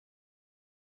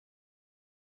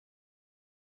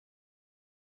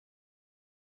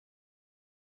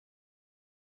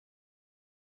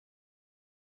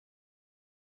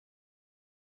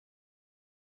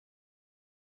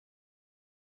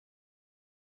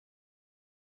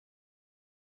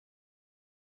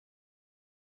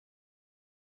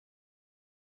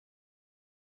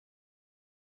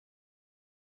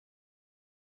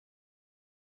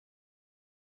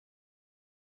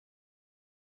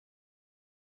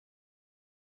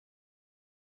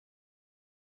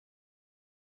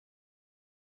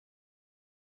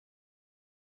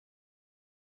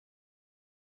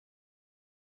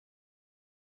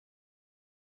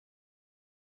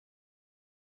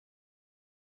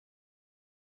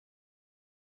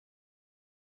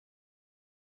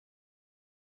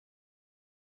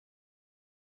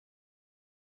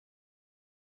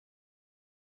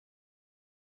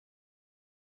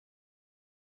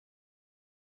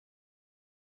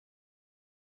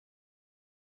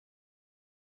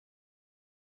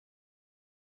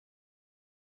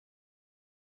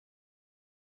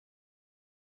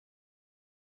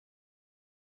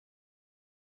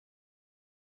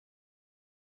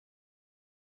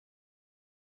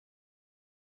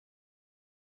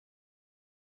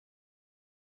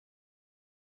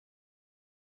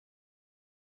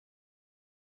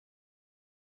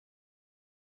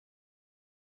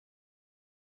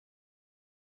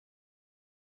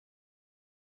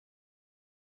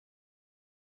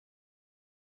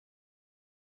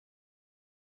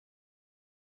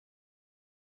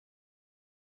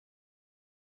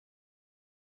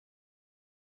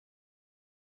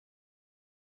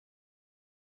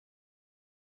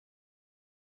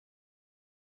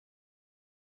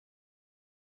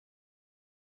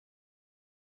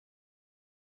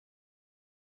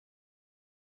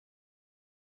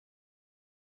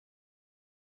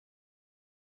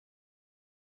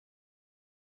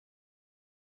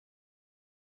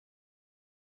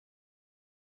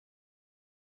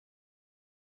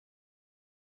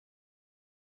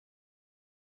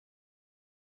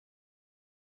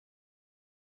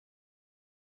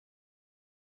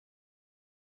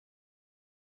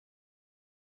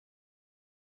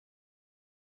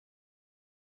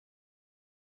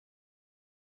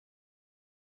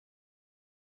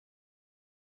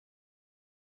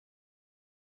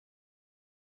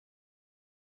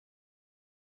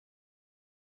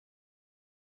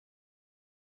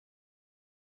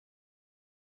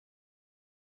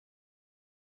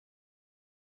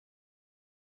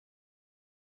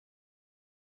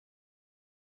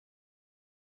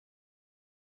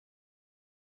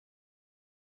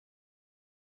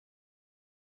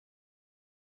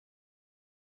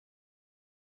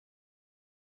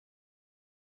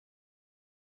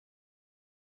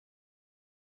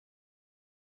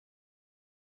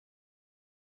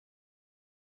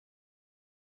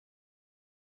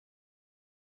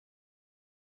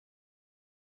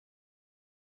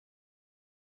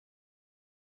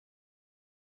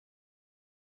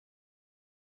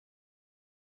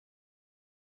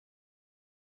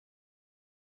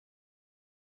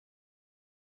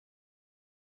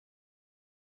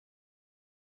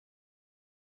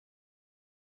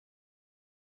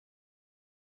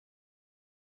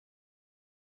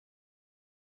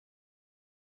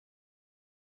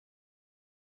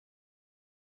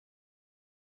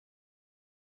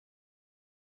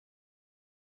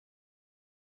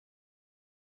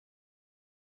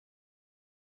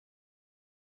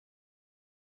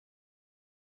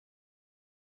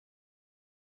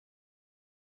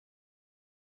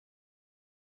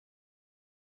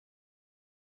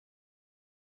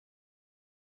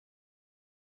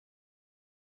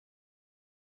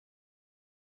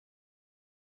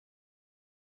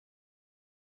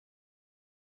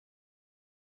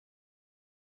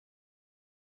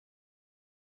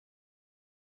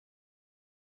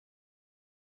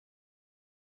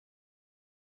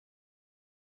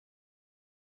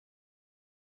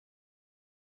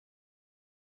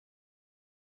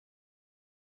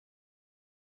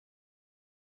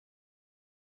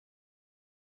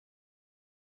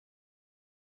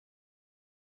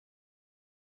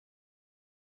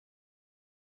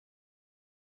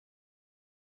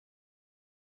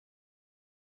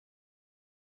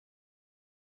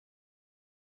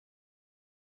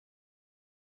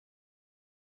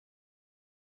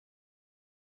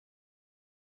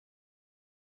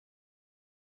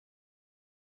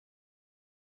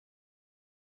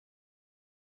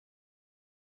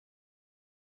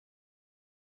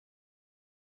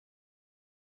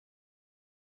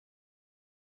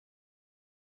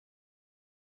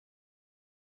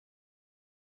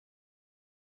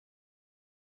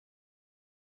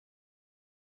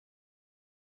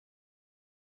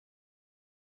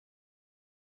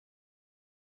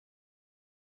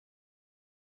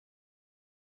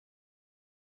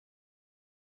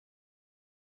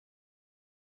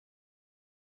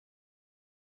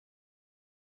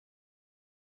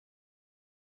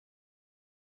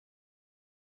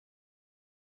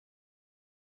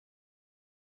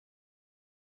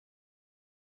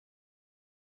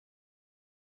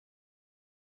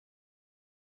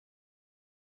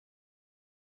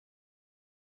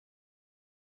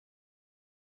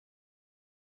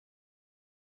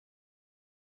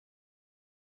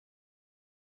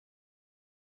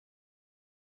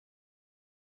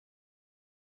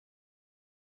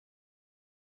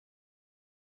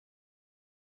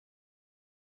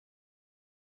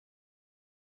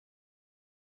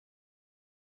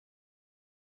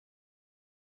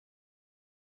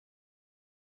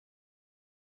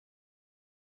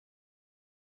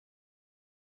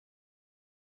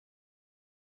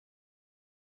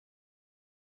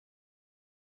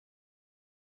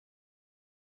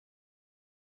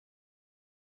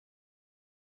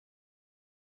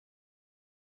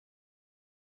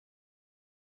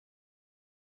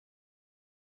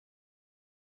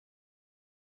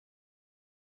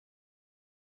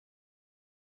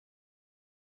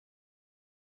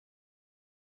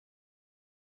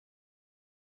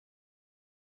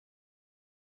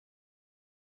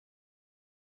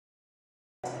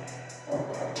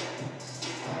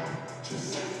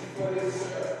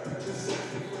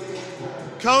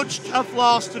Coach, tough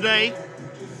loss today.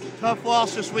 Tough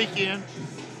loss this weekend.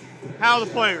 How are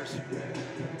the players?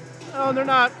 No, they're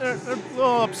not. They're a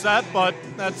little upset, but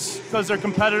that's because they're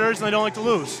competitors and they don't like to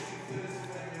lose.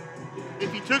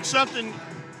 If you took something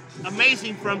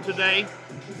amazing from today,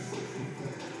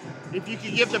 if you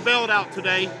could give the belt out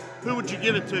today, who would you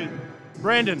give it to?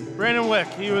 Brandon Wick.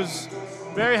 He was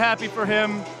very happy for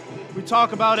him. We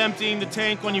talk about emptying the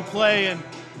tank when you play, and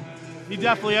he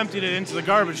definitely emptied it into the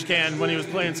garbage can when he was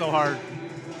playing so hard.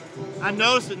 I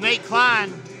noticed that Nate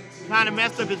Klein kind of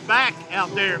messed up his back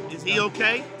out there. Is he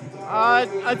okay?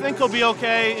 I think he'll be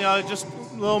okay. You know, just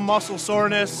a little muscle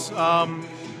soreness.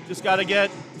 Just got to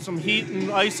get some heat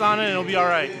and ice on it, and it'll be all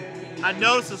right. I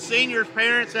noticed the seniors'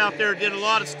 parents out there did a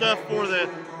lot of stuff for the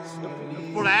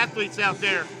athletes out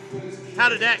there. How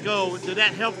did that go? Did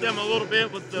that help them a little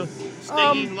bit with the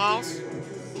stinging loss?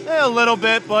 Yeah, a little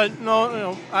bit, but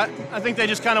no, I think they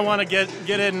just kind of want to get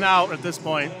in and out at this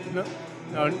point.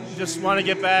 Just want to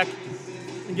get back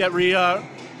and get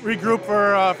regroup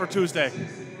for Tuesday.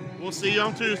 We'll see you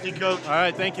on Tuesday, Coach. All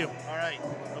right, thank you. All right,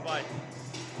 bye-bye.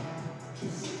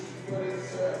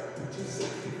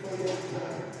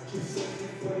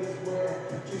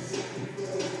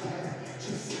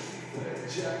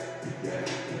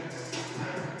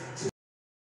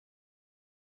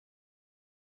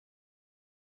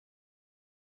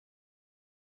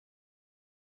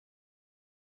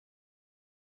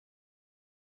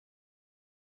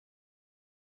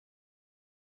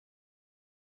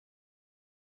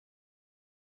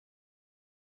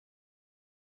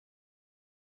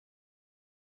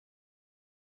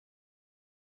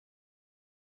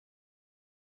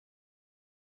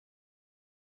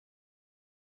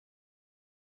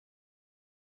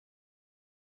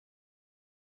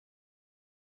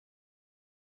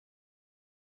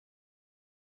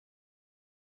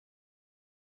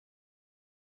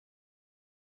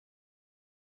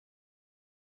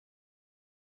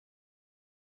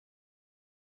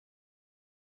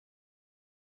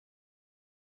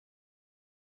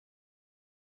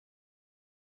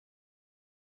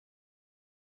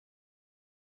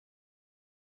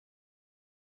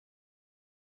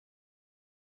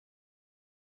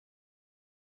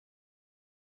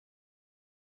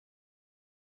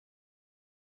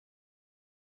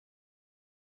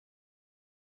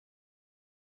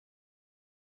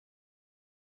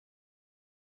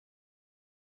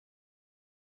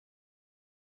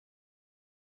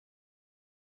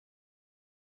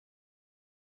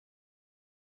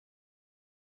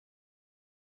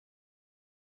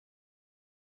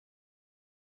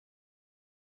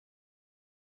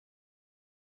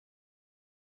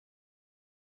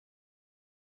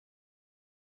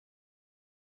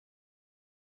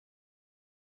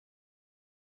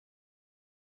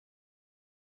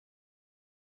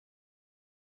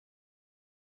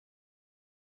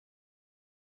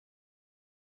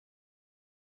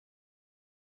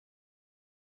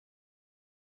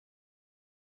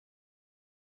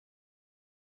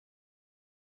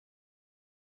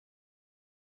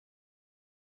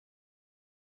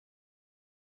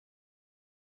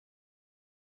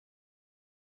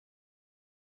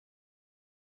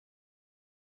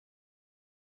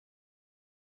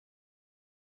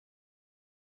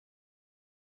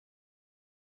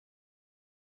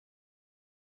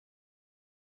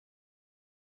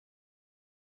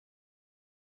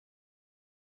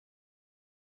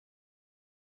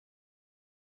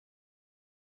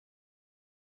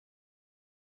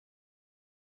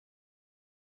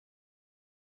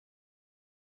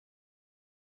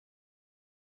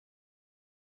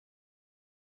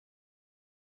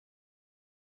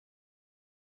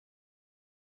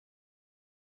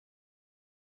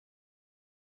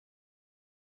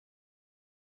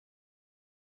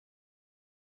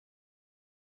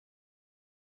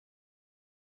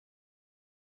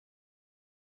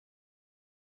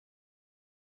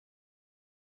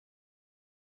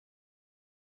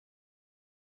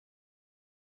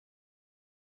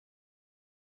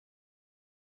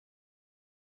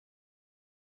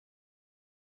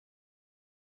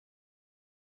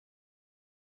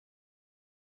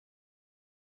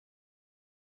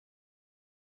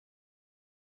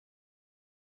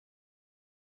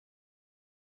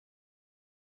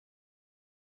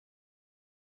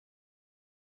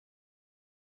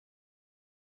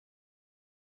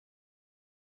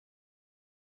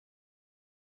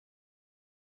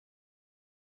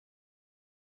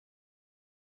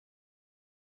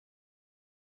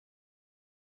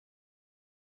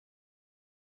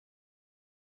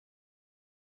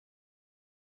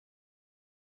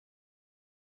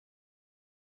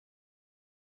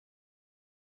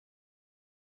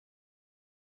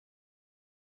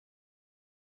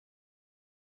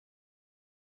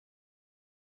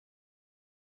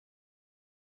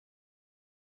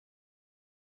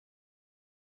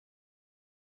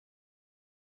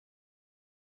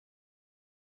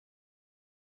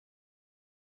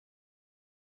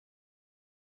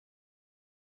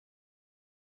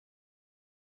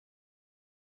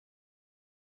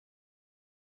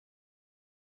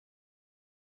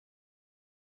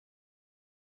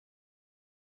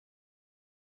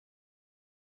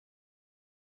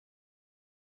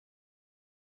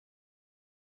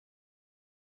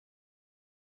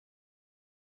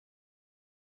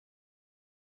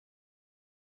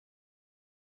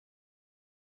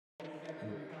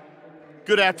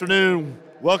 Good afternoon.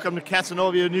 Welcome to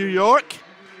Cazenovia, New York.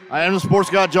 I am the sports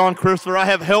guy, John Christopher. I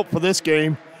have help for this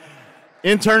game.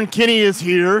 Intern Kenny is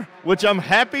here, which I'm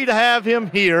happy to have him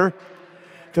here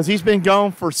because he's been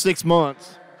gone for 6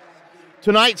 months.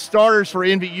 Tonight's starters for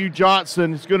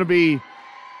NVU-Johnson is going to be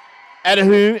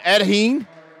Adaheen,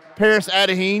 Paris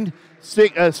Adaheen,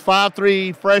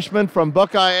 5'3" freshman from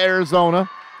Buckeye, Arizona.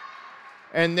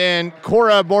 And then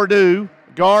Cora Bordeaux,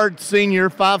 guard senior,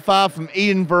 5'5" from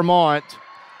Eden, Vermont.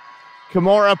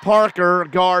 Kamara Parker,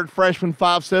 guard freshman,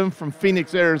 5'7" from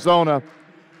Phoenix, Arizona.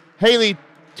 Haley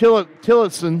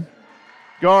Tillotson,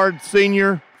 guard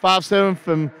senior, 5'7"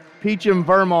 from Peacham,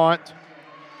 Vermont.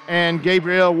 And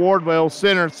Gabrielle Wardwell,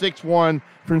 center, 6'1"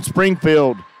 from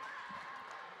Springfield.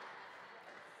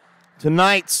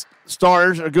 Tonight's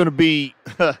starters are going to be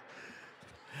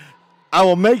I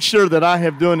will make sure that I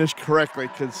have doing this correctly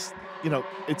because,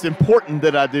 it's important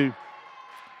that I do.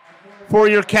 For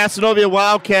your Cazenovia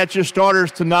Wildcats, your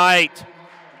starters tonight.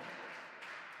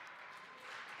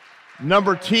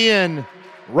 Number 10,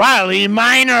 Riley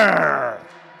Miner.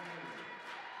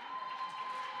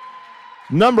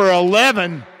 Number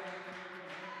 11,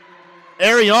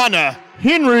 Ariana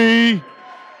Henry.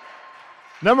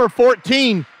 Number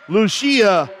 14,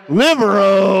 Lucia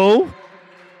Livero.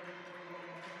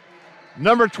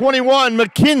 Number 21,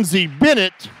 Mackenzie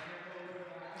Bennett.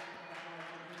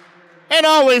 And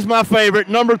always my favorite,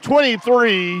 number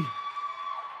 23,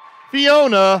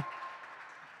 Fiona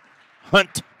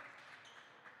Hunt.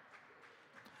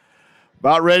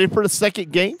 About ready for the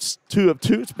second games, 2 of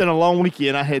 2. It's been a long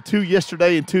weekend. I had 2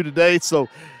 yesterday and 2 today. So,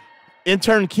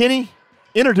 intern Kenny,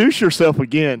 introduce yourself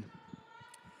again.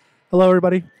 Hello,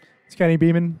 everybody. It's Kenny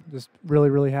Beeman. Just really,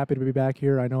 really happy to be back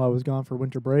here. I know I was gone for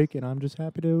winter break, and I'm just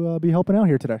happy to be helping out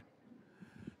here today.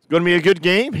 It's going to be a good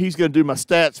game. He's going to do my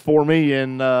stats for me,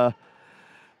 and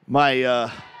my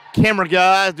camera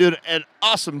guy did an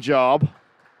awesome job.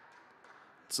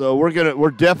 So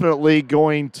we're definitely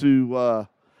going to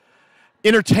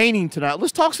entertaining tonight.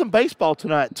 Let's talk some baseball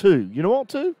tonight too. You know what?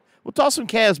 Too? We'll talk some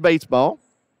Cavs baseball.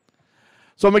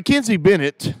 So Mackenzie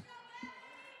Bennett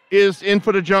is in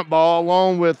for the jump ball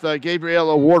along with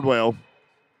Gabriella Wardwell.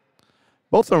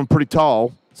 Both of them pretty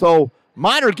tall. So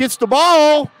Miner gets the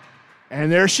ball,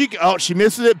 and there she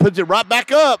misses it, puts it right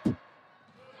back up,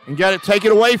 and got it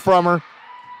taken away from her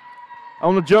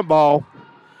on the jump ball.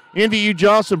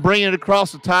 NVU-Johnson bringing it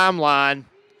across the timeline.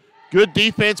 Good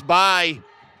defense by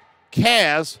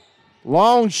Kaz.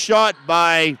 Long shot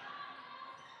by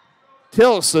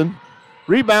Tillotson.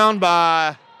 Rebound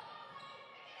by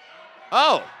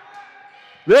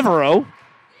Livero.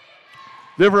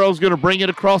 Livero's going to bring it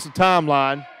across the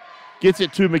timeline. Gets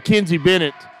it to Mackenzie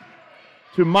Bennett.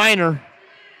 To Miner.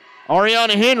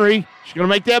 Ariana Henry. She's going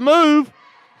to make that move.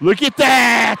 Look at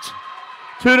that.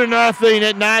 2-0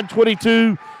 at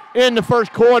 9:22 in the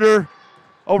first quarter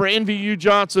over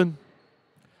NVU-Johnson.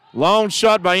 Long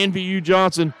shot by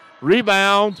NVU-Johnson.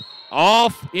 Rebound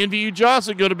off.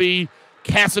 NVU-Johnson going to be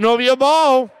Cazenovia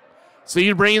ball. So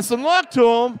you're bringing some luck to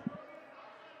them.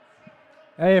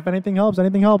 Hey, if anything helps,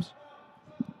 anything helps.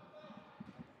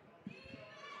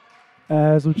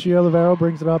 As Lucia Livero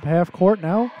brings it up half court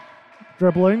now.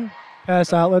 Dribbling.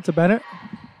 Pass outlet to Bennett.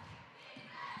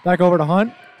 Back over to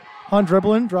Hunt. Hunt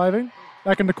dribbling, driving.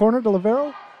 Back in the corner to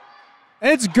Livero.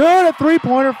 It's good. A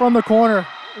three-pointer from the corner.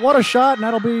 What a shot, and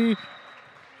that'll be,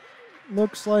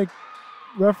 looks like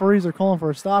referees are calling for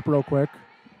a stop real quick.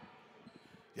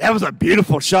 That was a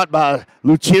beautiful shot by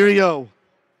Lucirio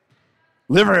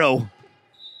Livero.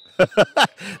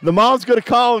 The mom's going to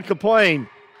call and complain.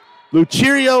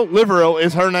 Lucirio Livero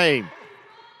is her name.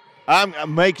 I'm going to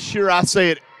make sure I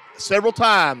say it several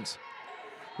times.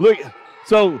 Look,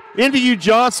 so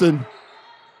NVU-Johnson,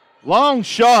 long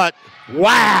shot.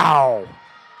 Wow.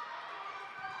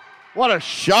 What a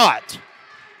shot.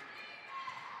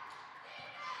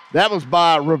 That was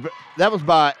by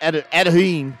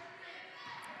Adaheen.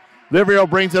 Livero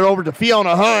brings it over to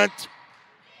Fiona Hunt.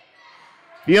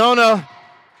 Fiona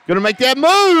going to make that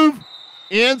move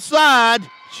inside.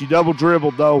 She double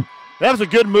dribbled, though. That was a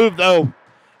good move, though.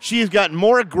 She has gotten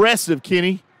more aggressive,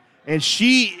 Kenny, and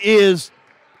she is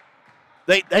 –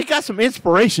 they got some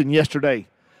inspiration yesterday.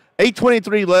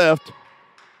 8:23 left.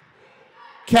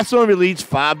 Cazenovia leads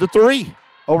 5-3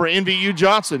 over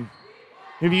NVU-Johnson.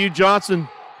 NVU-Johnson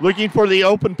looking for the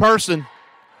open person.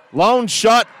 Long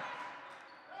shot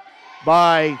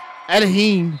by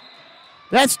Adaheen.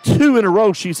 That's 2 in a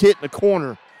row she's hit in the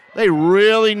corner. They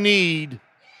really need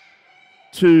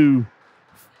to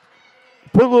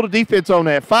put a little defense on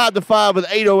that. 5-5 with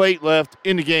 8:08 left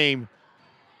in the game.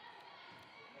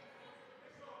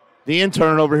 The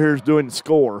intern over here is doing the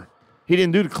score. He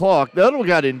didn't do the clock. The other one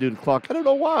guy didn't do the clock. I don't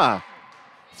know why.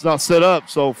 It's not set up.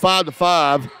 So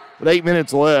 5-5 with 8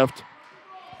 minutes left.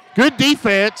 Good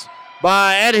defense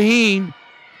by Adaheen.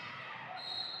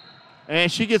 And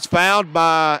she gets fouled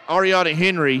by Ariana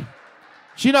Henry.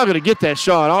 She's not going to get that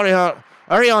shot.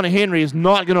 Ariana Henry is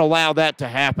not going to allow that to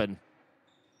happen.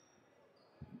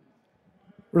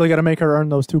 Really got to make her earn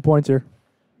those 2 points here.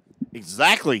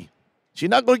 Exactly. She's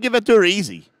not going to give it to her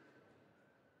easy.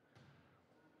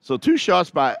 So 2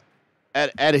 shots by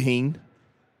Adaheen.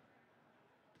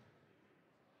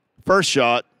 First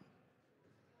shot,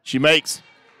 she makes.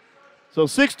 So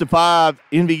 6-5,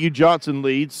 NVU-Johnson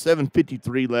leads.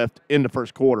 7:53 left in the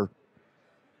first quarter.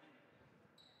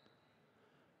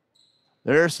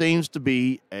 There seems to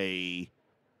be a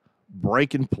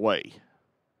break in play.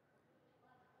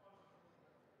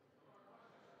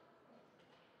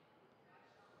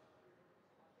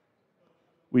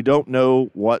 We don't know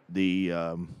what the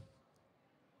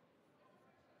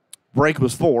break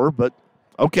was for, but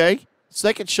okay.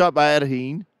 Second shot by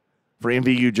Adaheen for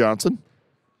NVU-Johnson.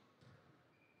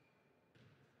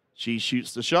 She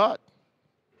shoots the shot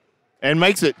and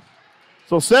makes it.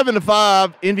 So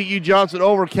 7-5, NVU-Johnson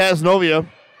over Cazenovia.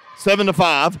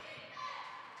 7-5.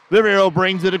 Livero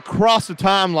brings it across the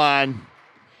timeline.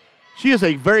 She is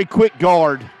a very quick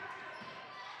guard.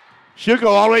 She'll go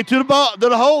all the way to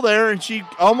the hole there, and she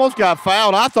almost got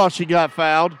fouled. I thought she got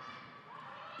fouled.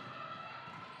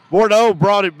 Bordeaux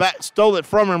brought it back, stole it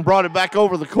from her and brought it back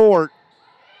over the court.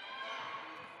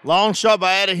 Long shot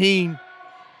by Adaheen,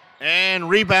 and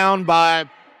rebound by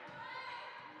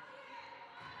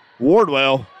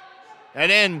Wardwell. And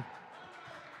then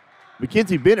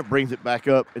Mackenzie Bennett brings it back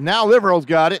up. And now Livero's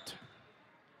got it.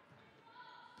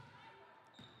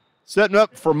 Setting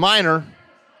up for Minor.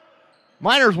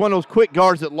 Minor's one of those quick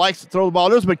guards that likes to throw the ball.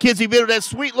 There's Mackenzie Bennett, that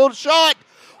sweet little shot.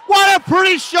 What a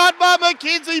pretty shot by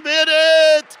Mackenzie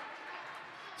Bennett.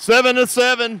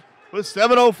 7-7 with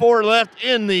 7:04 left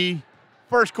in the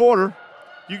first quarter.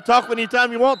 You can talk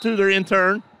anytime you want to, their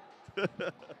intern.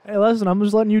 Hey, listen, I'm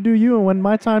just letting you do you, and when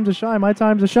my time's to shine, my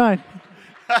time's to shine.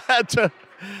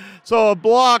 So a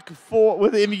block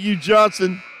with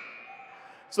NVU-Johnson.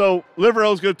 So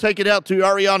Livero's going to take it out to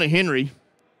Ariana Henry.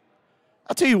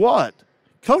 I'll tell you what,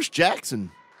 Coach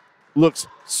Jackson looks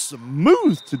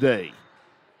smooth today.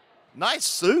 Nice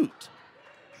suit.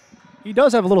 He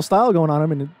does have a little style going on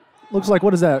him, and it looks like,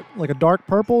 what is that, like a dark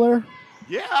purple there?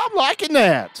 Yeah, I'm liking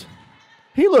that.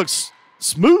 He looks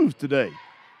smooth today.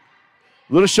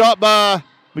 Little shot by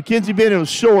Mackenzie Bennett was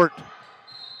short.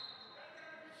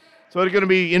 So it's going to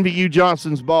be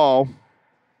NVU-Johnson's ball.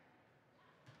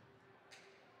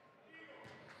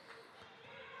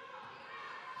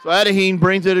 So Adaheen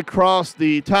brings it across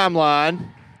the timeline.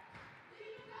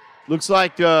 Looks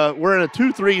like we're in a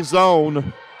 2-3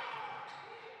 zone.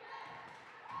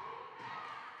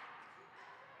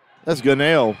 That's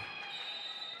Gunnell.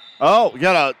 Oh, we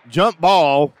got a jump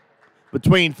ball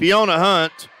between Fiona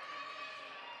Hunt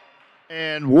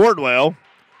and Wardwell.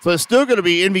 So it's still going to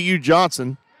be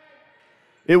NVU-Johnson.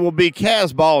 It will be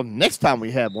Caz ball next time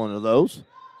we have one of those.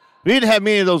 We didn't have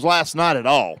many of those last night at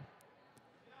all.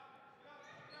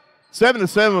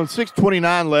 7-7 with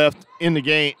 6:29 left in the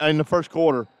game in the first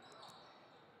quarter.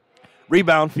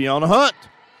 Rebound Fiona Hunt.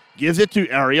 Gives it to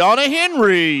Ariana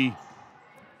Henry.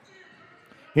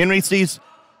 Henry sees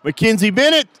Mackenzie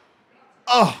Bennett.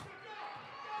 Oh,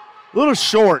 a little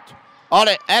short.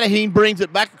 Adaheen brings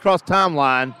it back across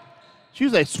timeline. She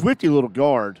was a swifty little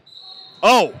guard.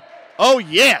 Oh,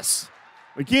 yes.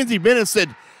 Mackenzie Bennett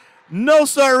said, no,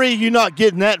 sorry, you're not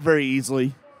getting that very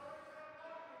easily.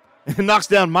 And knocks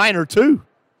down Minor, too.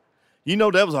 You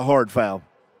know that was a hard foul.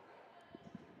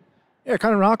 Yeah,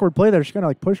 kind of an awkward play there. She kind of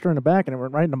like pushed her in the back, and it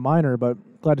went right into Minor, but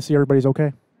glad to see everybody's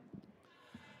okay.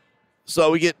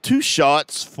 So we get 2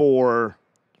 shots for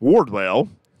Wardwell.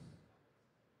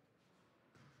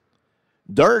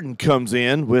 Durden comes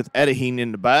in with Adaheen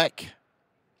in the back.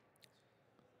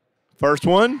 First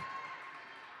one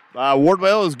by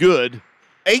Wardwell is good.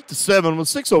 8-7 with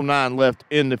 6:09 left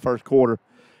in the first quarter.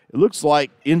 It looks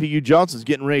like NVU-Johnson's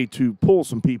getting ready to pull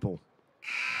some people.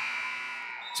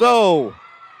 So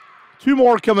 2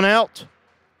 more coming out.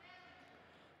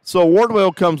 So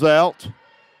Wardwell comes out,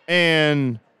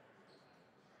 and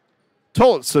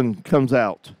Tolleson comes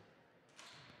out.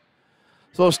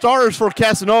 So starters for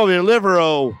Cazenovia,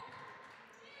 Livero,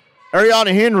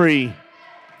 Ariana Henry,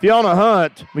 Fiona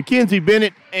Hunt, Mackenzie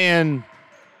Bennett, and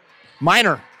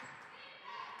Minor.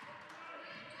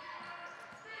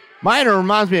 Minor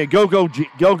reminds me of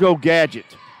Go-Go Gadget.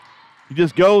 He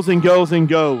just goes and goes and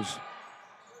goes.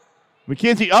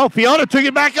 Mackenzie, Fiona took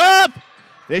it back up.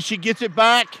 Then she gets it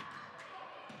back.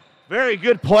 Very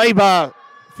good play by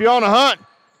Fiona Hunt.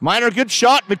 Minor, good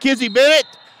shot. Mackenzie Bennett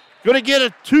going to get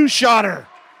a two-shotter.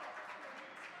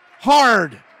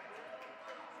 Hard.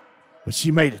 But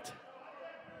she made it.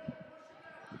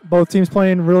 Both teams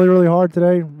playing really, really hard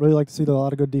today. Really like to see a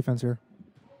lot of good defense here.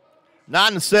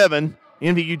 9-7.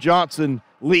 NVU-Johnson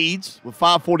leads with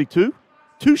 5:42.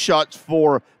 2 shots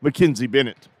for Mackenzie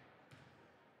Bennett.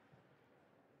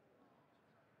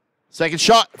 Second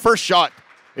shot, first shot.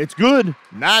 It's good.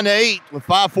 9-8 with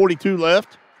 5:42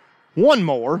 left. One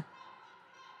more.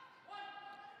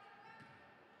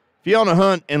 Fiona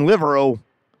Hunt and Livero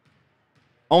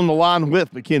on the line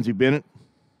with Mackenzie Bennett.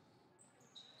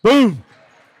 Boom.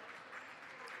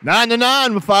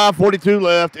 9-9 with 5:42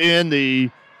 left in the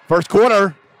first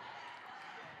quarter.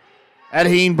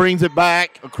 Adheen brings it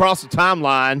back across the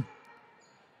timeline.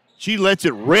 She lets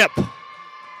it rip.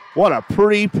 What a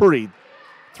pretty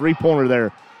three-pointer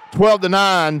there.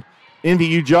 12-9,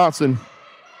 NVU-Johnson.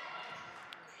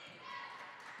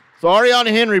 So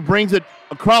Ariana Henry brings it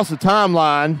across the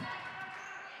timeline.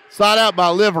 Side out by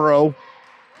Livero.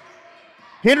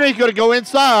 Henry's going to go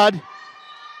inside.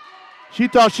 She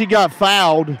thought she got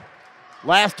fouled.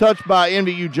 Last touch by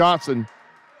NVU-Johnson.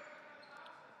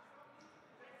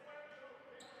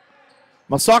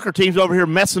 My soccer team's over here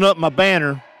messing up my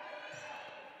banner.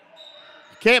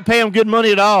 Can't pay them good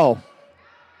money at all.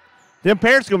 Them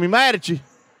parents going to be mad at you.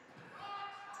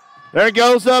 There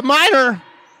goes Minor.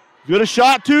 Good a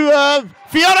shot to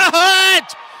Fiona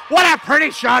Hunt. What a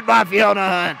pretty shot by Fiona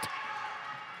Hunt.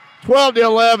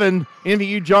 12-11,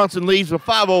 NVU-Johnson leads with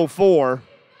 5:04.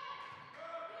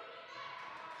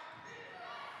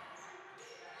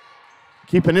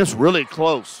 Keeping this really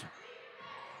close.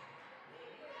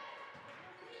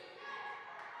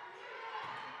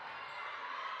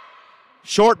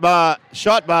 Shot by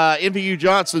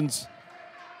NVU-Johnson's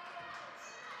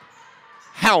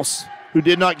House, who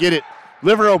did not get it.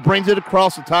 Livero brings it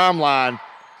across the timeline.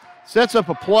 Sets up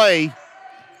a play.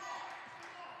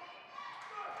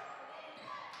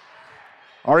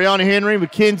 Ariana Henry,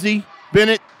 McKenzie,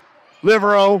 Bennett,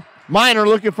 Livero. Minor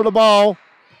looking for the ball.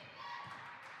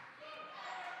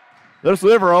 There's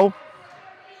Livero.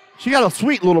 She got a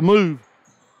sweet little move.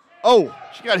 Oh,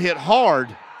 she got hit hard.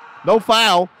 No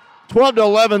foul.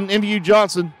 12-11,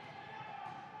 NVU-Johnson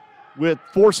with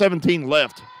 4:17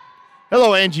 left.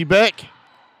 Hello, Angie Beck,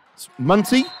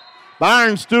 Muncie,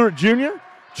 Byron Stewart Jr.,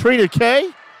 Trina Kay.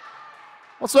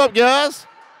 What's up, guys?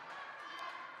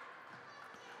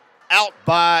 Out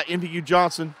by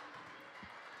NVU-Johnson.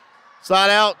 Side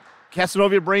out,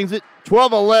 Cazenovia brings it.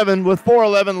 12-11 with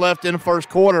 4:11 left in the first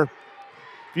quarter.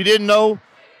 If you didn't know,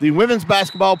 the women's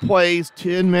basketball plays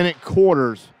 10-minute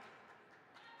quarters.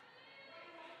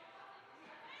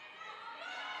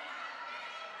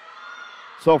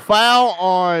 So foul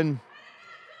on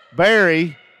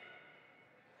Barry.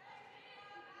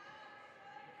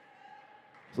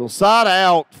 So side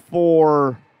out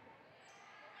for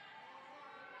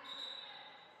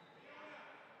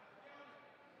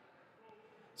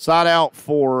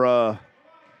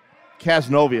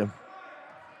Cazenovia.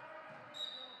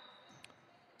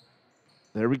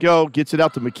 There we go. Gets it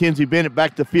out to Mackenzie Bennett.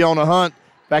 Back to Fiona Hunt.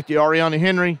 Back to Ariana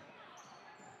Henry.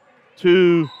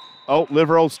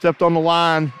 Livero stepped on the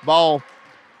line. Ball.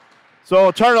 So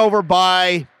a turnover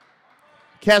by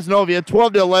Cazenovia.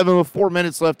 12-11 with 4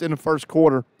 minutes left in the first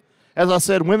quarter. As I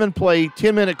said, women play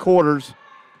 10-minute quarters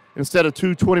instead of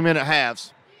 2 20-minute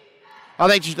halves. I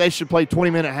think they should play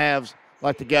 20-minute halves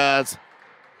like the guys.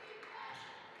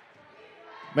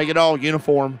 Make it all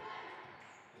uniform.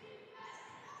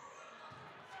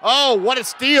 Oh, what a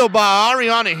steal by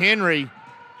Ariana Henry.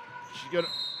 She's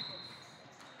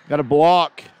got a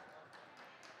block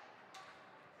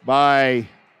by,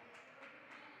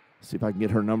 let's see if I can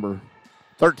get her number,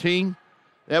 13.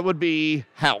 That would be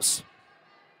House.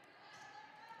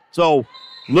 So,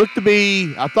 looked to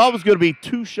be, I thought it was going to be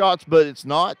 2 shots, but it's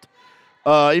not.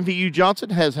 NVU-Johnson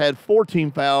has had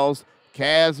 14 fouls.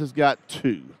 Kaz has got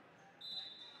 2.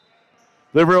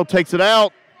 Livero takes it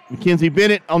out. Mackenzie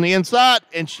Bennett on the inside,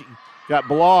 and she got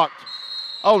blocked.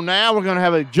 Oh, now we're going to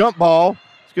have a jump ball.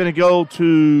 It's going to go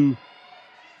to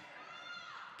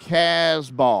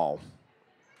Kaz ball.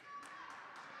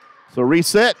 So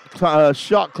reset,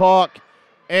 shot clock,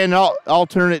 and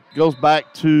alternate goes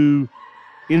back to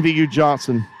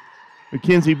NVU-Johnson.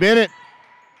 Mackenzie Bennett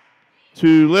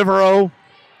to Livero.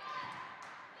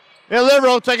 And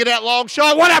Livero taking that long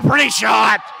shot. What a pretty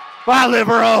shot by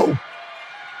Livero.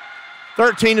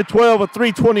 13-12 with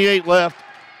 3:28 left.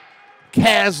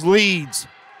 Kaz leads.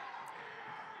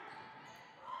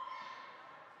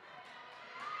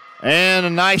 And a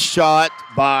nice shot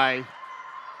by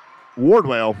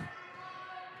Wardwell.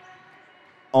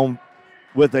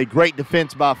 with a great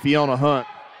defense by Fiona Hunt.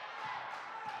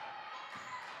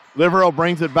 Livero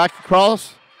brings it back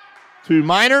across to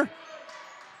Minor.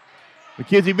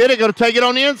 Mackenzie Bennett going to take it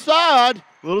on the inside.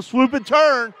 Little swoop and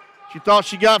turn. She thought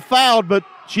she got fouled, but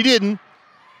she didn't.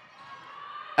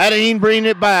 Adaheen bringing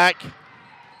it back.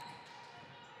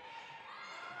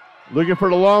 Looking for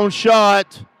the long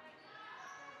shot.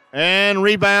 And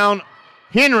rebound,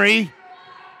 Henry.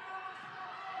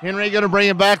 Henry going to bring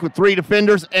it back with 3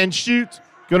 defenders and shoots.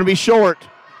 Going to be short.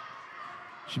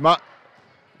 She might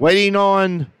waiting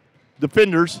on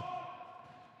defenders.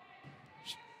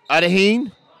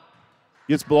 Adaheen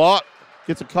gets blocked.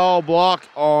 Gets a call block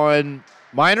on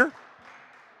Minor.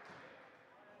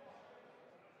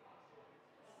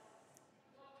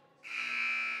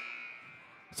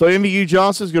 So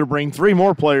NVU-Johnson is going to bring 3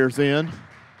 more players in.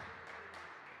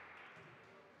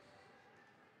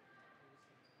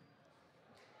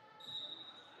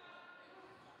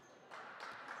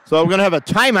 So we're going to have a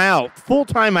timeout, full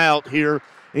timeout here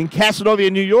in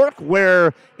Cazenovia, New York,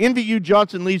 where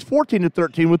NVU-Johnson leads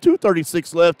 14-13 with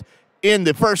 2:36 left in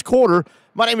the first quarter.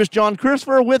 My name is John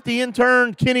Christopher with the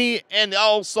intern, Kenny, and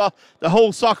the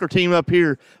whole soccer team up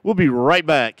here. We'll be right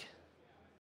back.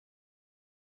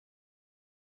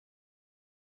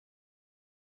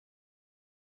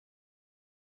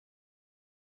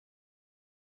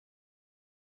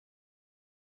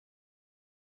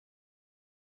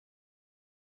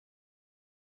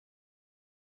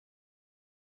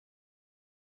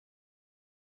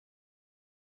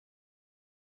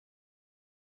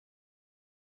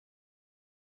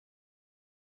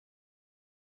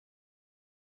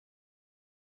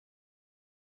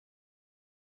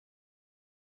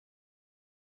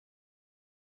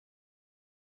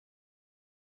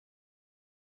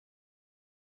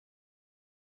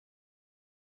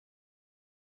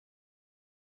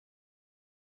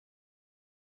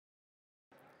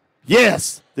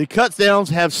 Yes, the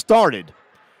cutdowns have started.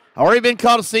 I've already been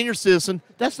called a senior citizen.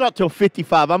 That's not till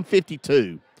 55. I'm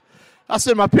 52. I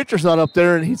said my picture's not up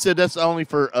there, and he said that's only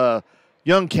for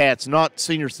young cats, not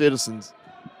senior citizens.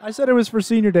 I said it was for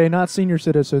senior day, not senior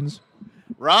citizens.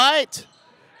 Right?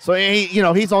 So,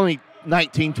 he's only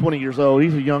 19, 20 years old.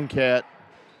 He's a young cat.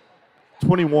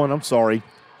 21, I'm sorry.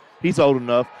 He's old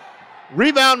enough.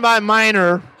 Rebound by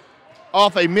Minor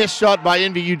off a missed shot by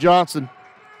NVU-Johnson.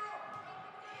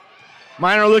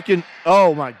 Minor looking,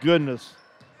 oh my goodness.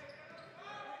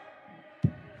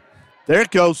 There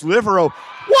it goes, Livero.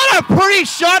 What a pretty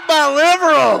shot by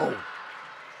Livero.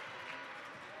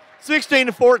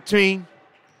 16-14.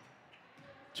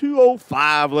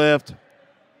 2:05 left.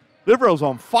 Livero's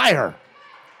on fire.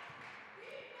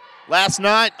 Last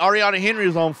night, Ariana Henry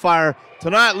was on fire.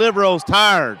 Tonight, Livero's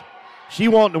tired. She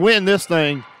wanting to win this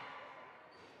thing.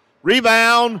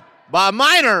 Rebound by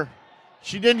Minor.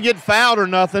 She didn't get fouled or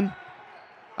nothing.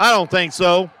 I don't think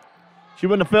so. She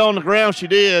wouldn't have fell on the ground. She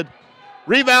did.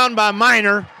 Rebound by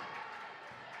Minor.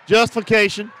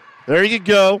 Justification. There you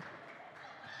go.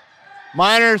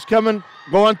 Minor's going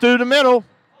through the middle.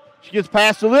 She gets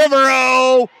past the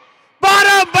Livero.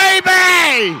 Bottom,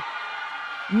 baby!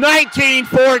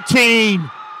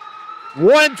 19-14.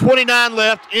 1:29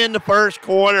 left in the first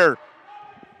quarter.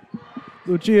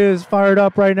 Lucia is fired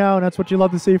up right now, and that's what you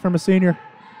love to see from a senior.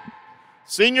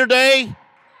 Senior day,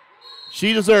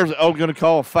 she deserves it. Oh, going to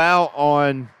call a foul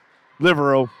on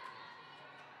Livero.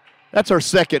 That's her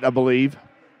second, I believe.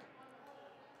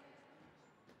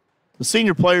 The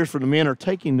senior players for the men are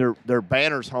taking their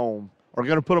banners home or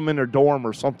going to put them in their dorm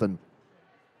or something.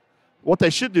 What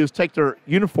they should do is take their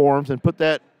uniforms and put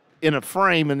that in a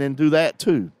frame and then do that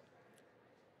too.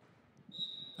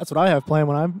 That's what I have planned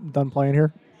when I'm done playing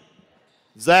here.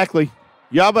 Exactly.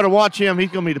 Y'all better watch him. He's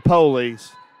going to be the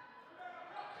police.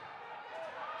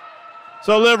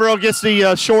 So Livero gets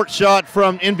the short shot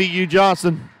from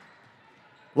NVU-Johnson.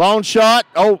 Long shot.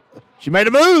 Oh, she made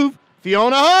a move.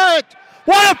 Fiona Hunt.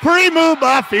 What a pre-move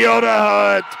by Fiona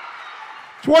Hunt.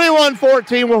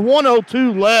 21-14 with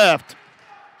 1:02 left.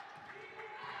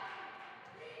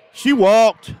 She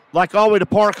walked like all the way to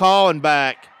Park Hall and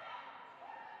back.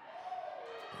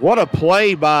 What a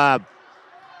play by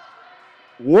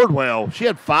Wardwell. She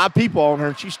had 5 people on her,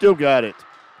 and she still got it.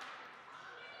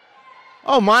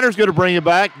 Oh, Minor's going to bring it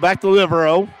back to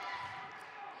Livero.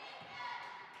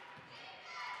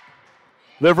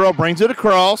 Livero brings it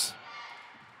across.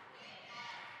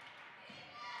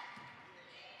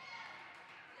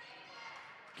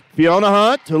 Fiona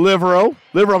Hunt to Livero.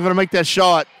 Livero going to make that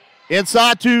shot.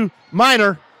 Inside to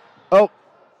Minor. Oh.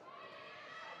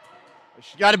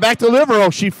 She got it back to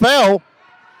Livero. She fell,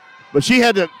 but she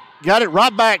got it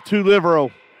right back to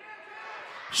Livero.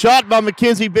 Shot by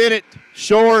Mackenzie Bennett.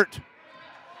 Short.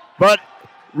 But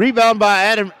rebound by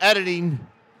Adderine.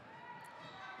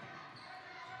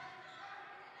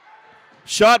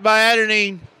 Shot by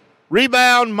Adderine.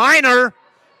 Rebound, Minor.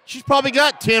 She's probably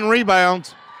got 10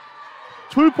 rebounds.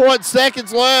 2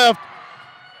 seconds left.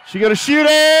 She going to shoot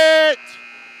it.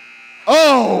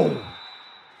 Oh.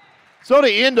 So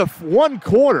the end of one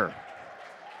quarter.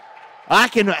 I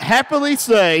can happily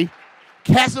say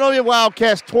Cazenovia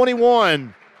Wildcats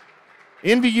 21,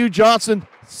 NVU-Johnson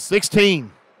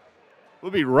 16.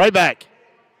 We'll be right back.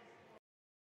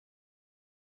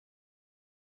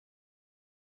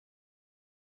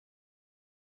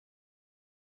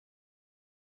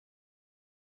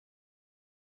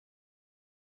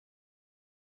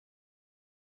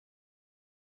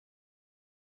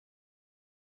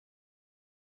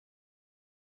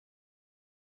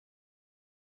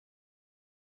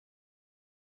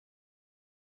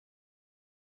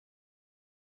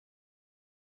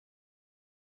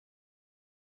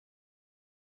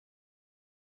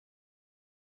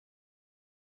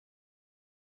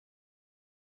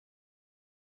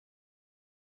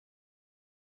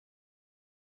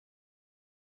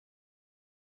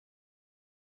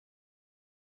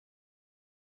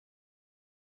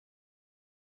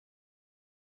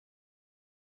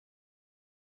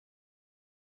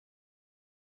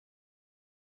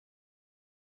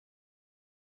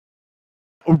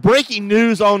 Breaking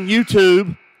news on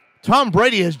YouTube, Tom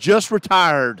Brady has just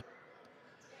retired.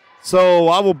 So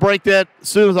I will break that as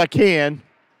soon as I can.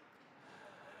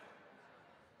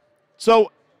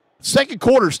 So second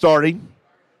quarter starting.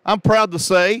 I'm proud to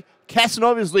say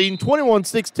Cazenovia is leading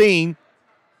 21-16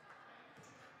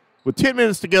 with 10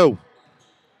 minutes to go.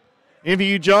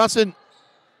 NVU-Johnson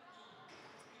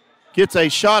gets a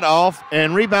shot off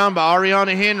and rebound by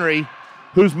Ariana Henry,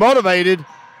 who's motivated.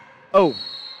 Oh,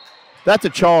 that's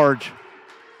a charge.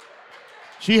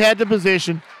 She had the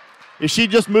position. If she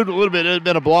just moved a little bit, it would have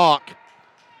been a block.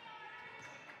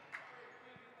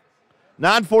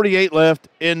 9:48 left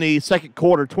in the second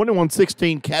quarter.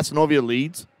 21-16, Cazenovia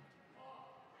leads.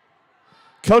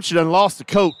 Coach done lost the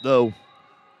coat, though.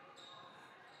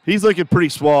 He's looking pretty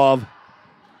suave.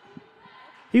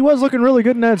 He was looking really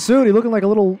good in that suit. He looking like a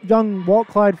little young Walt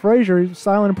Clyde Frazier. He's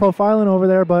styling and profiling over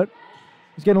there, but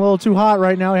he's getting a little too hot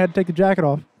right now. He had to take the jacket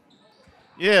off.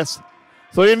 Yes.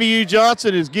 So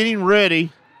NVU-Johnson is getting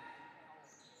ready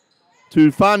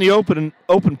to find the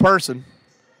open person.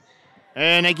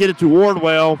 And they get it to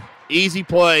Wardwell. Easy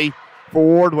play for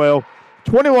Wardwell.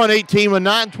 21-18 with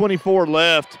 9:24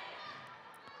 left.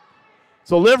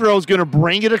 So Livereau's going to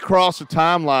bring it across the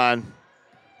timeline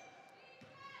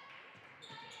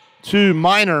to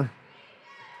Minor,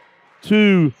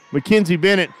 to Mackenzie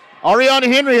Bennett.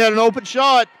 Ariana Henry had an open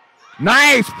shot.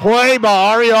 Nice play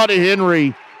by Ariana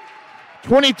Henry.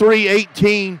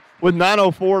 23-18 with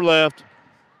 9:04 left.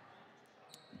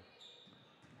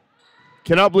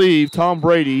 Cannot believe Tom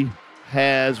Brady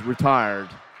has retired.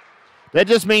 That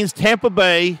just means Tampa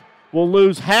Bay will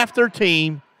lose half their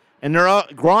team, and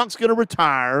Gronk's going to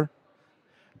retire.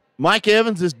 Mike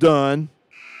Evans is done,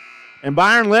 and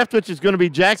Byron Leftwich is going to be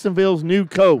Jacksonville's new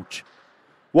coach.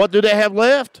 What do they have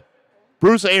left?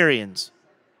 Bruce Arians.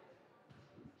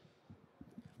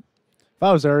 If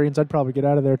I was Arians, I'd probably get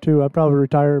out of there too. I'd probably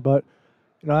retire, but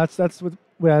that's what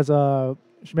as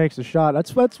she makes a shot.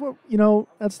 That's what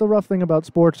that's the rough thing about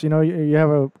sports. You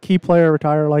have a key player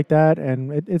retire like that,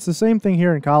 and it's the same thing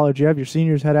here in college. You have your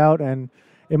seniors head out, and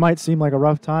it might seem like a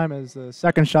rough time as the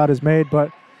second shot is made,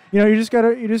 but you just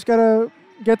gotta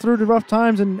get through the rough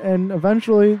times, and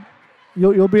eventually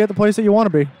you'll be at the place that you want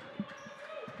to be.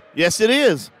 Yes, it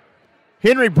is.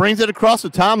 Henry brings it across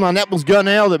the timeline. That was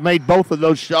Gunnell that made both of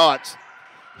those shots.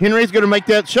 Henry's going to make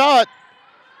that shot.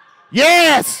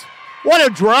 Yes! What a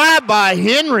drive by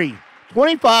Henry.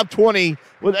 25-20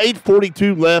 with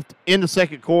 8:42 left in the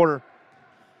second quarter.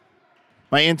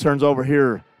 My intern's over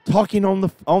here talking on the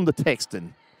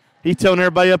texting. He's telling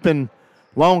everybody up in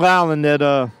Long Island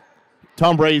that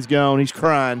Tom Brady's gone. He's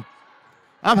crying.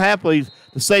 I'm happy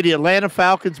to say the Atlanta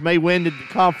Falcons may win the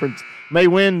conference, may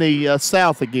win the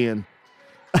South again.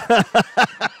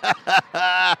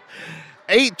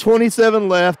 8:27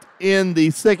 left in the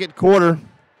second quarter.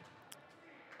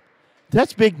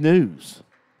 That's big news.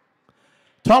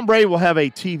 Tom Brady will have a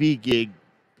TV gig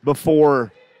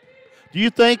before. Do you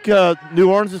think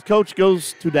New Orleans' coach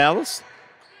goes to Dallas?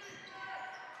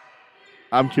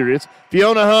 I'm curious.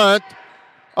 Fiona Hunt.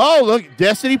 Oh, look,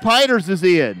 Destiny Piters is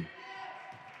in.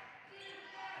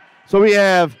 So we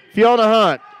have Fiona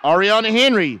Hunt, Ariana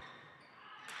Henry,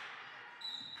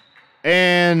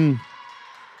 and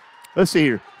let's see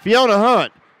here. Fiona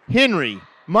Hunt, Henry,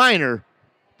 Minor,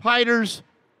 Piters,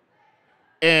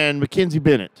 and Mackenzie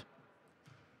Bennett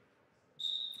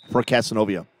for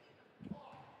Cazenovia.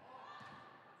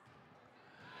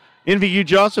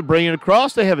 NVU-Johnson bringing it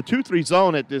across. They have a 2-3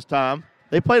 zone at this time.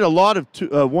 They played a lot of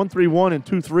 1-3-1 and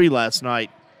 2-3 last night.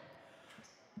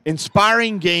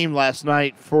 Inspiring game last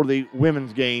night for the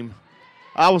women's game.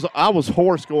 I was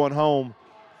hoarse going home.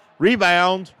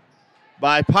 Rebound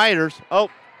by Piters. Oh,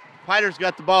 Piters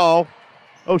got the ball.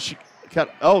 She got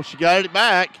it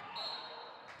back.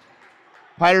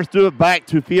 Piters threw it back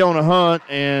to Fiona Hunt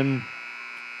and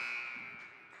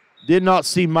did not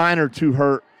see Minor to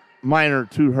her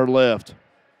left.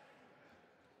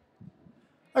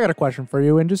 I got a question for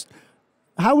you, and just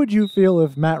how would you feel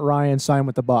if Matt Ryan signed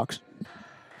with the Bucks?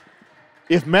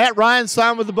 If Matt Ryan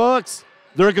signed with the Bucks,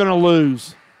 they're going to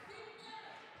lose.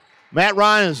 Matt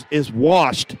Ryan is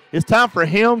washed. It's time for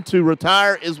him to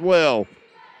retire as well.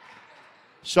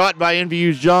 Shot by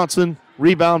NVU-Johnson.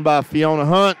 Rebound by Fiona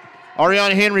Hunt.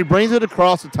 Ariana Henry brings it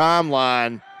across the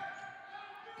timeline.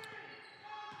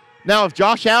 Now, if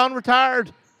Josh Allen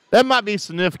retired, that might be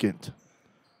significant.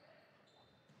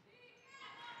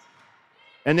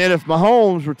 And then if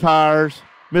Mahomes retires,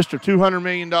 Mr. $200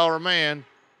 million man,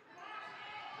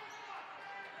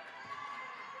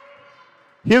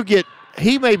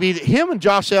 him and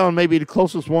Josh Allen may be the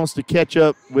closest ones to catch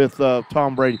up with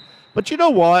Tom Brady. But you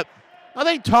know what? I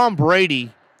think Tom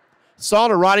Brady saw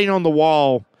the writing on the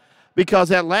wall because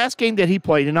that last game that he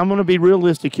played, and I'm going to be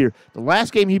realistic here, the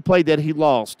last game he played that he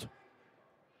lost,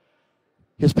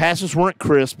 his passes weren't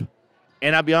crisp,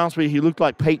 and I'll be honest with you, he looked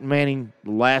like Peyton Manning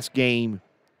the last game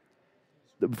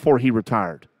before he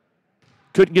retired.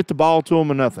 Couldn't get the ball to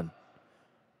him or nothing.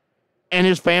 And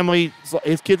his family,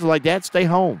 his kids are like, Dad, stay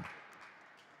home.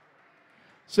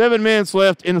 7 minutes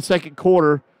left in the second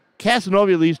quarter.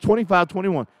 Cazenovia leads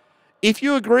 25-21. If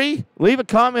you agree, leave a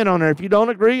comment on there. If you don't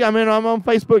agree, I'm on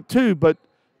Facebook too, but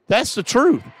that's the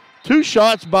truth. 2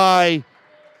 shots by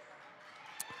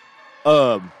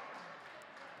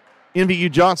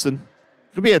NVU-Johnson.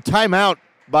 Could be a timeout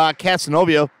by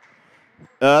Cazenovia.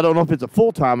 I don't know if it's a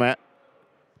full timeout.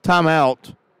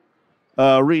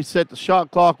 Reset the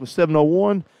shot clock with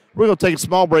 7:01. We're going to take a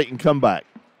small break and come back.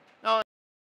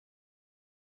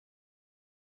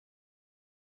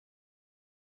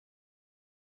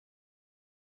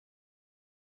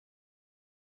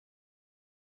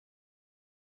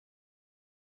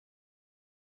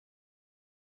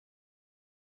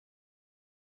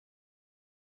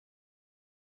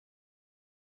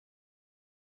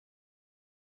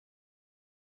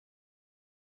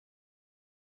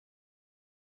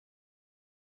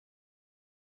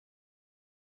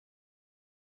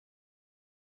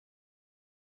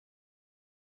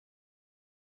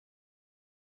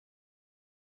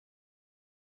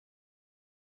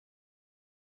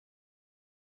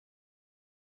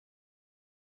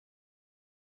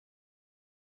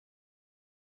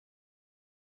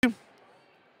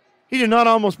 He did not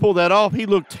almost pull that off. He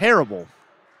looked terrible.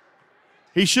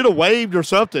 He should have waved or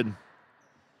something.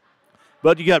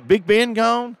 But you got Big Ben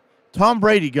gone, Tom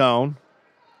Brady gone.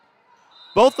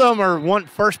 Both of them are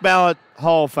first ballot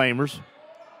Hall of Famers.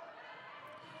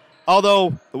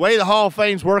 Although the way the Hall of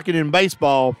Fame's working in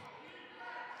baseball,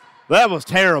 that was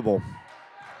terrible.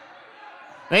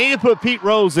 They need to put Pete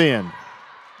Rose in.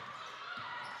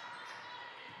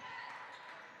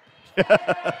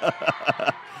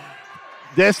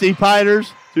 Destiny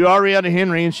Piters to Ariana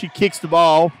Henry, and she kicks the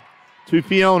ball to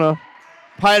Fiona.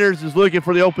 Piters is looking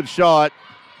for the open shot.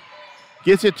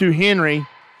 Gets it to Henry.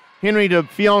 Henry to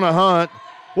Fiona Hunt.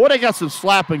 Boy, they got some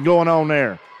slapping going on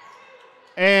there.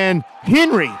 And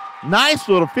Henry, nice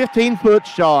little 15-foot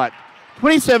shot.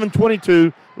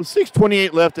 27-22 with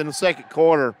 6:28 left in the second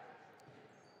quarter.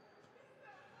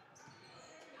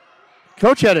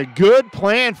 Coach had a good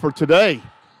plan for today.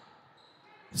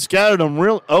 Scouted them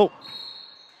real. Oh.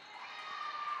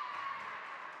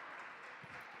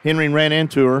 Henry ran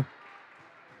into her.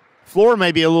 Floor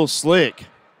may be a little slick.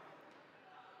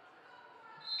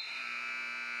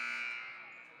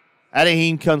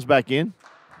 Adaheen comes back in.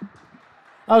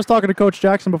 I was talking to Coach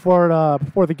Jackson before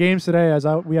the games today as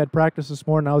we had practice this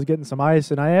morning. I was getting some ice,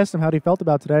 and I asked him how he felt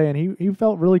about today, and he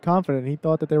felt really confident. He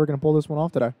thought that they were going to pull this one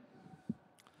off today.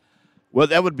 Well,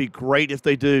 that would be great if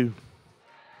they do.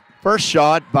 First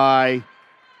shot by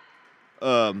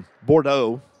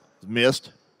Bordeaux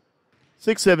missed.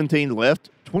 6:17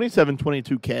 left.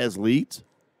 27-22 Caz leads.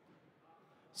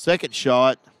 Second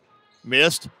shot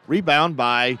missed. Rebound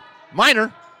by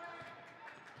Minor.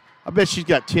 I bet she's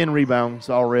got 10 rebounds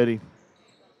already.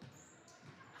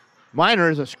 Minor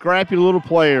is a scrappy little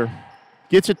player.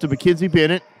 Gets it to Mackenzie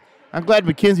Bennett. I'm glad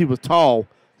Mackenzie was tall.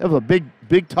 That was a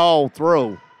big, tall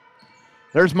throw.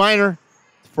 There's Minor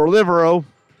for Livero.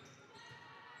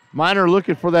 Minor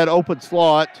looking for that open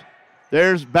slot.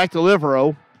 There's back to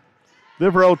Livero.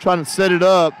 Livero trying to set it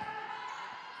up.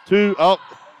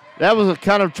 That was a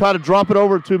kind of try to drop it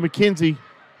over to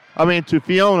to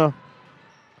Fiona.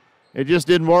 It just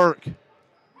didn't work.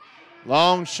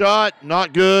 Long shot,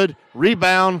 not good.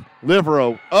 Rebound,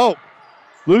 Livero. Oh,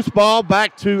 loose ball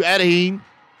back to Adaheen.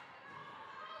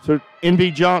 So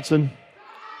NV-Johnson.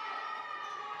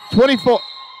 24,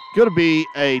 going to be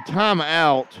a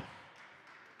timeout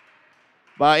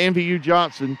by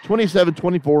NVU-Johnson.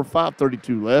 27-24,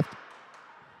 5:32 left.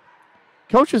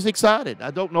 Coach is excited. I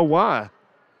don't know why.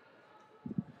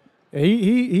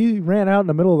 He ran out in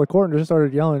the middle of the court and just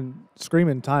started yelling,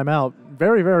 screaming, timeout.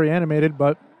 Very, very animated,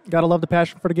 but got to love the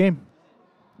passion for the game.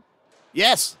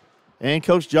 Yes. And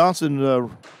Coach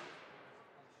Johnson,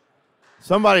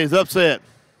 somebody is upset.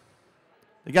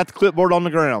 They got the clipboard on the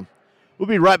ground. We'll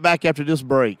be right back after this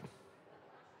break.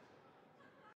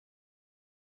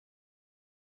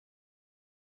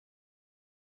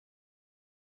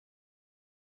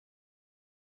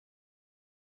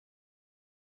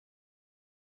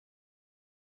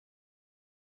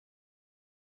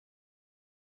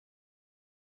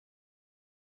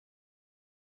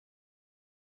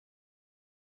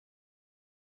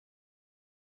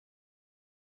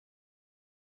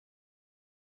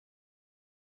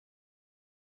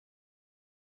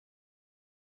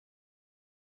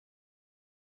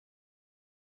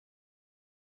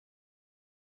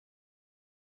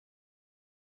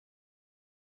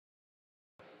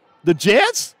 The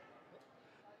Jets?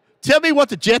 Tell me what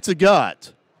the Jets have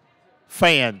got.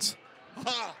 Fans.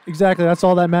 Exactly. That's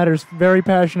all that matters. Very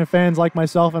passionate fans like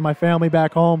myself and my family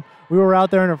back home. We were out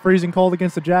there in a freezing cold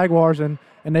against the Jaguars, and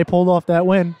they pulled off that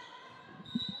win.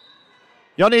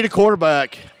 Y'all need a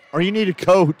quarterback, or you need a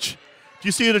coach. Do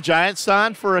you see the Giants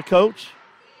signed for a coach?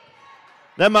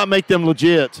 That might make them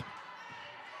legit.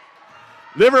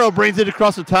 Livero brings it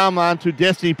across the timeline to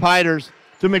Destiny Piters,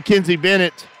 to Mackenzie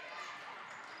Bennett.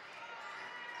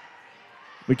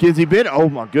 Mackenzie Bennett, oh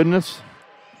my goodness.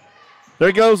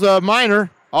 There goes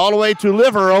Minor all the way to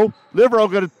Livero. Livero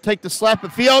going to take the slap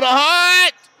at Fiona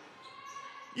Hart.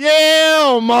 Yeah,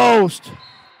 almost.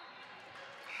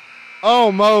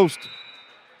 Almost.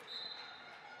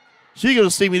 She's going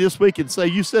to see me this week and say,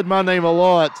 you said my name a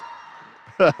lot.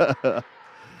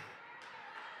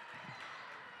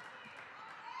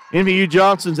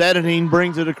 NVU-Johnson's Adaheen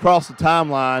brings it across the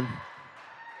timeline.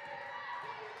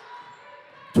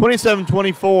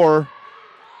 27-24.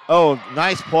 Oh,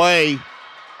 nice play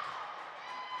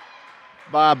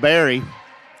by Barry.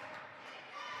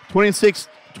 27-26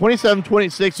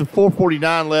 with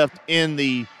 4:49 left in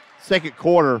the second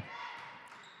quarter.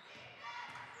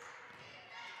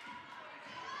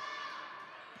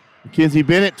 Mackenzie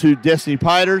Bennett to Destiny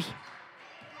Piters.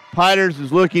 Piters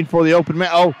is looking for the open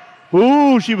man.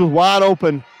 She was wide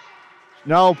open.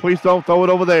 No, please don't throw it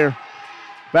over there.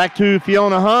 Back to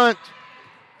Fiona Hunt.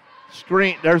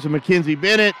 Screen. There's a Mackenzie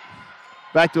Bennett.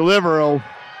 Back to Livero.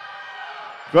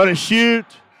 Going to shoot.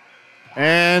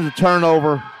 And the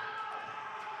turnover.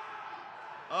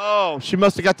 Oh, she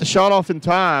must have got the shot off in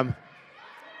time.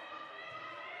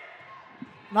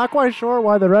 Not quite sure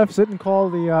why the refs didn't call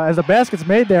as the basket's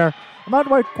made there. I'm not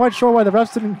quite sure why the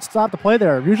refs didn't stop the play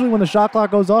there. Usually when the shot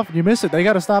clock goes off and you miss it, they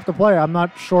got to stop the play. I'm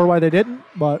not sure why they didn't,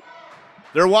 but.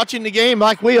 They're watching the game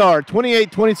like we are.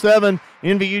 28-27,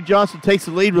 NVU-Johnson takes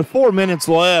the lead with 4 minutes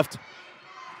left.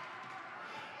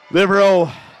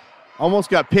 Livero almost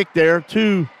got picked there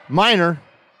to Minor.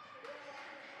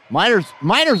 Minor's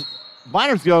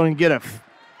going to get a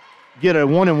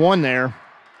 1-and-1 there.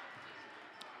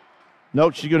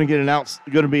 Nope, she's going to get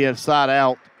going to be a side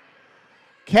out.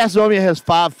 Cazenovia has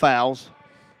 5 fouls.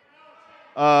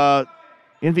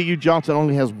 NVU-Johnson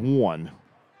only has 1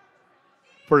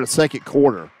 for the second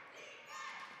quarter.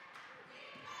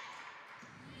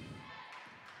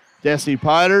 Destiny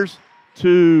Piters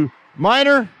to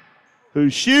Minor, who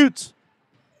shoots.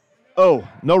 Oh,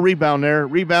 no rebound there.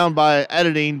 Rebound by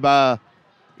Adaheen by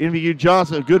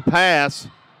NVU-Johnson. A good pass,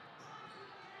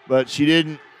 but she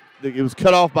didn't. It was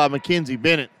cut off by Mackenzie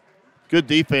Bennett. Good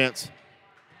defense.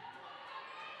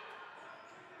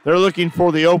 They're looking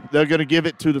for the open. They're going to give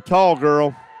it to the tall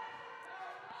girl.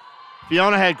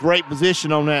 Fiona had great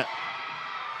position on that.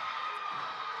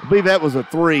 I believe that was a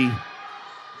 3.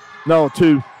 No,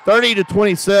 2.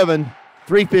 30-27.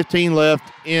 3:15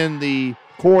 left in the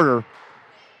quarter.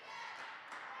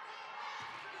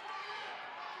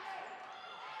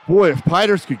 Boy, if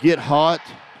Piters could get hot,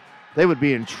 they would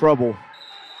be in trouble.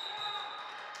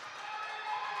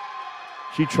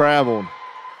 She traveled.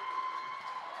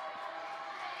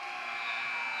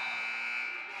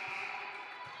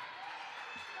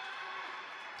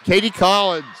 Katie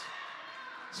Collins,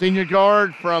 senior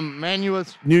guard from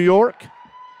Manuus, New York.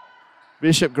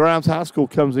 Bishop Grimes High School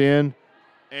comes in,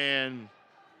 and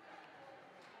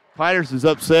Piders is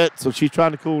upset, so she's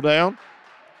trying to cool down.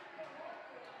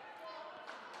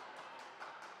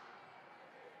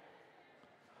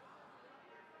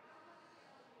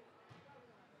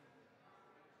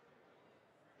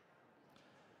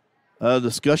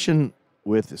 Discussion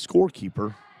with the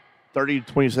scorekeeper,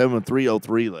 30-27 with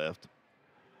 3:03 left.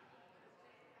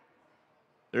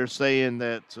 They're saying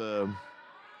that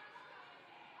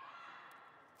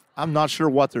I'm not sure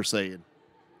what they're saying.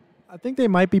 I think they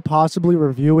might be possibly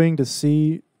reviewing to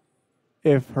see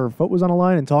if her foot was on a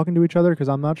line and talking to each other, because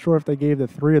I'm not sure if they gave the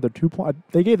 3 or the 2 point.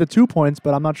 They gave the 2 points,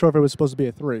 but I'm not sure if it was supposed to be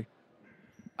a 3.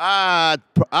 I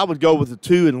would go with the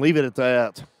 2 and leave it at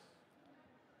that.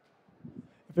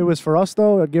 If it was for us,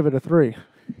 though, I'd give it a 3.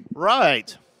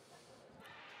 Right.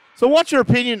 So what's your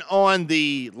opinion on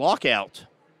the lockout?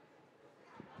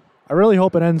 I really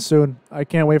hope it ends soon. I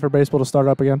can't wait for baseball to start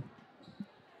up again.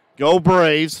 Go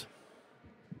Braves.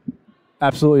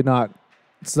 Absolutely not.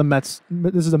 It's the Mets.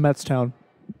 This is a Mets town.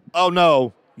 Oh,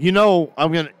 no. You know,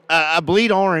 I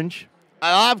bleed orange.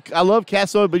 I love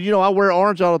Cazenovia, but, I wear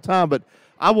orange all the time. But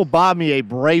I will buy me a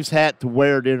Braves hat to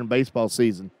wear during baseball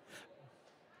season.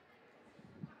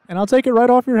 And I'll take it right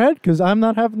off your head because I'm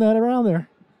not having that around there.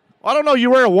 I don't know.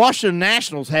 You wear a Washington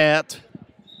Nationals hat.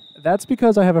 That's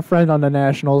because I have a friend on the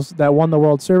Nationals that won the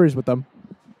World Series with them.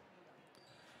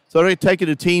 So they're taking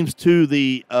the teams to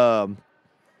the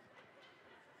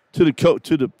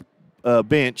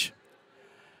bench.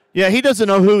 Yeah, he doesn't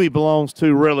know who he belongs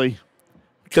to really,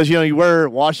 because you wear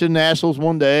Washington Nationals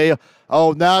one day.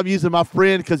 Oh, now I'm using my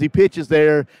friend because he pitches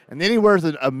there, and then he wears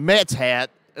a Mets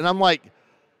hat, and I'm like,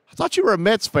 I thought you were a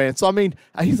Mets fan. So I mean,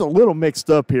 he's a little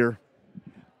mixed up here.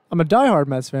 I'm a diehard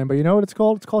Mets fan, but you know what it's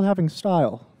called? It's called having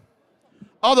style.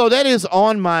 Although that is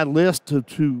on my list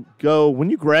to go when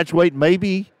you graduate.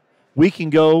 Maybe we can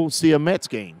go see a Mets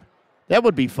game. That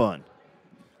would be fun.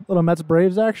 Little Mets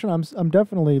Braves action. I'm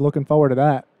definitely looking forward to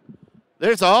that.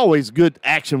 There's always good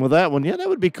action with that one. Yeah, that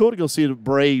would be cool to go see the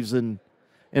Braves and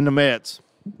the Mets.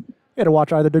 Yeah, to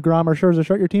watch either DeGrom or Scherzer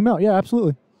shut your team out. Yeah,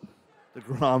 absolutely.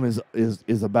 DeGrom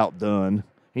is about done.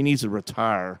 He needs to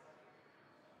retire.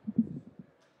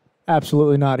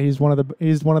 Absolutely not. He's one of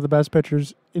the best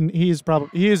pitchers. He is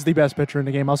the best pitcher in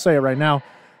the game. I'll say it right now.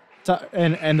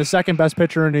 And the second best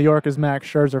pitcher in New York is Max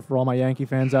Scherzer for all my Yankee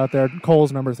fans out there.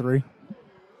 Cole's number 3.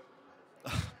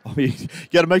 Oh, you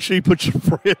got to make sure you put your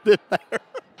friend in there.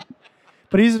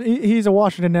 But he's a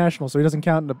Washington National, so he doesn't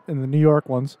count in the New York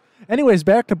ones. Anyways,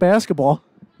 back to basketball.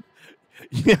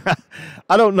 Yeah,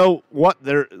 I don't know what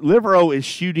Livero is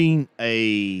shooting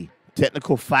a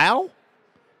technical foul.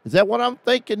 Is that what I'm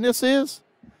thinking this is?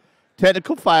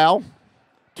 Technical foul.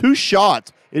 2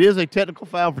 shots. It is a technical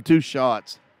foul for 2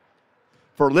 shots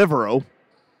for Livero.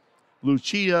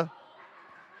 Lucia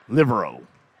Livero.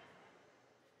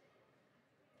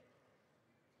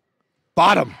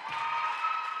 Bottom.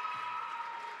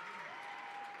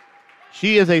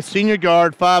 She is a senior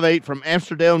guard, 5'8", from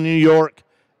Amsterdam, New York,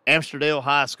 Amsterdam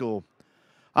High School.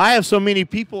 I have so many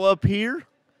people up here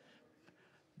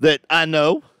that I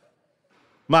know,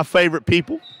 my favorite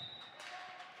people.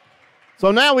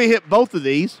 So now we hit both of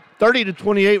these,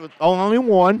 30-28 with only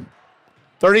one,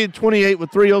 30-28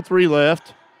 with 3:03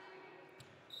 left.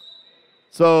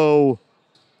 So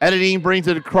Adedine brings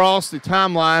it across the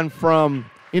timeline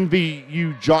from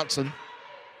NVU-Johnson.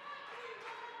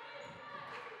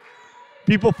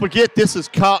 People forget this is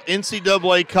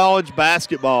NCAA college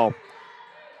basketball.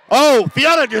 Oh,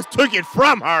 Fiona just took it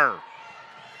from her.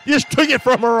 Just took it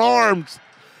from her arms.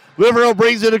 Livero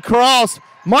brings it across.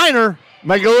 Minor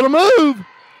make a little move.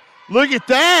 Look at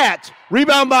that.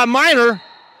 Rebound by Minor,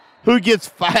 who gets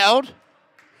fouled.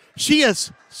 She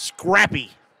is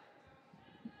scrappy.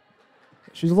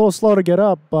 She's a little slow to get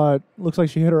up, but looks like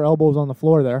she hit her elbows on the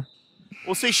floor there.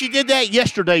 Well, see, she did that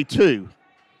yesterday, too.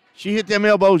 She hit them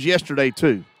elbows yesterday,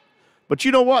 too. But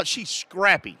you know what? She's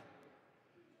scrappy.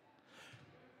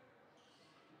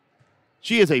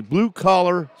 She is a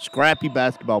blue-collar, scrappy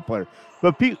basketball player.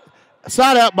 But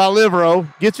side out by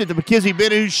Livero. Gets it to McKenzie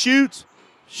Bennett, who shoots.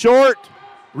 Short.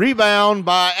 Rebound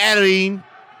by Adedine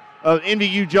of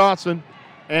NVU-Johnson.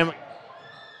 And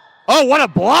oh, what a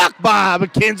block by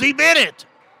McKenzie Bennett.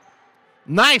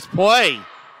 Nice play.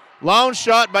 Long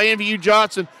shot by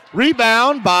NVU-Johnson.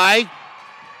 Rebound by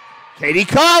Katie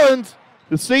Collins,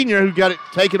 the senior who got it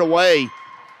taken away.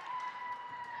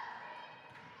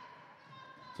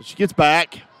 So she gets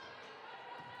back.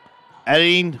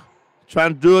 Adedine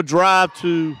trying to do a drive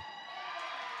to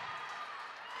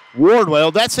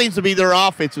Wardwell. That seems to be their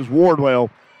offense is Wardwell.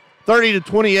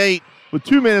 30-28 with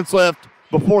 2 minutes left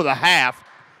before the half.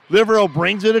 Liverell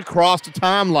brings it across the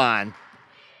timeline.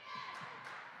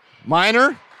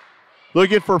 Minor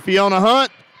looking for Fiona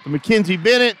Hunt to Mackenzie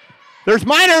Bennett. There's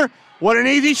Minor. What an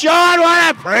easy shot.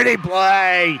 What a pretty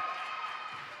play.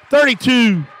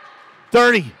 32-30.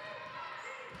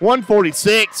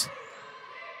 146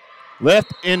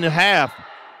 left in the half.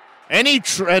 And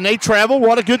they travel.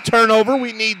 What a good turnover.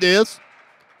 We need this.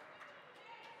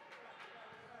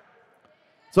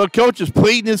 So coach is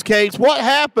pleading his case. What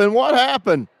happened? What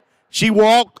happened? She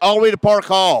walked all the way to Park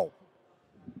Hall.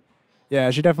 Yeah,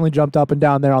 she definitely jumped up and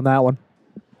down there on that one.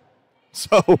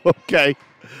 So, okay.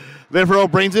 Liverell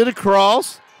brings it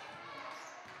across.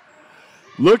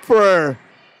 Look for her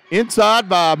inside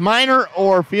by Minor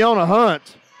or Fiona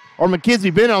Hunt or Mackenzie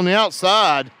Bennett on the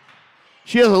outside.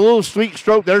 She has a little sweet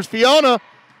stroke. There's Fiona.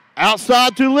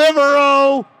 Outside to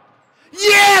Liverell.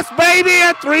 Yes, baby,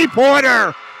 a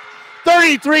three-pointer.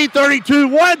 33-32,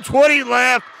 120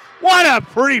 left. What a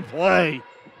pretty play.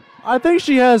 I think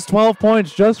she has 12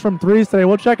 points just from threes today.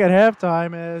 We'll check at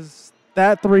halftime as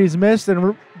that three's missed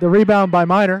and the rebound by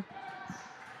Minor.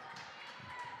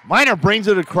 Minor brings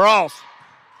it across.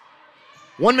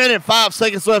 1 minute, 5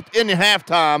 seconds left in the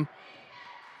halftime.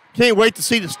 Can't wait to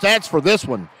see the stats for this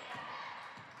one.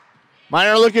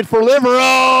 Minor looking for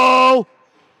Liverell.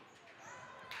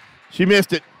 She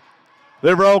missed it.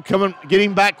 Liverell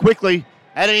getting back quickly.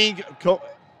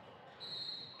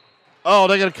 Oh,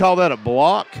 they're going to call that a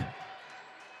block.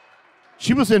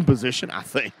 She was in position, I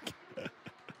think.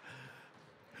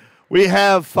 We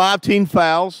have 5 team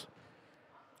fouls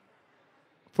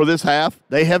for this half.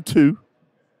 They have 2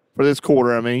 for this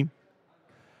quarter, I mean.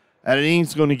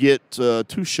 Adene's going to get 2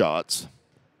 shots.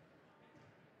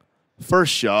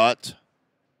 First shot.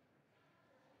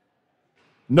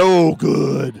 No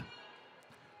good.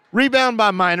 Rebound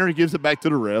by Minor. He gives it back to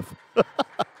the ref.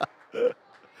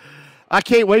 I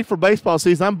can't wait for baseball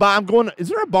season. I'm going. Is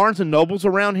there a Barnes & Nobles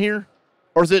around here?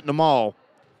 Or is it in the mall?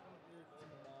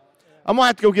 I'm going to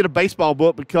have to go get a baseball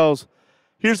book because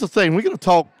here's the thing. We're going to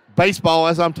talk baseball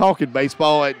as I'm talking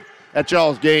baseball at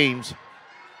y'all's games.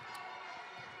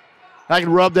 I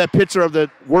can rub that picture of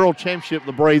the World Championship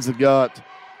the Braves have got.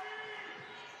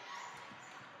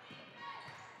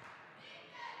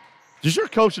 Does your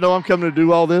coach know I'm coming to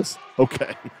do all this?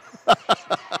 Okay.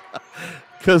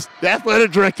 Because the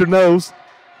athletic director knows.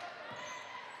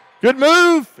 Good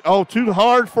move. Oh, too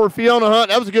hard for Fiona Hunt.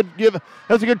 That was a good give. That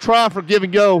was a good try for give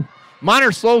and go.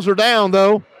 Minor slows her down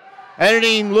though.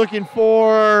 Editing looking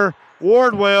for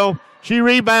Wardwell. She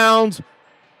rebounds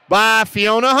by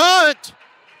Fiona Hunt.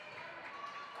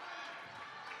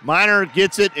 Minor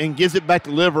gets it and gives it back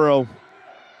to Liverell.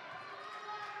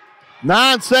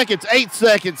 9 seconds, 8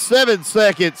 seconds, 7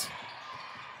 seconds.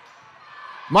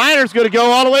 Minor's going to go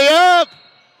all the way up.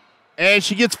 And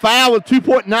she gets fouled with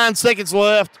 2.9 seconds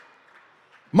left.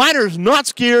 Minor's not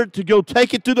scared to go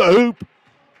take it to the hoop.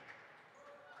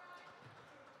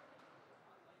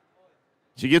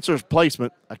 She gets her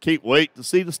placement. I can't wait to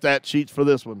see the stat sheets for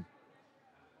this one.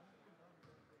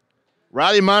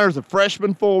 Riley Minor's a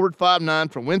freshman forward,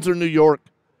 5'9", from Windsor, New York.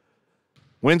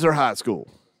 Windsor High School.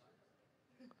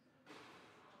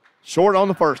 Short on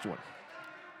the first one.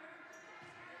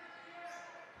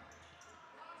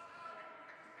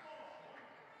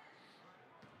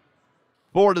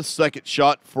 For the second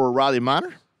shot for Riley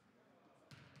Minor.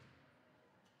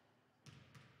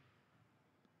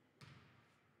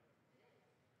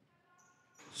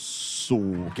 So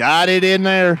got it in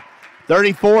there.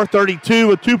 34-32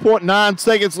 with 2.9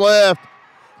 seconds left.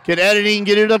 Can Editing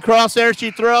get it across there?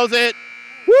 She throws it.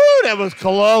 Woo, that was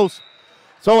close.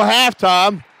 So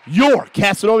halftime, your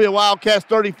Cazenovia Wildcats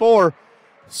 34,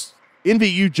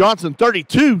 NVU-Johnson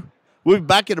 32. We'll be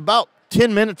back in about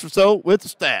 10 minutes or so with the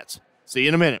stats. See you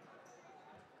in a minute.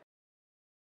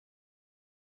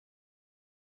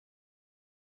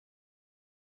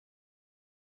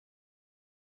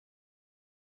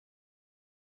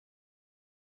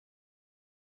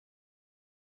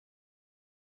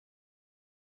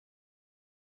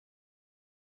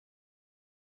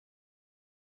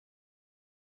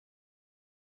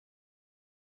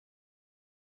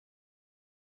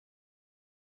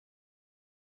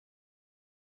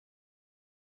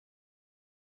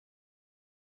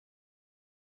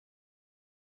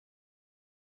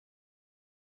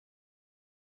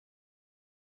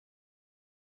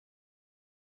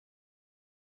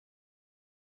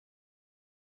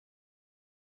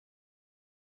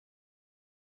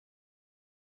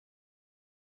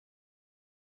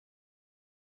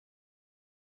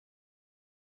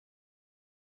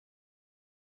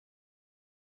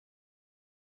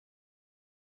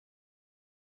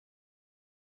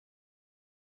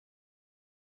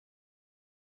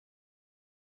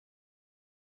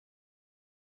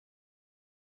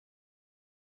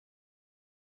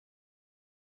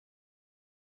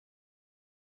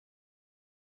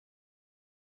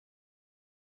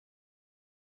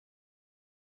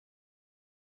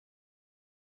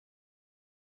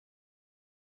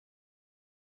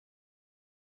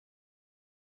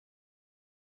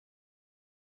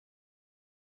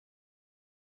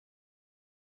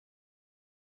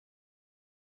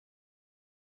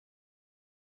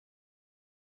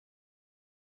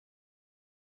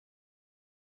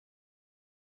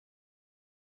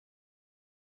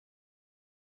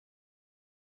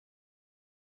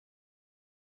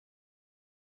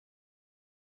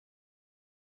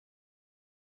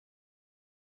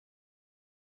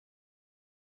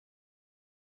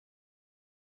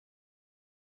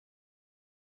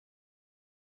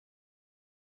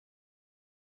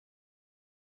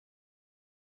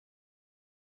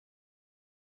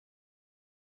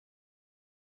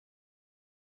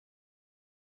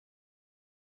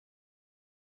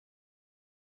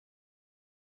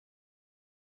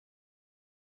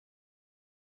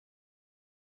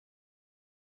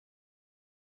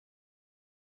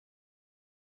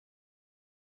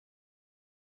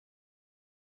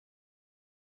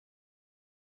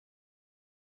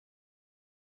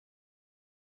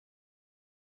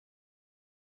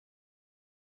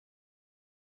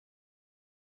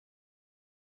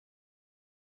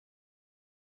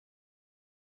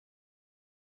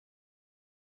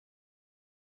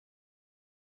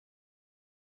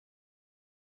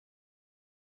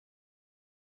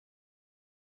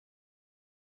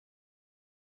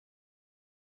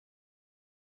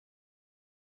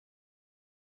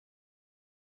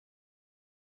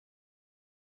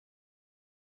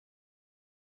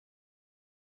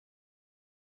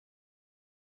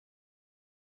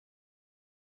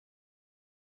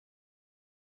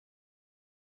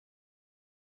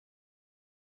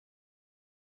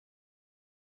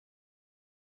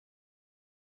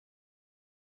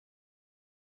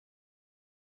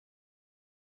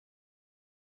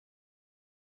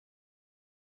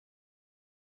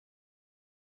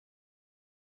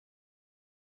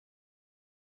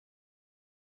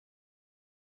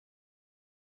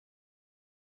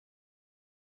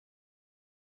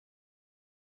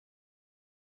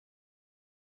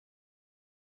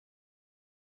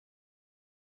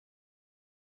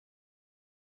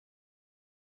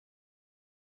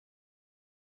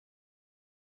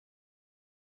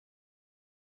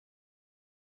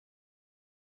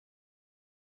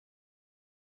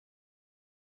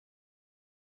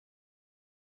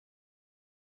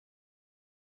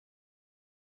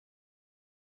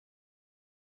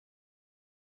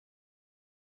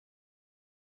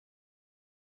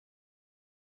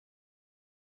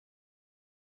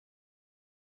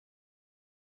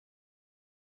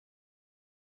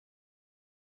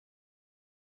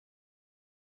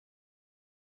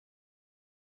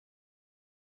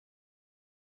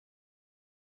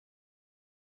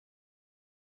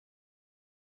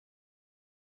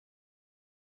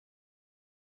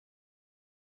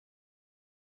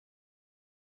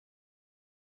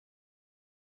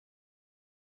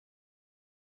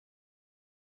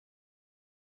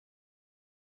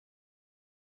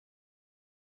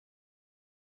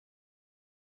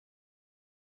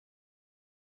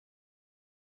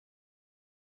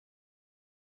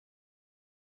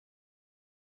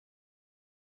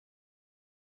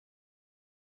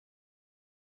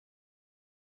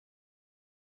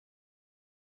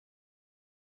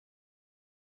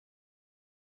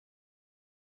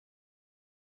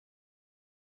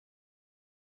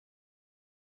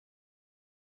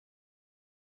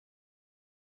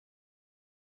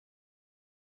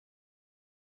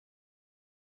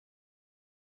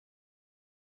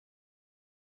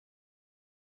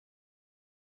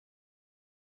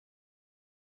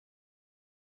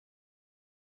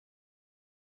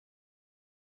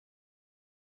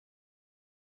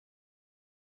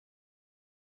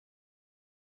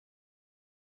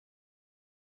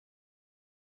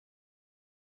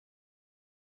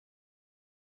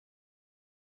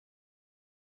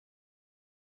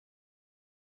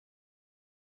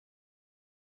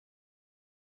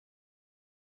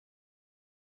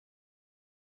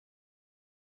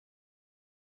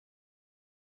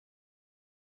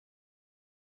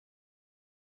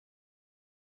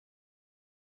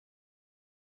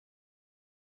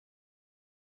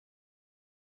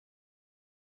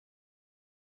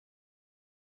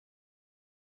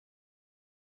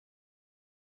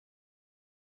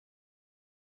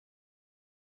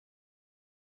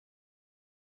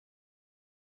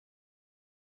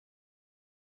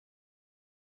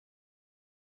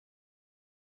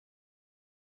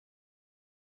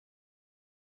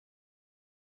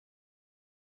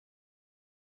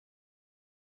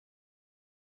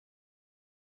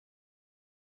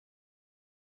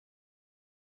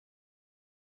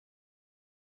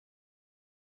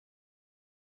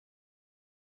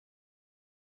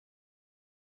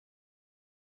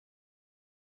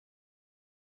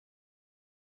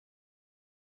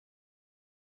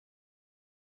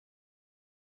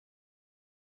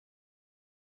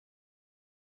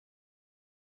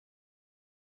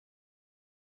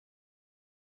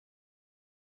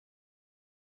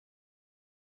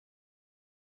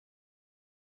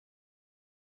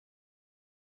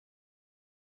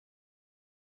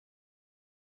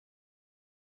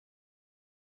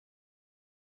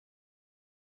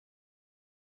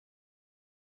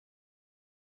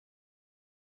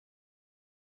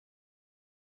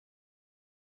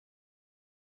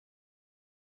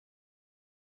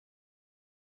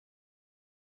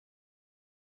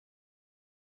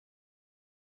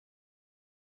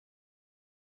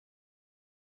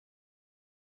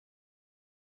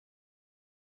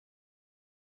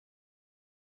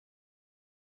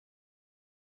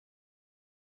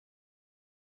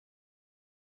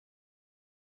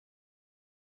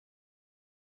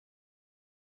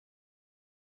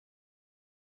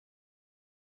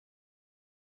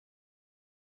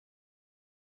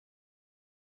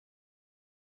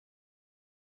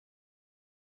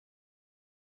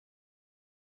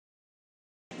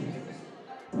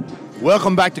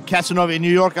 Welcome back to Cazenovia, New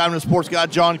York. I'm the sports guy,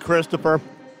 John Christopher.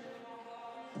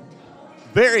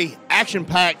 Very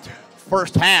action-packed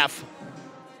first half.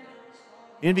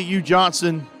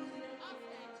 NVU-Johnson,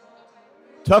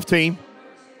 tough team.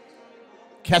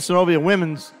 Cazenovia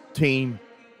women's team,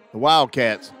 the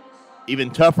Wildcats,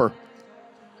 even tougher.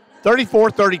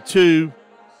 34-32.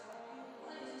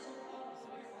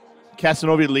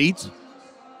 Cazenovia leads.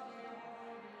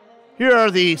 Here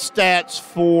are the stats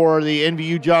for the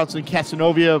NVU-Johnson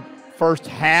Cazenovia first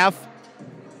half.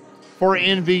 For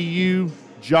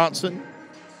NVU-Johnson,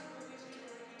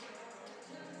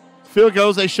 field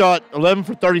goals, they shot 11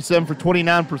 for 37 for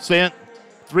 29%.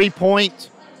 3 points,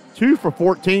 2 for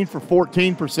 14 for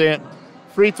 14%.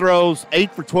 Free throws,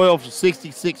 8 for 12 for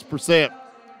 66%.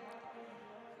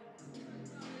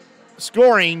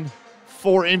 Scoring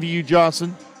for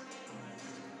NVU-Johnson,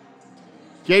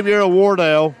 Gabriel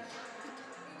Wardwell,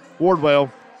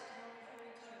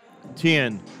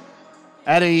 10.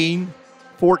 Adaine,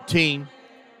 14.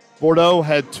 Bordeaux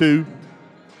had 2.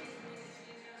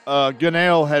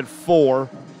 Gunnell had 4.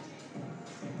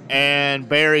 And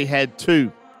Barry had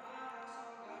 2.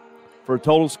 For a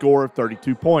total score of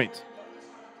 32 points.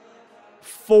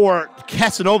 For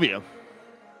Cazenovia,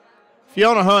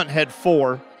 Fiona Hunt had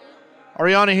 4.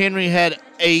 Ariana Henry had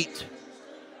 8.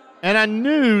 And I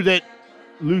knew that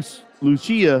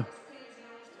Lucia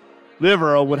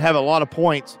Livero would have a lot of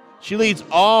points. She leads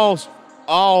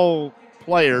all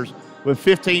players with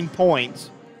 15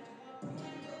 points.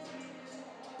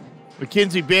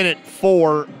 Mackenzie Bennett,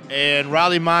 4, and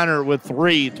Riley Miner with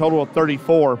 3, total of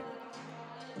 34.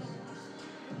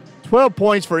 12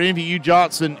 points for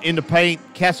NVU-Johnson in the paint,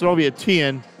 Cazenovia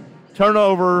 10.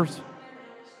 Turnovers,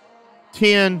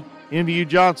 10,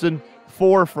 NVU-Johnson,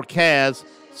 4 for Caz.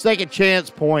 Second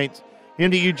chance points,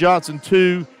 NVU-Johnson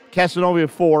 2, Cazenovia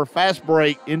 4. Fast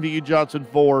break, NVU-Johnson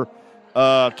 4,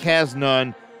 Caz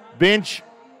none. Bench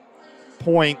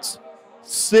points,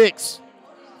 6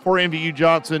 for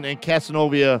NVU-Johnson and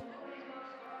Cazenovia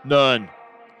none.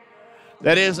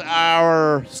 That is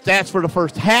our stats for the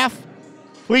first half.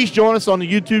 Please join us on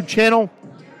the YouTube channel.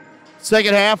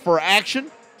 Second half for action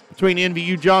between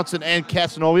NVU-Johnson and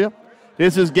Cazenovia.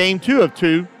 This is game 2 of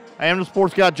 2. I am the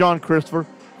sports guy, John Christopher.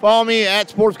 Follow me at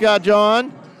Sports Guy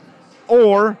John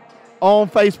or on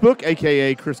Facebook,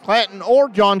 a.k.a. Chris Clanton, or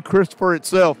John Christopher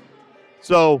itself.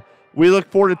 So we look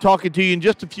forward to talking to you in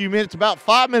just a few minutes. About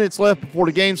 5 minutes left before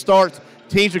the game starts.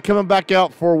 Teams are coming back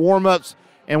out for warm-ups,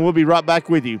 and we'll be right back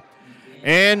with you.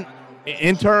 And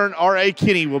intern R.A.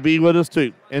 Kinney will be with us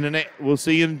too. And we'll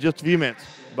see you in just a few minutes.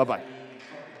 Bye-bye.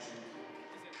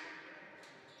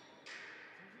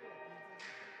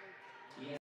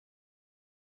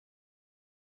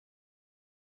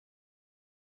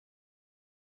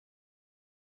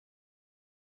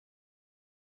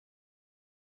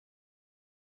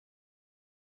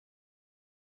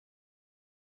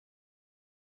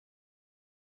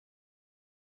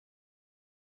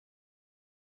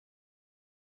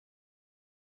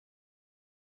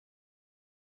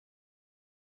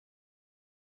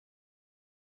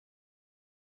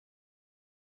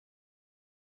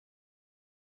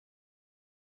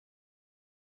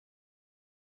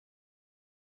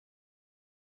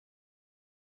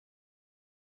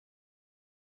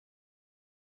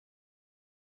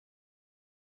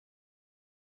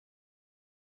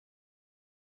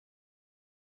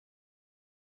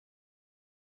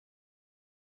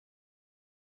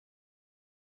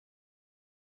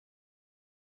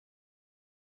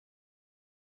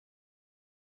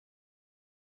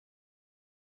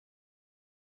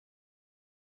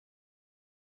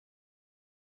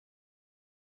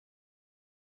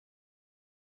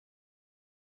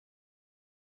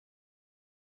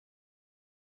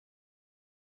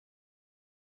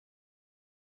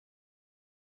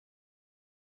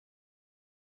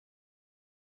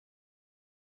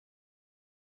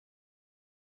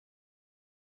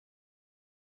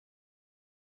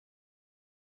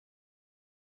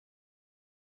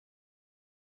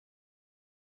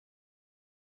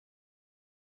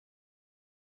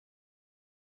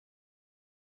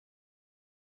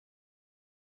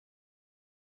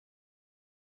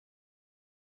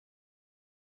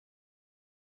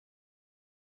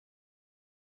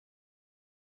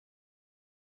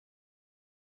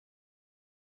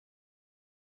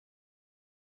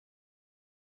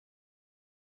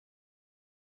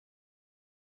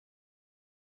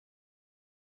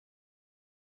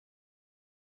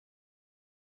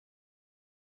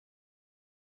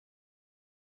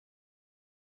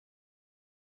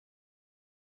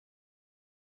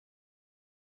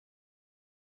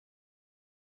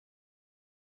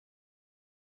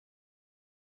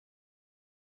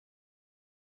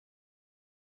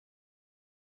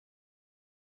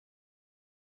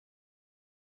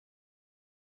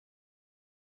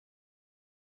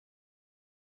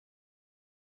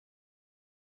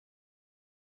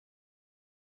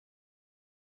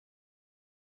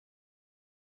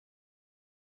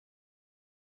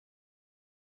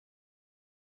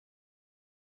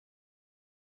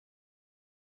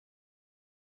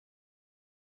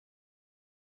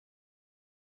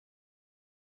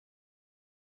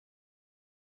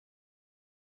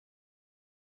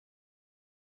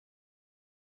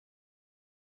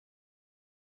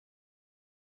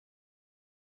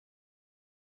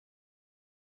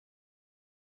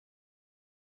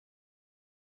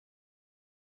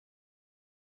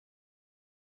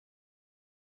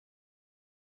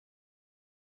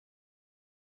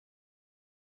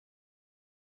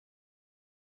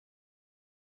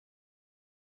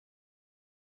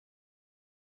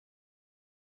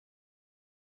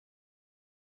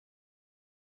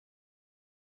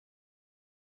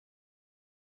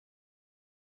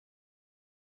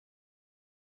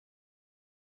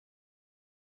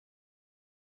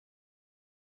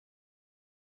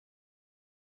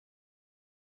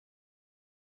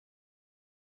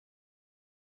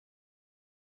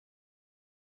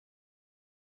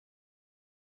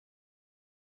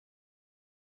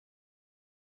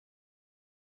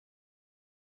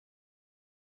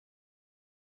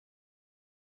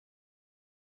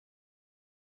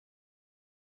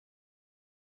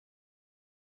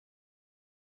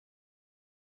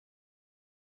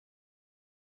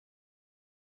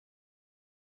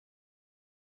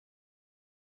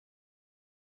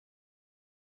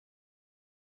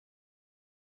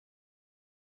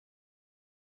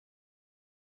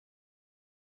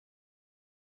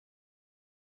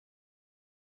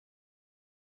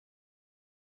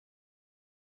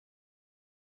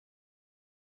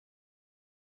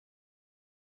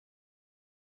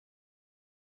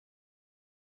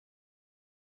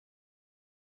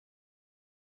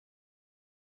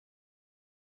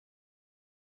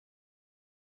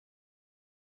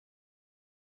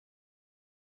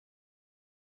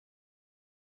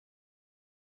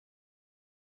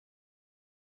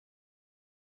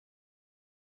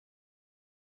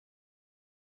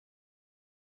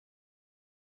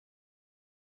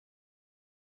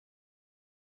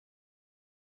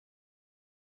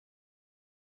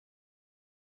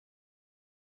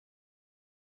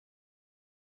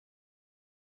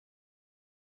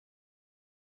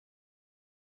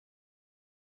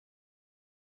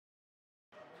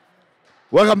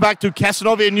 Welcome back to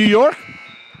Cazenovia, New York.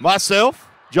 Myself,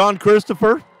 John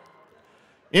Christopher,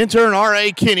 intern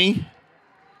R.A. Kenny.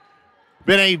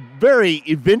 Been a very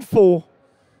eventful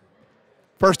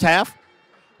first half.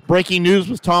 Breaking news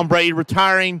was Tom Brady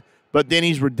retiring, but then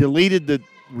he's deleted the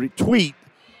retweet.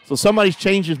 So somebody's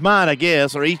changed his mind, I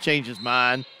guess, or he changed his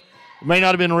mind. It may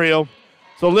not have been real.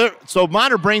 So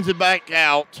Minor brings it back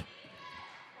out.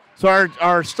 So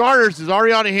our starters is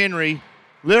Ariana Henry,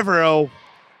 Livero,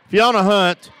 Fiona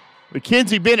Hunt,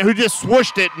 Mackenzie Bennett, who just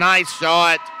swooshed it. Nice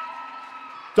shot.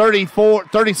 36-32,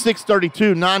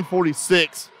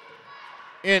 9:46.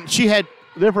 And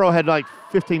Livero had like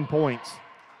 15 points.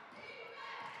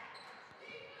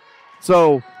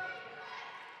 So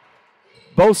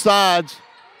both sides,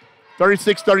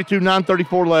 36-32,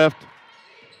 9:34 left.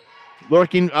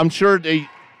 Looking, I'm sure they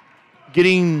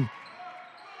getting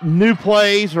new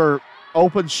plays or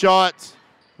open shots,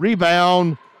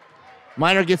 rebound.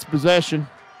 Minor gets possession.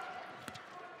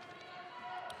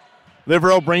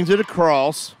 Livero brings it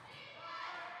across.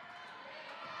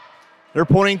 They're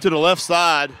pointing to the left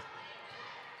side.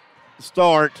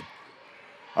 Start.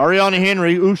 Ariana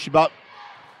Henry, she about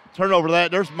turn over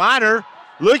that. There's Minor.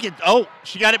 Look at,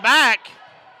 she got it back.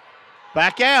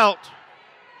 Back out.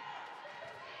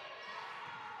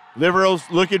 Livero's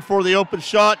looking for the open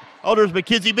shot. There's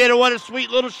Mackenzie Bennett. What a sweet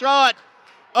little shot.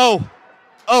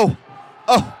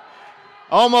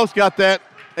 Almost got that.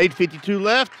 8:52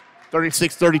 left.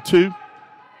 36-32.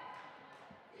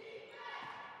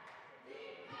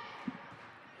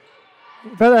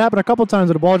 We've had that happen a couple times,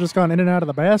 and the ball just gone in and out of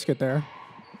the basket there.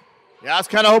 Yeah, I was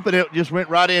kind of hoping it just went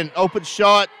right in. Open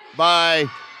shot by,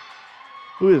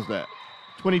 who is that?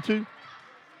 22?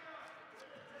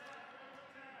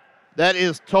 That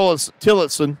is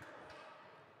Tillotson.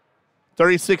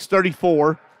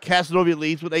 36-34. Cazenovia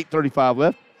leads with 8:35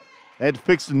 left. They had to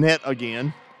fix the net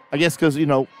again. I guess because,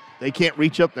 they can't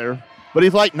reach up there. But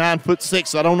he's like 9'6",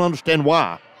 so I don't understand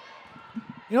why.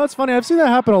 It's funny. I've seen that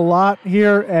happen a lot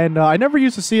here, and I never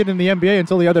used to see it in the NBA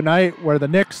until the other night where the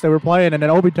Knicks, they were playing, and then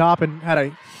Obi Toppin had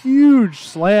a huge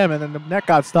slam, and then the net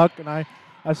got stuck, and I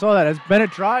saw that as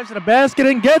Bennett drives to the basket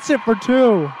and gets it for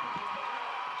two.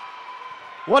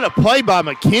 What a play by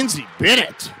Mackenzie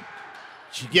Bennett.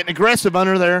 She's getting aggressive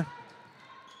under there.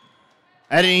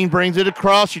 Adeline brings it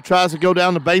across. She tries to go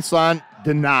down the baseline.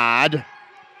 Denied.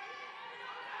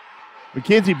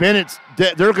 Mackenzie Bennett's,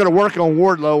 they're going to work on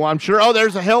Wardlow, I'm sure.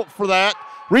 There's a help for that.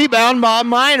 Rebound by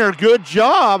Minor. Good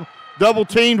job.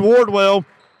 Double-teamed Wardwell.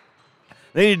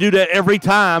 They need to do that every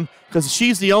time because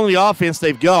she's the only offense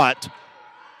they've got.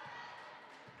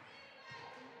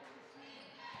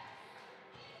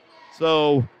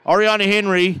 So Ariana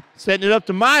Henry setting it up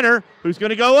to Minor, who's going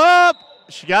to go up.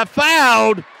 She got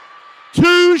fouled.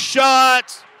 2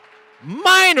 shots.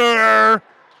 Minor.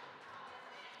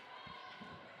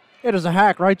 It is a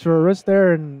hack right to her wrist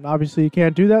there, and obviously you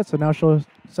can't do that, so now she'll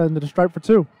send it to strike for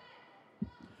 2.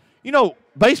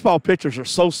 Baseball pitchers are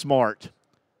so smart.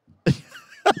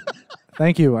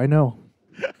 Thank you, I know.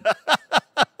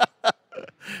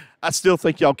 I still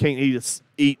think y'all can't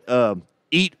eat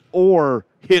or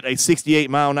hit a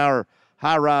 68-mile-an-hour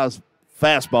high-rise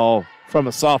fastball from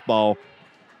a softball.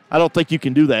 I don't think you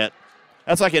can do that.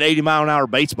 That's like an 80-mile-an-hour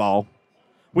baseball.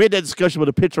 We had that discussion with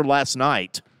a pitcher last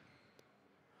night.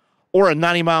 Or a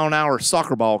 90-mile-an-hour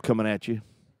soccer ball coming at you.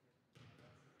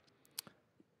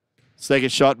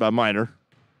 Second shot by Minor.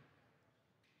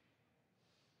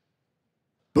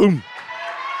 Boom.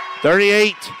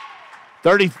 38,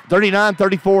 39,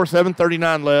 34,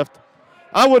 7:39 left.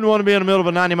 I wouldn't want to be in the middle of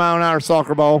a 90-mile-an-hour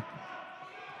soccer ball.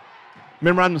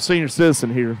 Remember, I'm the senior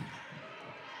citizen here.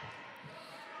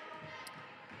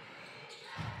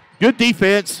 Good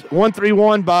defense.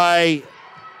 1-3-1 by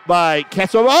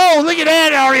Cazenovia. Look at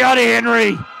that, Ariana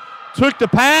Henry. Took the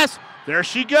pass. There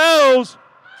she goes.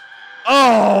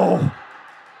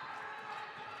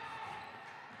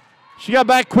 She got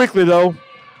back quickly, though.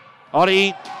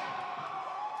 Audine.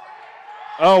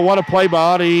 What a play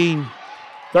by Audine.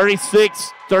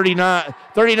 36, 39,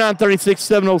 36,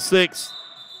 7:06.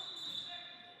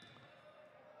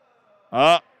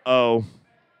 Uh-oh.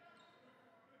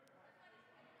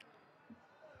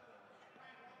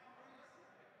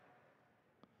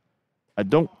 I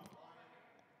don't.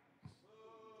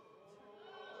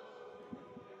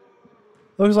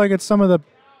 Looks like it's some of the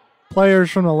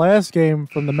players from the last game,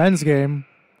 from the men's game,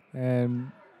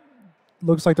 and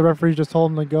looks like the referee just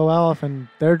told them to go off, and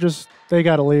they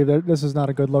got to leave. This is not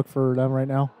a good look for them right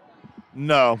now.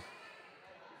 No.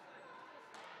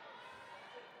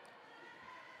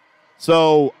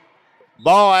 So,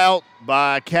 ball out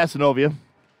by Cazenovia.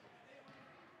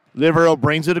 Liverell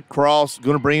brings it across,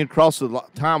 going to bring it across the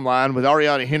timeline with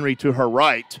Ariana Henry to her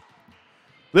right.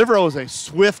 Liverell is a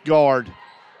swift guard.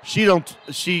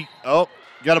 Got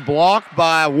a block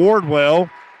by Wardwell.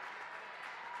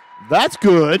 That's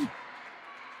good.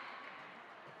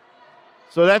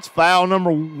 So that's foul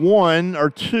number 1 or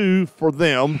 2 for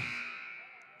them.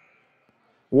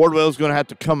 Wardwell's going to have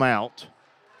to come out.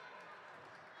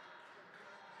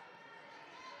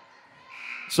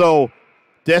 So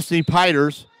Destiny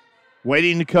Piters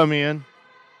waiting to come in,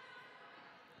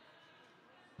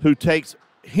 who takes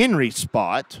Henry's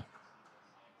spot.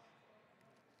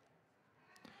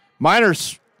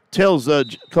 Miners tells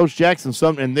Coach Jackson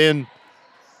something, and then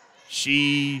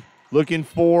she looking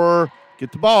for,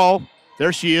 get the ball.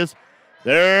 There she is.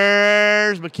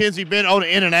 There's Mackenzie Bennett on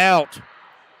in and out.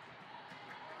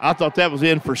 I thought that was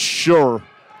in for sure.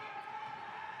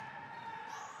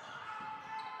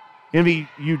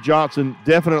 NVU-Johnson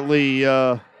definitely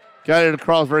got it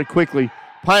across very quickly.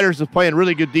 Piters is playing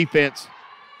really good defense.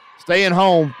 Staying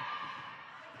home.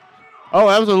 Oh,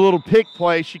 that was a little pick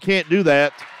play. She can't do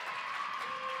that.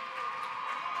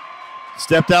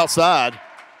 Stepped outside.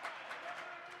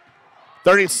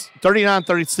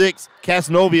 39-36.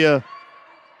 Cazenovia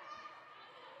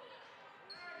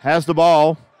has the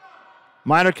ball.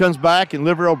 Minor comes back, and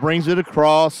Liverell brings it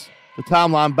across the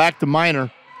timeline back to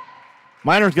Minor.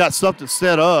 Minor's got something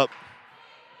set up.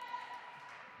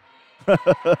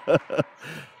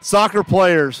 Soccer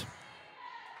players.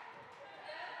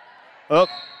 Oh,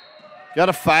 got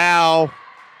a foul.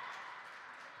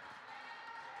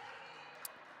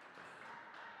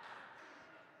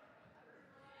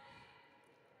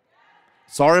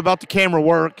 Sorry about the camera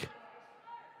work.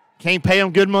 Can't pay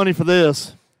them good money for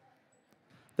this.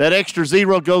 That extra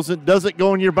zero doesn't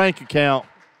go in your bank account.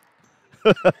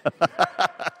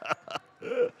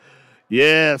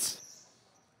 Yes.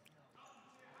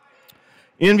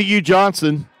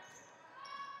 NVU-Johnson.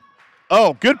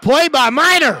 Oh, good play by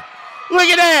Minor. Look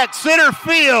at that, center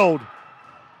field.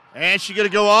 And she's going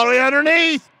to go all the way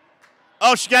underneath.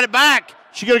 Oh, she got it back.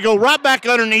 She's going to go right back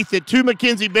underneath it to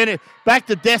Mackenzie Bennett. Back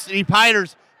to Destiny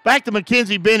Piters. Back to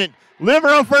Mackenzie Bennett.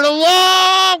 Liverell for the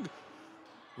long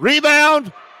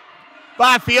rebound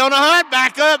by Fiona Hunt.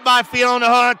 Back up by Fiona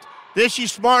Hunt. Then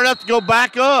she's smart enough to go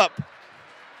back up.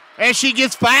 And she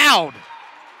gets fouled.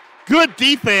 Good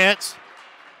defense.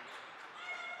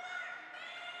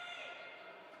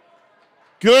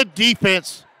 Good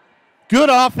defense. Good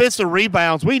offensive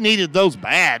rebounds. We needed those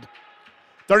bad.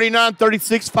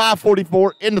 39-36,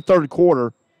 5:44 in the third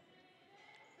quarter.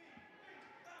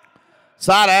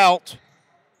 Side out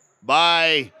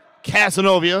by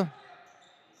Cazenovia.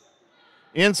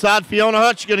 Inside Fiona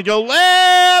Hunt. She's going to go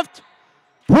left.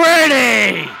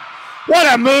 Pretty.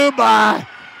 What a move by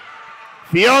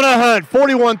Fiona Hunt.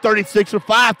 41-36 with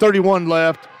 5:31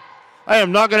 left. I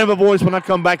am not going to have a voice when I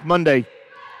come back Monday.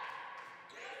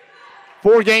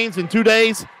 4 games in 2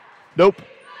 days? Nope.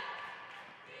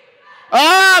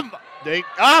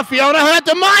 Fiona Hunt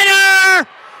to Minor.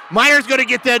 Minor's going to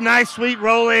get that nice, sweet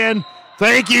roll in.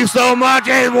 Thank you so much,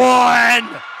 and won.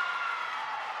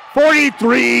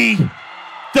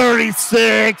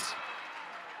 43-36.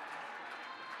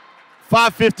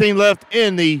 5:15 left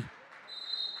in the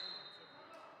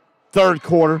third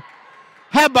quarter.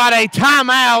 How about a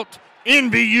timeout,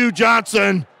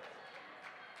 NVU-Johnson?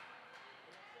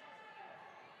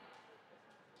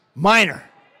 Minor.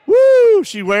 Woo!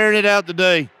 She wearing it out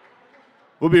today.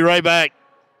 We'll be right back.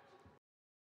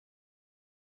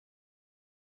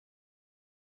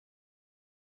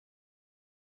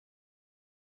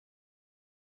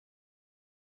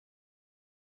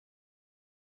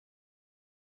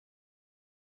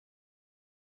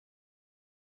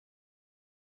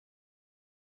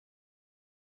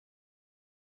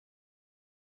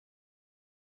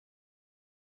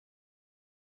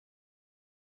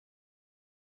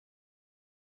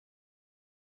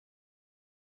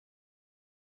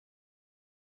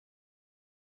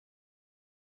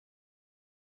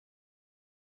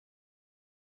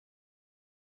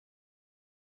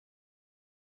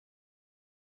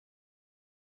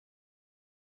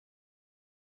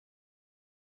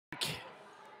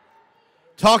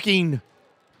 Talking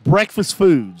breakfast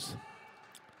foods.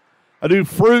 I do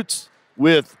fruits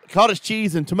with cottage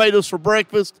cheese and tomatoes for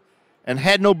breakfast and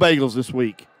had no bagels this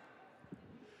week.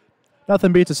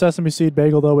 Nothing beats a sesame seed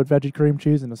bagel, though, with veggie cream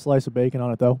cheese and a slice of bacon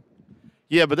on it, though.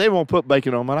 Yeah, but they won't put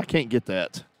bacon on mine. I can't get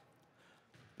that.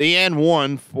 The and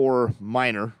one for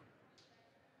Minor.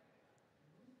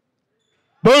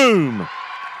 Boom!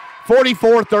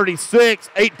 44-36,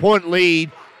 8-point lead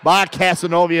by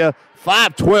Cazenovia.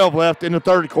 5:12 left in the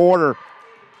third quarter.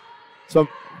 So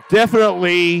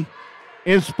definitely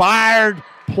inspired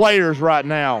players right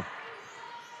now.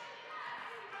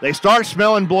 They start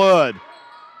smelling blood.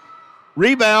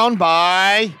 Rebound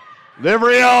by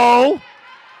Liverio,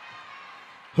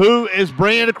 who is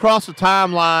bringing it across the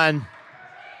timeline.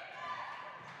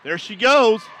 There she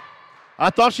goes. I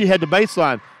thought she had the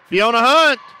baseline. Fiona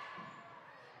Hunt.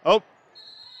 Oh.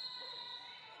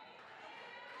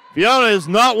 Fiona is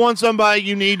not somebody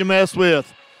you need to mess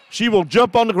with. She will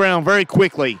jump on the ground very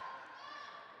quickly.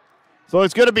 So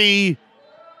it's going to be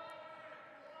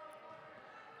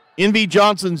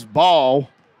NV-Johnson's ball.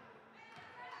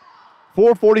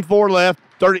 4:44 left,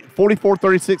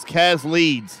 44-36, Caz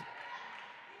leads.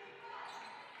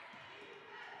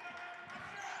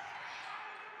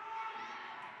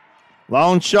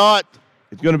 Long shot.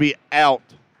 It's going to be out.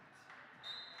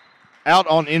 Out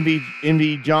on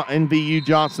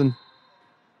NVU-Johnson.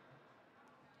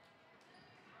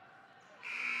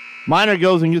 Minor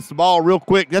goes and gets the ball real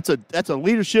quick. That's a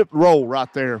leadership role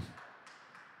right there.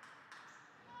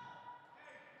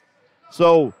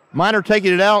 So Minor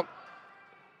taking it out.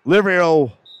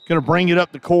 Liverio going to bring it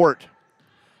up the court.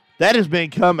 That has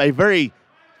become a very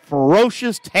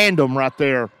ferocious tandem right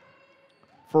there.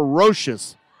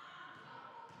 Ferocious.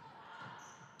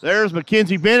 There's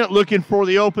Mackenzie Bennett looking for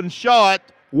the open shot.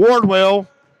 Wardwell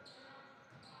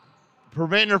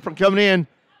preventing her from coming in.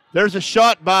 There's a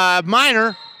shot by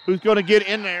Minor, who's going to get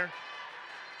in there.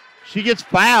 She gets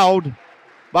fouled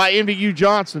by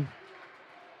NVU-Johnson.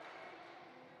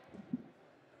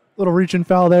 Little reaching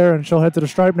foul there, and she'll head to the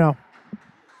stripe now.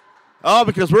 Oh,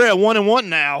 because we're at 1-1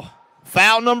 now.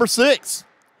 Foul number 6.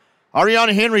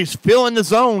 Ariana Henry's filling the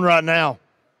zone right now,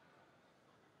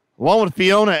 along with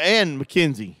Fiona and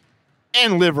Mackenzie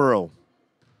and Liverio.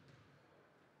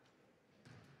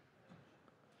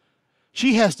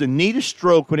 She has the neatest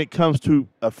stroke when it comes to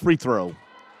a free throw.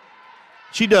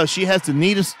 She does. She has the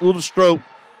neatest little stroke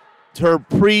to her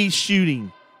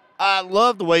pre-shooting. I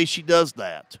love the way she does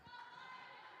that.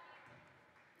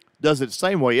 Does it the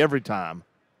same way every time.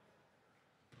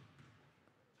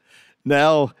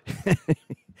 Now,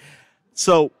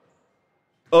 so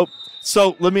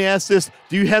let me ask this.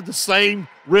 Do you have the same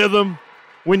rhythm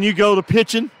when you go to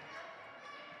pitching?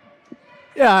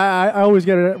 Yeah, I always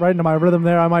get it right into my rhythm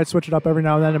there. I might switch it up every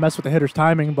now and then to mess with the hitter's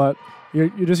timing, but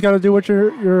you just got to do what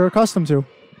you're accustomed to.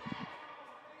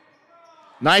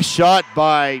 Nice shot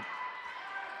by,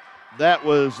 that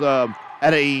was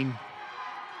at a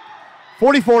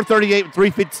 44-38 with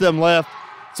 3:57 left.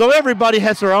 So everybody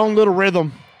has their own little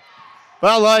rhythm.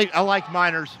 But I like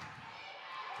Miners.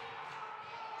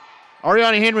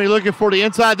 Ariana Henry looking for the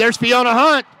inside. There's Fiona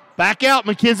Hunt. Back out,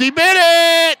 Mackenzie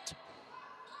Bennett.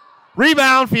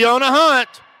 Rebound, Fiona Hunt.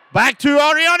 Back to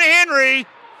Ariana Henry.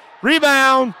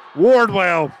 Rebound,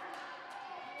 Wardwell.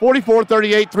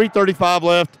 44-38, 3:35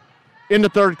 left in the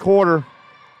third quarter.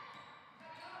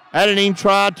 Adenine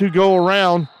tried to go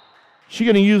around. She's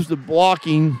going to use the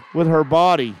blocking with her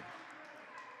body.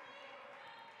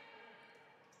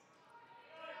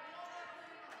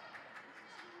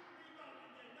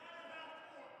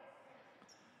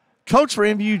 Coach for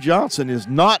NVU-Johnson is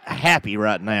not happy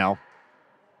right now.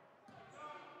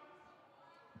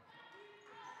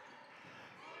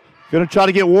 Going to try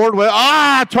to get Wardwell.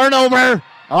 Turnover.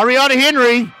 Ariana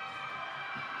Henry.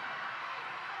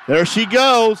 There she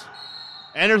goes.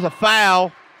 And there's a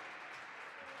foul.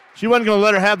 She wasn't going to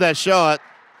let her have that shot.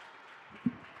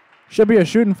 Should be a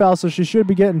shooting foul, so she should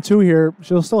be getting 2 here.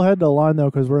 She'll still head to the line, though,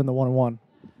 because we're in the 1-1.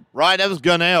 Right, that was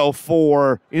Gunnell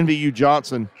for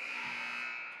NVU-Johnson.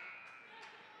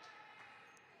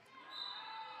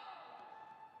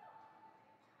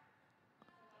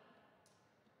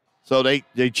 So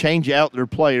they change out their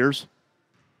players.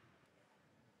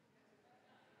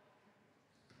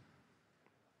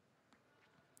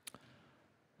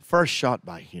 First shot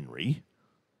by Henry.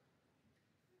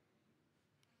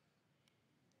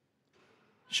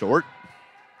 Short.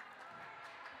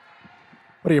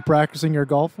 What are you practicing your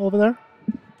golf over there?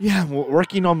 Yeah, I'm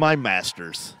working on my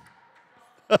masters.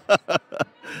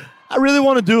 I really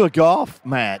want to do a golf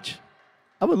match.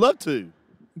 I would love to.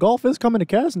 Golf is coming to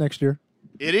Caz next year.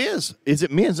 It is. Is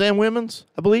it men's and women's,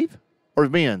 I believe? Or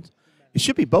men's? It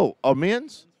should be both. Oh,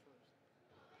 men's?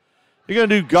 You're going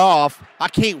to do golf. I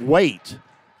can't wait.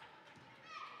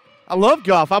 I love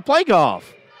golf. I play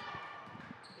golf.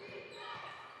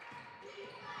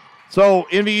 So,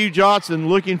 NVU-Johnson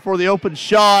looking for the open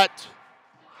shot.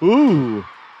 Ooh.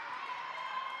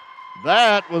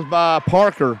 That was by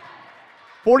Parker.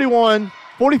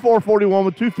 44-41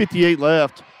 with 2:58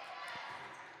 left.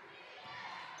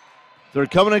 They're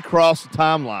coming across the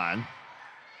timeline.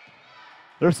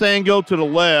 They're saying go to the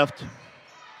left.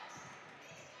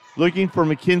 looking for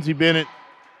Mackenzie Bennett.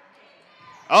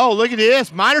 Oh, look at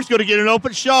this. Miner's going to get an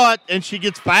open shot, and she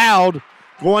gets fouled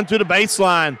going to the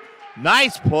baseline.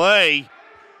 Nice play.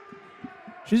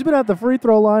 She's been at the free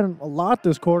throw line a lot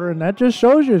this quarter, and that just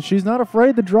shows you she's not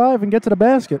afraid to drive and get to the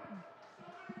basket.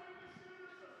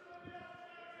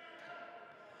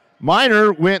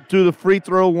 Miner went to the free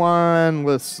throw line.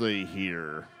 Let's see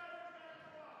here.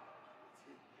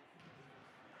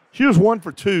 She was 1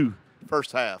 for 2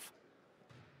 first half.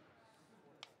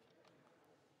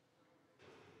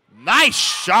 Nice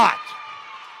shot.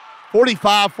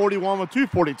 45-41 with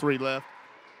 2:43 left.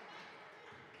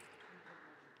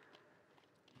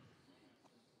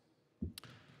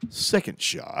 Second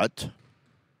shot.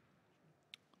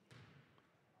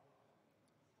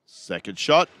 Second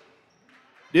shot.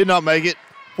 Did not make it.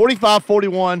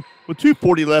 45-41 with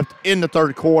 2:40 left in the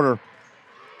third quarter.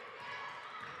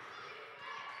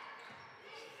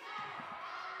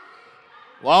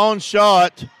 Long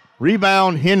shot.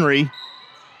 Rebound, Henry.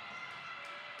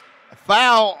 A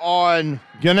foul on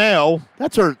Gunnell.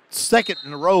 That's her second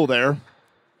in a row there.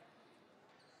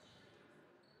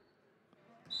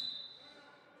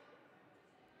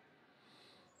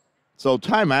 So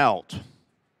timeout.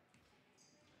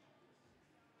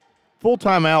 Full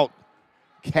timeout,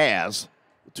 Caz.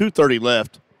 2:30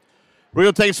 left. We're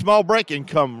going to take a small break and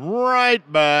come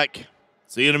right back.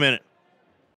 See you in a minute.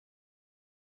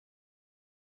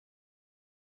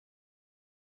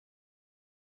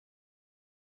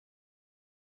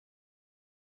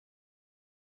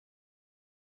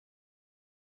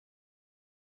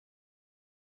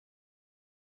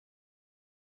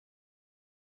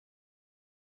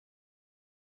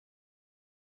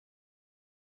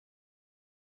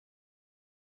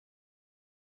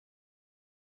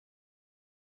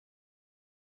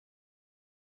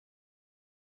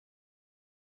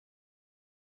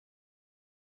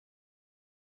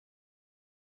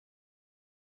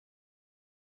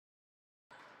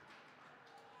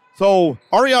 So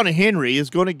Ariana Henry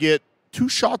is going to get 2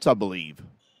 shots, I believe.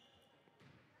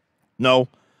 No,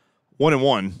 1 and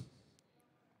 1.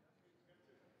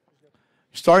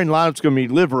 Starting lineup's going to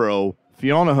be Livero,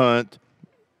 Fiona Hunt,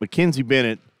 Mackenzie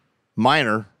Bennett,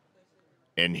 Miner,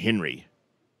 and Henry.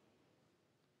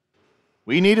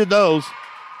 We needed those.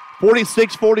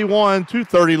 46-41,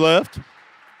 2:30 left.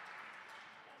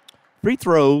 Free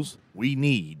throws we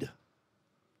need.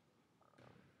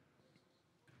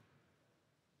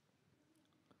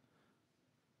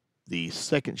 The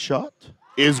second shot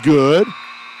is good.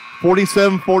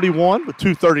 47-41 with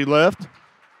 2:30 left.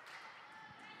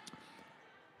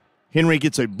 Henry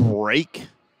gets a break,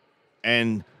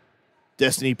 and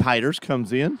Destiny Piters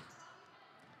comes in.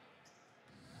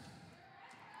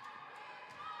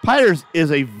 Piters is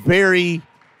a very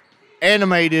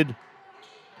animated,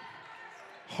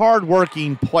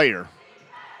 hard-working player.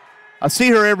 I see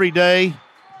her every day.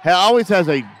 Always has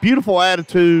a beautiful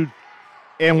attitude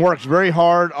and works very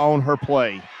hard on her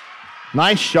play.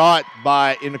 Nice shot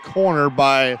in the corner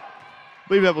by, I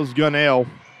believe that was Gunnell.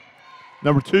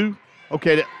 Number 2.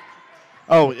 Okay. It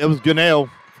was Gunnell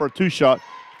for a 2 shot.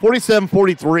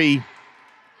 47-43.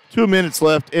 2 minutes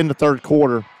left in the third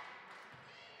quarter.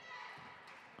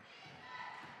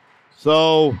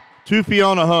 So, to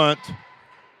Fiona Hunt.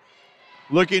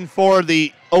 Looking for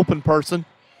the open person.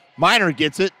 Miner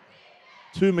gets it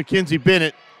to Mackenzie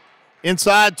Bennett.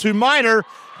 Inside to Miner.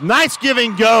 Nice give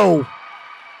and go.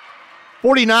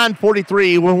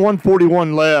 49-43 with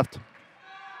 1:41 left.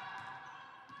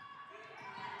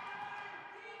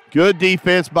 Good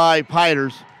defense by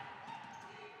Piters.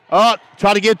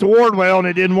 Try to get to Wardwell, and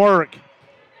it didn't work.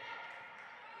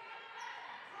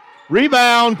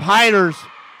 Rebound, Piters,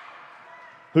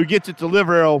 who gets it to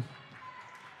Livero.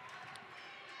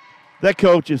 That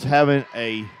coach is having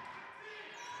a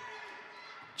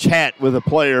chat with a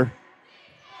player.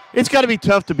 It's got to be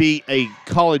tough to be a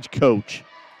college coach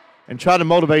and try to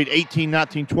motivate 18,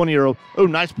 19, 20-year-old. Oh,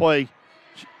 nice play.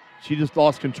 She just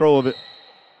lost control of it.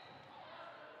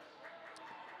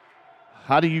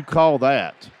 How do you call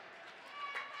that?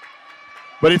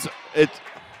 But it's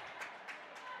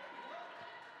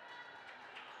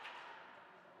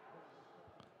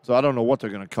so I don't know what they're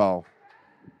going to call.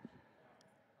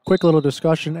 Quick little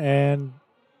discussion, and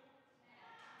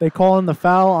they call in the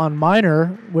foul on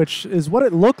Miner, which is what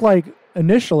it looked like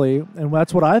initially, and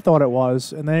that's what I thought it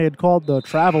was. And they had called the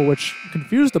travel, which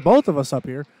confused the both of us up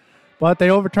here, but they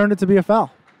overturned it to be a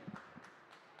foul.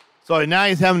 So now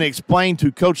he's having to explain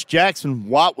to Coach Jackson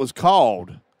what was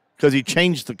called because he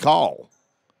changed the call.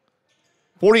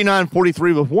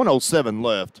 49-43 with 1:07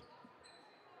 left.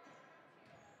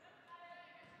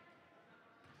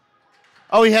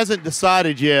 Oh, he hasn't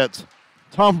decided yet.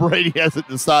 Tom Brady hasn't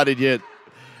decided yet.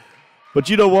 But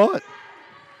you know what?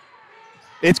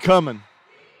 It's coming.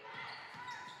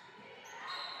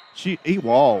 He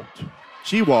walked.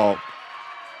 She walked.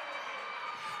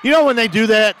 You know when they do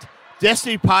that,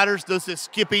 Destiny Potters does this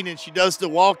skipping and she does the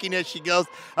walking as she goes.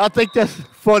 I think that's the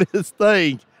funniest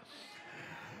thing.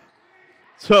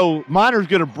 So Miner's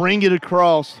going to bring it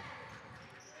across.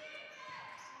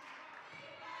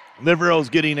 Livereal's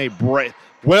getting a break,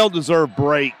 well-deserved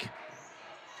break.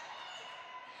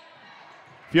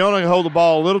 Fiona can hold the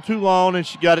ball a little too long, and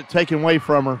she got it taken away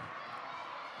from her.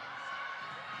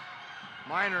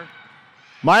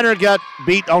 Miner got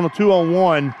beat on a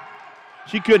 2-on-1.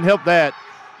 She couldn't help that.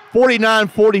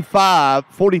 45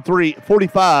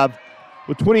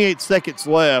 with 28 seconds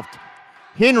left.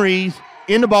 Henry's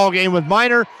in the ball game with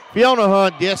Miner, Fiona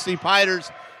Hunt, Destiny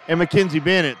Piters, and Mackenzie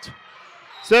Bennett.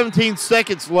 17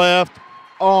 seconds left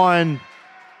on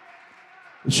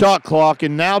the shot clock,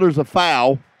 and now there's a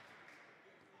foul.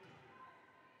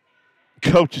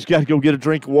 Coach has got to go get a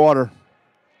drink of water.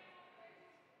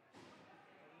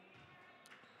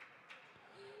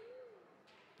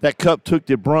 That cup took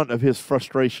the brunt of his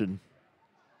frustration.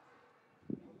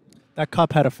 That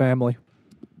cup had a family.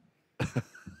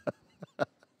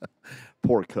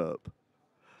 Poor cup.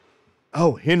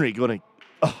 Oh, Henry going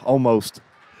to almost.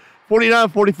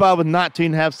 49-45 with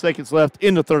 19.5 seconds left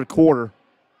in the third quarter.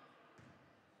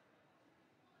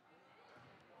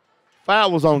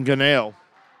 Foul was on Gunnell.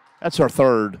 That's our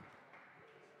third.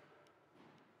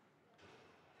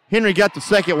 Henry got the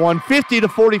second one,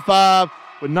 50-45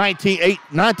 with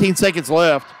 19 seconds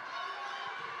left.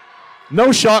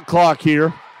 No shot clock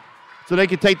here, so they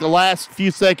can take the last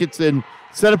few seconds and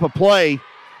set up a play.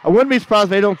 I wouldn't be surprised if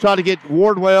they don't try to get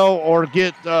Wardwell or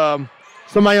get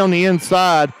somebody on the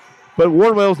inside, but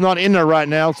Wardwell's not in there right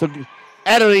now, so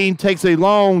Adeline takes a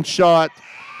long shot.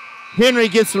 Henry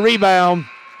gets the rebound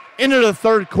into the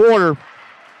third quarter.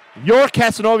 Your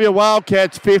Cazenovia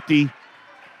Wildcats 50,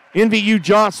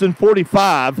 NVU-Johnson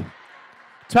 45.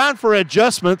 Time for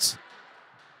adjustments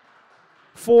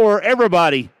for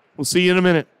everybody. We'll see you in a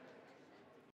minute.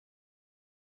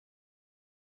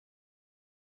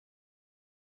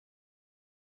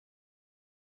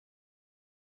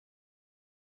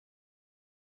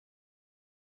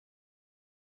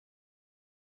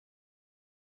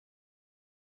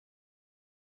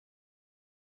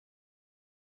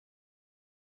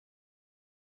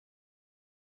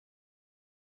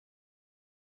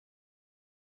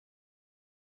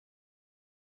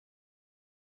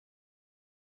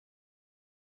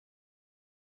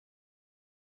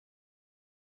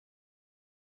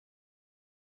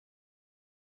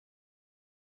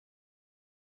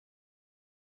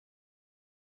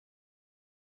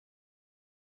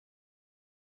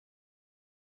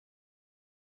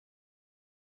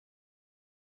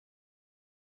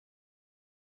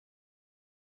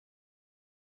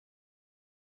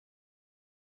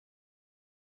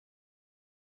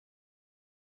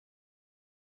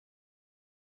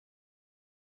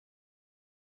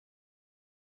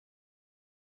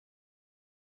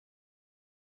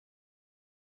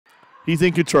 He's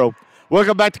in control.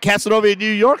 Welcome back to Cazenovia,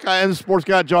 New York. I am the sports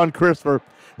guy, John Christopher.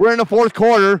 We're in the fourth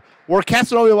quarter where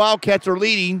Cazenovia Wildcats are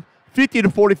leading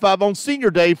 50-45 on senior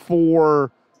day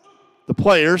for the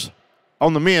players,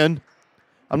 on the men.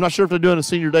 I'm not sure if they're doing a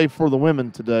senior day for the women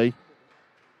today.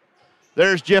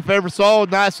 There's Jeff Eversole.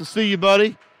 Nice to see you,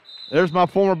 buddy. There's my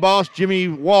former boss, Jimmy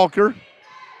Walker.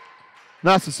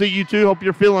 Nice to see you, too. Hope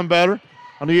you're feeling better.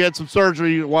 I know you had some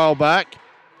surgery a while back.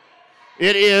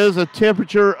 It is a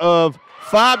temperature of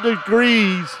 5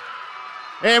 degrees,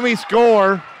 and we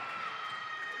score.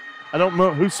 I don't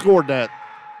know who scored that.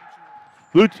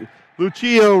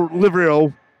 Lucio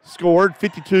Livereal scored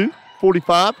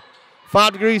 52-45.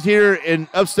 5 degrees here in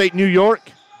upstate New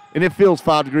York, and it feels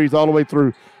 5 degrees all the way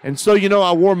through. And so you know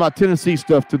I wore my Tennessee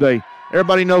stuff today.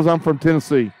 Everybody knows I'm from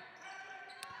Tennessee.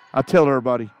 I tell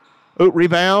everybody.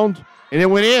 Rebound, and it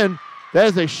went in. That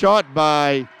is a shot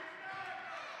by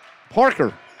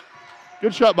Parker.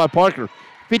 Good shot by Parker.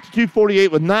 52-48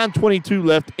 with 9:22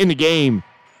 left in the game.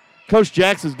 Coach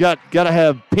Jackson's got to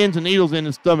have pins and needles in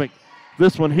his stomach.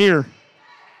 This one here.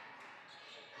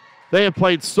 They have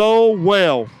played so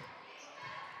well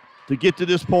to get to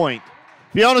this point.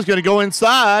 Fiona's going to go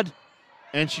inside,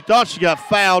 and she thought she got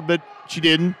fouled, but she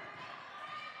didn't.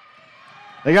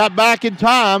 They got back in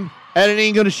time.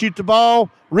 Adeline going to shoot the ball.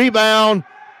 Rebound.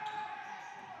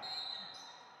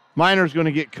 Miner's going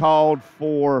to get called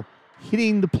for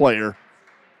hitting the player.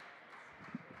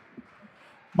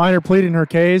 Miner pleading her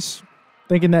case,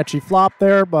 thinking that she flopped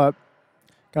there, but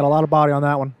got a lot of body on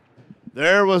that one.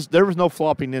 There was no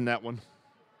flopping in that one.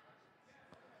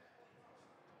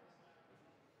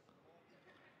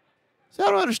 See, I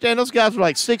don't understand. Those guys are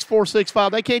like 6'4",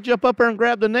 6'5". They can't jump up there and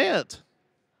grab the net.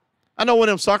 I know one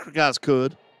of them soccer guys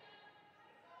could.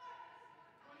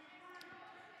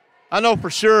 I know for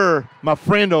sure my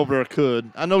friend over there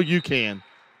could. I know you can.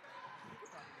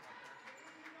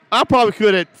 I probably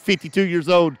could at 52 years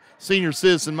old, senior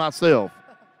citizen myself.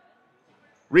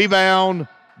 Rebound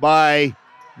by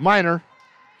Minor.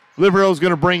 Livereau's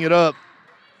going to bring it up.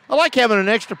 I like having an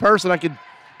extra person I could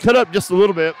cut up just a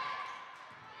little bit.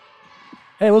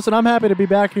 Hey, listen, I'm happy to be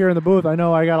back here in the booth. I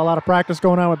know I got a lot of practice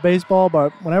going on with baseball,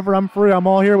 but whenever I'm free, I'm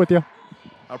all here with you.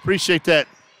 I appreciate that.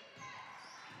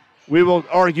 We will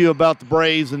argue about the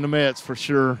Braves and the Mets for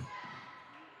sure.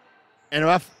 And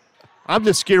I'm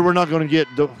just scared we're not going to get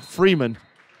Freeman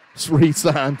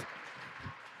re-signed.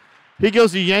 He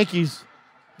goes to the Yankees.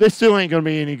 They still ain't going to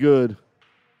be any good.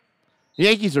 The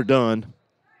Yankees are done.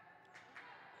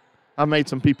 I made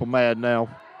some people mad now.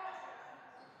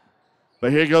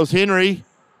 But here goes Henry.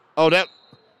 Oh, that.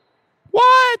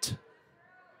 What?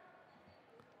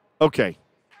 Okay.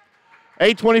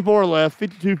 8:24 left,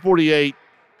 52-48.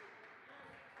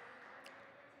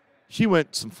 She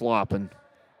went some flopping.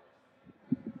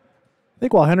 I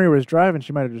think while Henry was driving,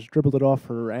 she might have just dribbled it off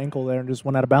her ankle there and just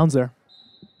went out of bounds there.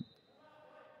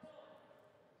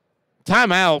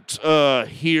 Timeout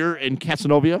here in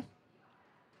Cazenovia.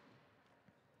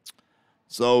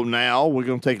 So now we're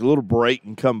going to take a little break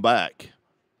and come back.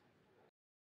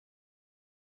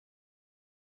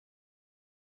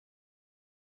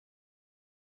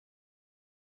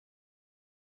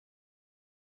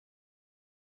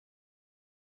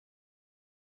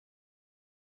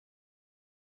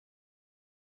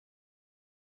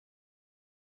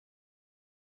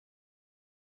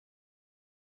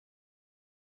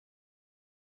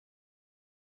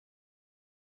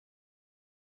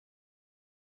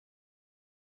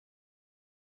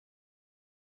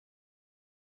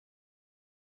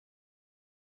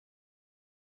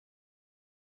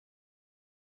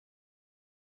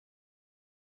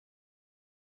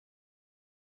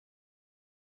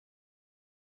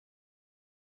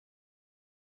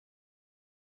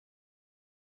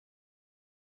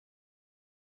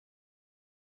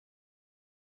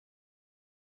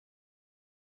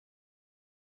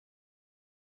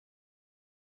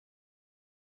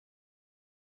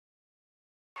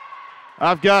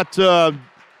 I've got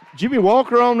Jimmy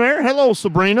Walker on there. Hello,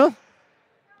 Sabrina.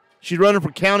 She's running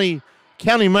for county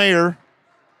mayor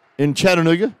in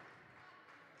Chattanooga.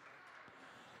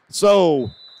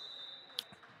 So,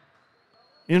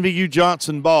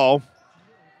 NVU-Johnson ball.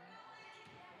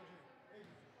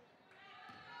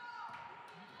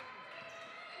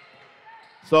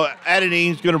 So,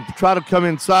 Adenine's going to try to come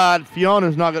inside.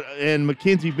 Fiona's not going to, and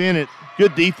Mackenzie Bennett,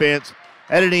 good defense.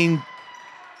 Adenine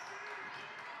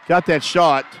got that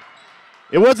shot.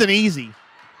 It wasn't easy.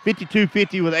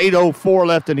 52-50 with 8:04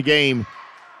 left in the game.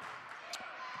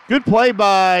 Good play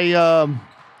by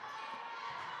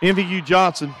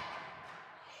NVU-Johnson.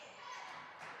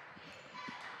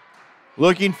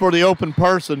 Looking for the open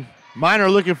person. Minor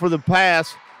looking for the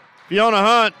pass. Fiona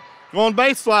Hunt going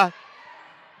baseline.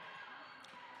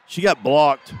 She got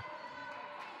blocked.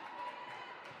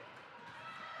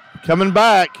 Coming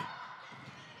back.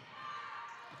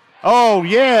 Oh,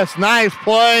 yes, nice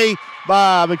play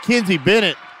by Mackenzie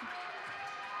Bennett.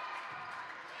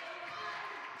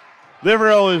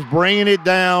 Livereau is bringing it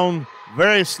down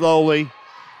very slowly,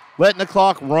 letting the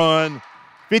clock run.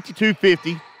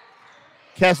 52-50.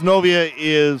 Cazenovia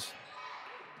is,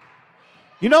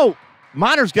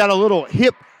 Minor's got a little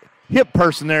hip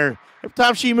person there. Every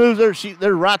time she moves there,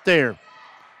 they're right there.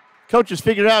 Coach has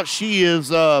figured out she is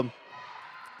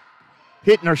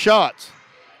hitting her shots.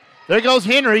 There goes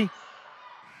Henry.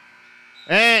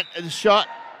 And the shot.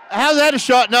 How's that a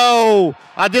shot? No,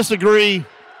 I disagree.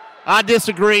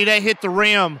 That hit the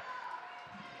rim.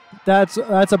 That's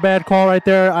a bad call right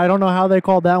there. I don't know how they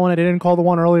called that one. They didn't call the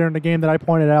one earlier in the game that I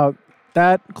pointed out.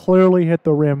 That clearly hit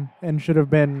the rim and should have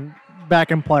been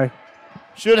back in play.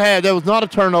 Should have. That was not a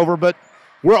turnover, but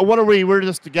what are we? We're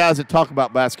just the guys that talk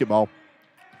about basketball.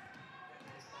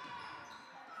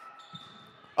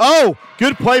 Oh,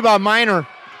 good play by Minor.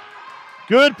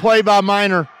 Good play by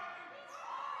Minor.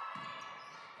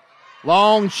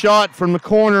 Long shot from the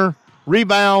corner.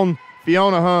 Rebound,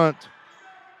 Fiona Hunt.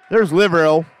 There's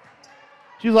Livereau.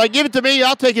 She's like, give it to me.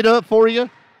 I'll take it up for you.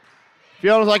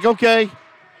 Fiona's like, okay.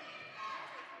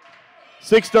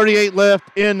 6:38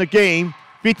 left in the game.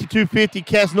 52-50.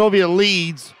 Cazenovia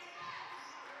leads.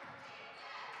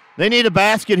 They need a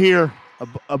basket here.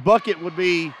 A bucket would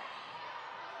be.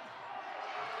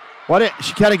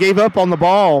 She kind of gave up on the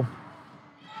ball.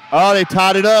 Oh, they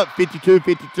tied it up.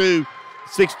 52-52.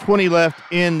 6:20 left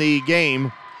in the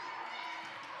game.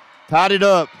 Tied it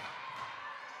up.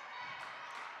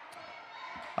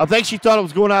 I think she thought it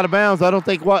was going out of bounds. I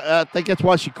think that's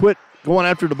why she quit going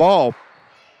after the ball.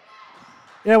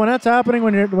 Yeah, when that's happening,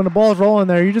 when the ball's rolling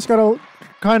there, you just got to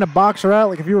kind of box her out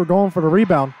like if you were going for the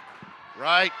rebound.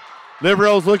 Right.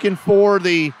 Livero's looking for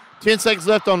the 10 seconds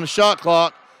left on the shot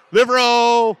clock.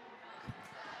 Livero.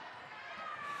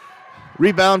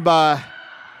 Rebound by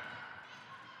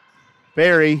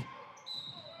Barry.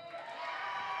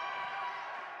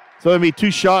 So it'll be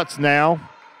 2 shots now.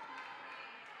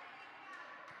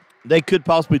 They could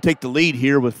possibly take the lead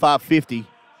here with 5:50.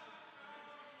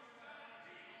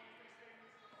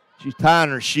 She's tying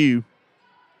her shoe.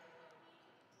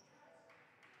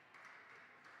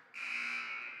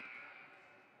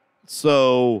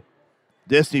 So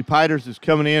Destiny Piters is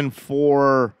coming in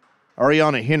for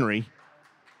Ariana Henry.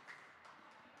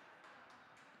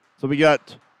 So we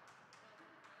got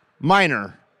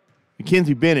Miner,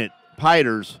 Mackenzie Bennett,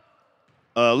 Piters,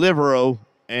 Livero,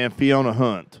 and Fiona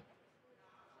Hunt.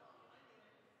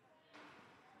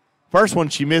 First one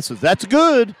she misses. That's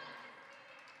good.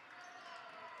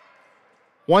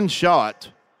 1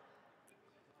 shot.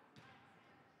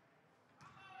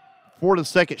 For the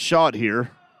second shot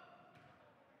here.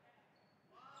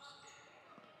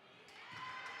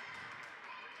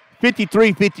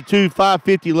 (53-52),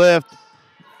 5:50 left.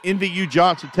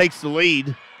 NVU-Johnson takes the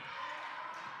lead.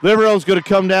 Livero's going to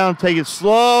come down and take it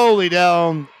slowly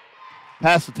down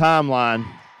past the timeline.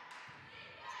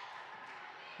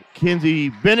 Kenzie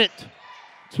Bennett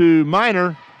to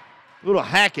Miner. A little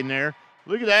hack in there.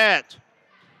 Look at that.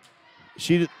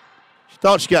 She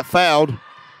thought she got fouled.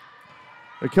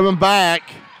 They're coming back.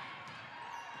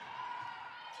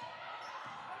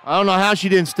 I don't know how she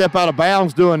didn't step out of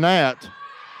bounds doing that.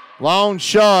 Long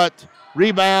shot.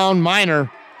 Rebound,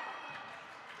 Miner.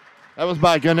 That was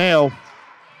by Gunnell.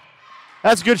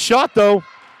 That's a good shot, though.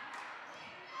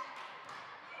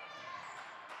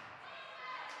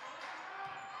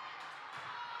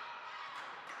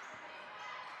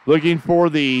 Looking for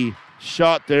the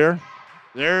shot there.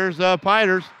 There's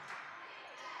Piters.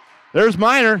 There's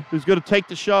Miner, who's going to take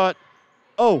the shot.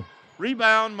 Oh,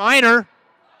 rebound, Miner.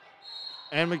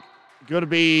 And going to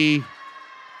be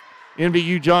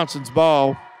NVU-Johnson's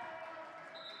ball.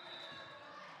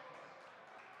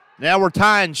 Now we're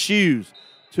tying shoes.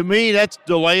 To me, that's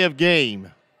delay of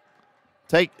game.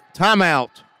 Take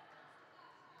timeout.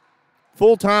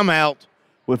 Full timeout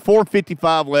with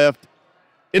 4:55 left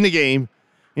in the game.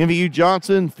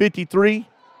 NVU-Johnson 53,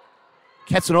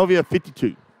 Cazenovia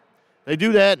 52. They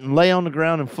do that and lay on the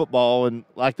ground in football and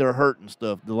like they're hurt and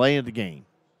stuff, delaying the game.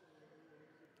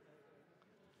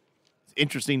 It's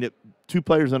interesting that 2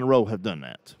 players in a row have done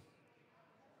that.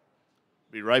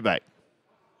 Be right back.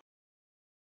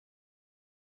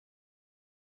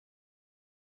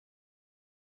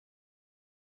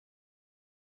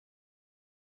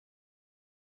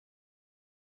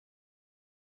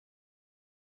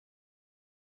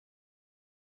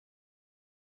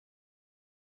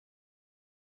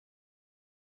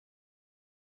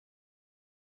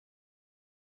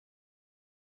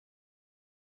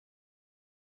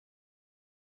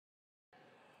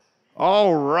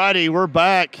 All righty, we're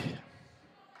back.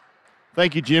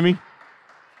 Thank you, Jimmy.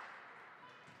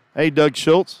 Hey, Doug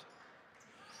Schultz.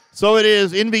 So it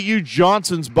is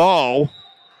NVU-Johnson's ball.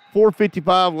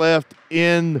 4:55 left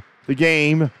in the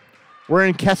game. We're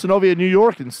in Cazenovia, New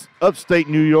York, in upstate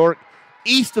New York,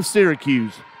 east of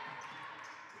Syracuse.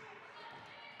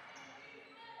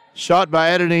 Shot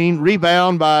by Edinine,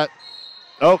 rebound by,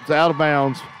 it's out of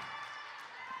bounds.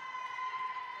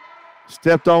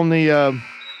 Stepped on the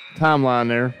timeline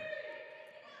there.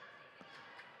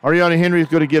 Ariana Henry is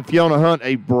going to give Fiona Hunt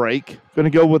a break. Going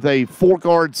to go with a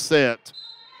 4-guard set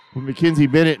with Mackenzie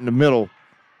Bennett in the middle,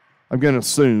 I'm going to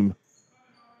assume.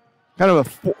 Kind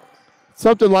of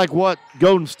something like what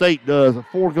Golden State does, a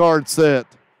 4-guard set.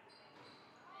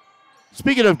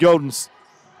 Speaking of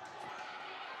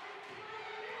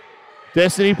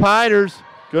Destiny Piters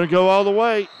going to go all the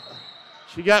way.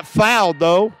 She got fouled,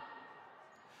 though.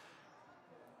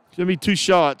 It's going to be 2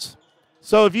 shots.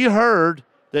 So if you heard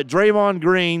that Draymond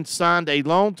Green signed a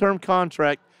long-term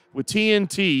contract with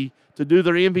TNT to do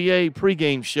their NBA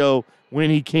pregame show when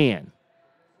he can.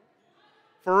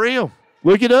 For real.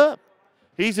 Look it up.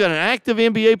 He's an active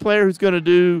NBA player who's going to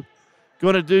do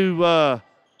the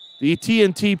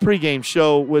TNT pregame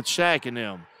show with Shaq and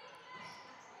them.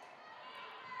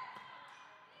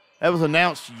 That was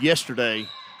announced yesterday.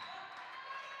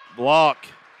 Block.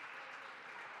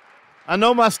 I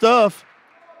know my stuff.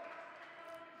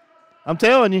 I'm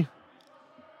telling you.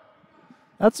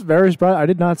 That's very surprising. I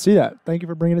did not see that. Thank you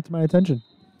for bringing it to my attention.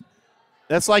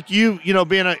 That's like you know,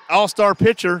 being an all-star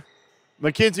pitcher.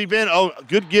 Mackenzie Bennett,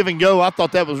 good give and go. I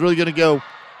thought that was really going to go.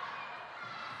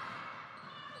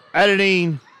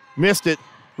 Adenine missed it.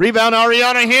 Rebound,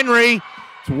 Ariana Henry.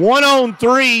 It's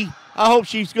 1-on-3. I hope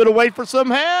she's going to wait for some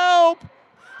help.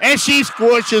 And she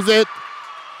squishes it.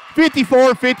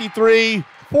 54-53,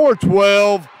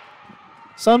 4-12.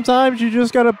 Sometimes you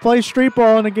just got to play street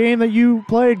ball in a game that you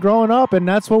played growing up, and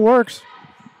that's what works.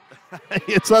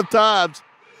 Sometimes.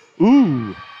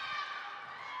 Ooh.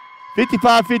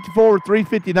 55-54 with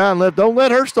 3:59 left. Don't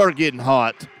let her start getting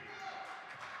hot.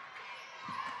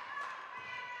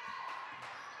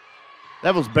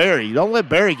 That was Barry. Don't let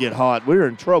Barry get hot. We're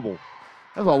in trouble.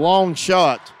 That was a long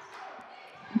shot.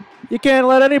 You can't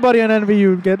let anybody on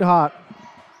NVU get hot.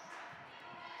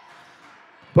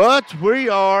 But we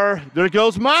are, there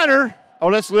goes Minor.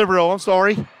 Oh, that's Livero. I'm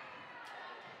sorry.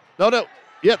 No.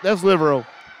 Yep, that's Livero.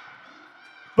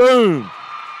 Boom.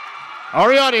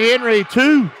 Ariana Henry,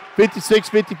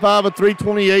 56-55 with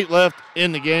 3:28 left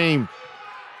in the game.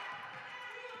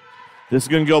 This is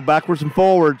going to go backwards and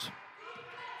forwards.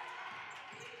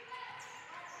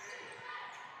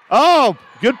 Oh,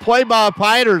 good play by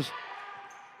Piters.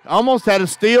 Almost had a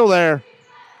steal there.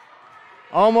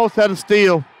 Almost had a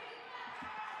steal.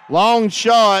 Long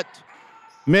shot.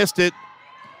 Missed it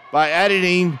by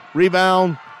Adenine.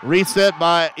 Rebound. Reset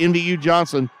by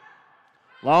NVU-Johnson.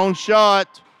 Long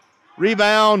shot.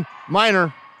 Rebound.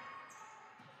 Minor.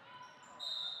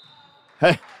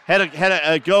 Had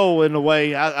a goal in the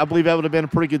way. I believe that would have been a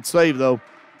pretty good save, though.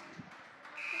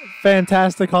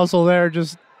 Fantastic hustle there.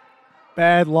 Just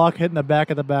bad luck hitting the back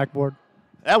of the backboard.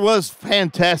 That was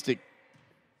fantastic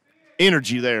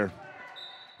energy there.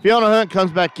 Fiona Hunt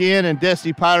comes back in, and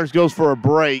Destiny Piters goes for a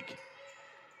break.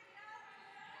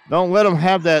 Don't let them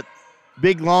have that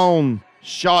big, long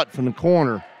shot from the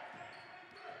corner.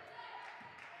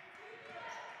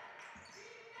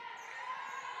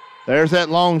 There's that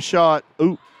long shot.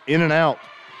 Ooh, in and out.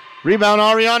 Rebound,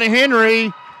 Ariana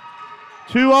Henry.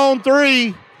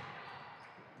 2-on-3.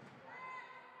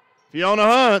 Fiona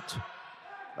Hunt.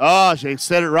 Oh, she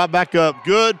set it right back up.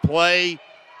 Good play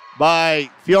by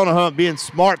Fiona Hunt, being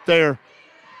smart there.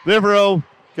 Livero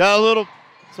got a little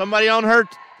somebody on her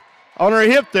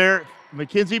hip there.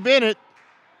 Mackenzie Bennett.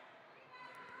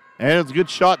 And it's a good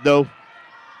shot, though.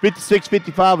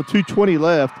 56-55 with 2:20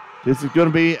 left. This is going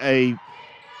to be a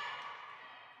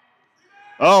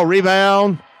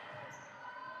rebound.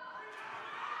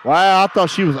 Wow, I thought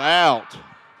she was out.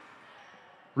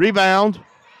 Rebound.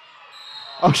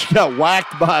 Oh, she got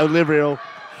whacked by Livero.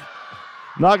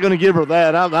 Not going to give her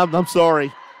that. I'm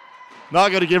sorry. Not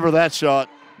going to give her that shot.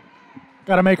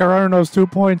 Got to make her earn those 2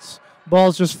 points.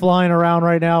 Ball's just flying around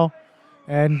right now.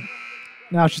 And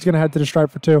now she's going to head to the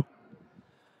stripe for 2.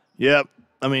 Yep.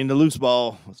 I mean, the loose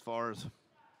ball as far as.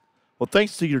 Well,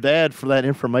 thanks to your dad for that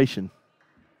information.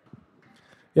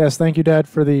 Yes, thank you, Dad,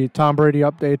 for the Tom Brady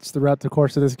updates throughout the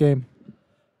course of this game.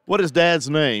 What is Dad's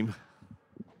name?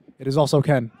 It is also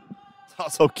Ken. It's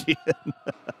also Ken.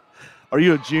 Are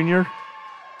you a junior?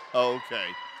 Oh, okay.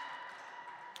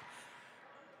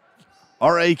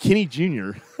 R.A. Kenny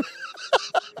Jr.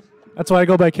 That's why I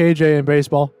go by KJ in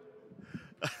baseball.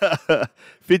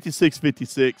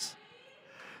 56-56.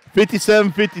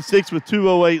 57-56 with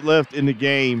 2:08 left in the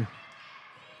game.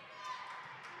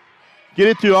 Get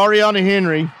it to Ariana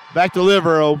Henry. Back to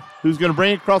Livero, who's going to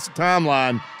bring it across the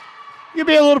timeline. You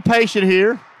be a little patient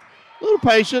here. A little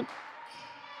patient.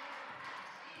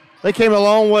 They came a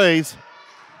long ways.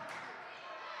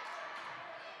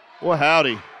 Boy,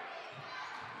 howdy.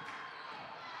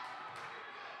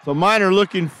 So Minor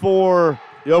looking for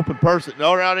the open person.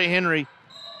 Ariana Henry.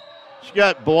 She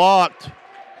got blocked.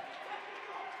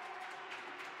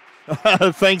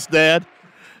 Thanks, Dad.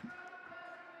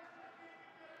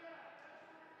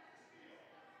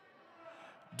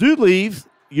 Do leave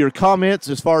your comments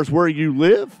as far as where you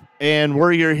live and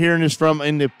where you're hearing this from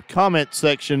in the comment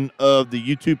section of the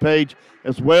YouTube page,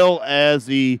 as well as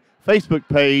the Facebook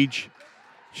page.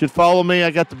 Should follow me. I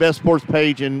got the Best Sports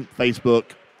page in Facebook,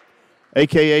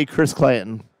 a.k.a. Chris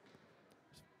Clanton.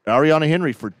 Ariana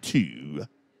Henry for 2.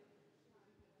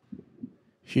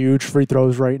 Huge free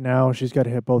throws right now. She's got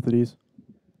to hit both of these.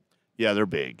 Yeah, they're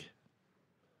big.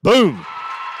 Boom.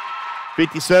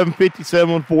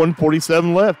 57-57 with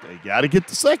 1:47 left. They got to get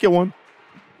the second one.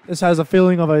 This has a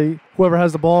feeling of whoever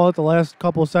has the ball at the last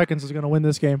couple of seconds is going to win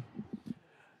this game.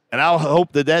 And I'll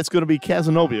hope that that's going to be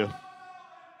Cazenovia.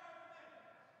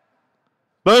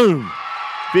 Boom.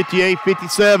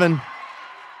 58-57.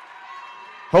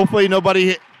 Hopefully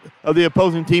nobody of the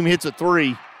opposing team hits a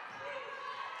 3.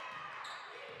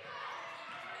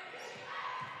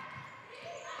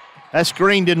 That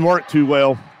screen didn't work too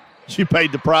well. She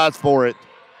paid the price for it.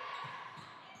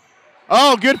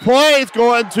 Oh, good play. It's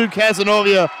going to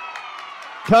Cazenovia.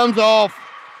 Comes off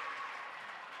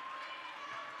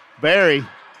Barry.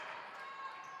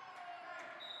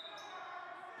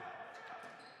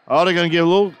 Oh, they're going to give a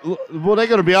little. Well, they're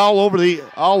going to be all over,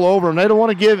 and they don't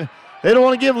want to give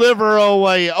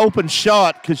Livero a open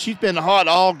shot because she's been hot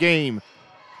all game.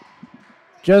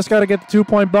 Just got to get the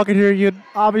 2-point bucket here. You'd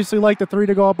obviously like the 3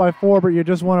 to go up by 4, but you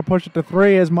just want to push it to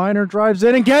 3 as Minor drives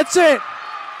in and gets it.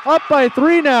 Up by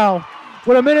 3 now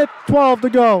with 1:12 to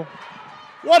go.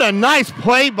 What a nice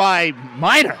play by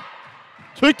Minor.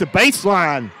 Took the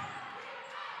baseline.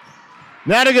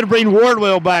 Now they're going to bring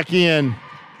Wardwell back in.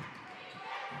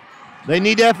 They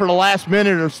need that for the last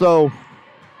minute or so.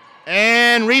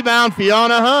 And rebound,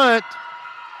 Fiona Hunt.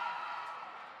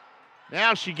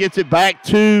 Now she gets it back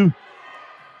to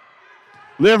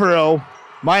Livero.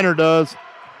 Minor does.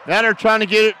 Now they're trying to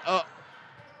get it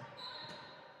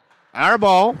our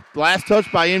ball. Last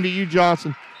touch by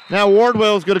NVU-Johnson. Now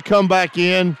Wardwell's going to come back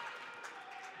in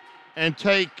and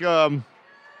take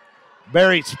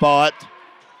Barry's spot.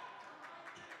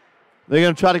 They're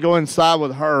going to try to go inside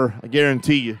with her, I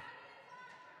guarantee you.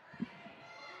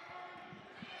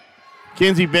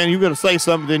 Kenzie Bennett, you were going to say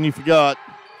something, then you forgot.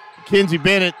 Kenzie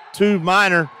Bennett to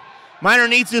Minor. Minor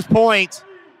needs his points.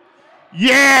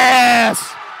 Yes!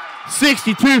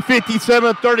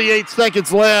 62-57, 38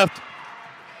 seconds left.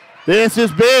 This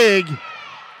is big.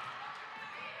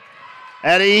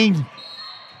 Addie,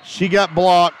 she got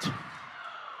blocked.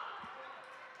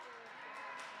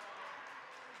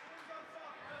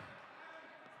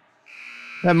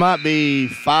 That might be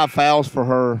 5 fouls for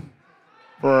her,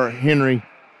 for Henry.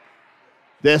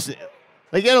 Destiny,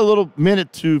 they get a little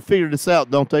minute to figure this out,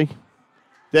 don't they?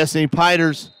 Destiny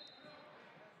Piters.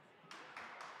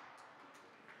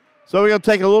 So we're going to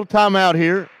take a little time out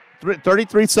here.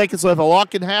 33 seconds left. A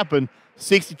lot can happen.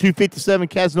 62-57,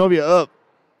 Cazenovia up.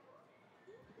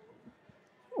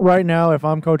 Right now, if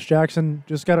I'm Coach Jackson,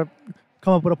 just got to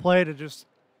come up with a play to just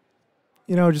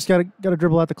got to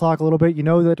dribble out the clock a little bit. You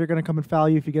know that they're going to come and foul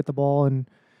you if you get the ball, and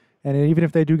even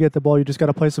if they do get the ball, you just got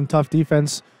to play some tough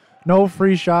defense. No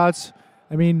free shots.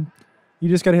 I mean, you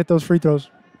just got to hit those free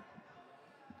throws.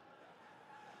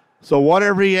 So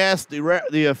whatever he asked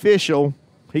the official,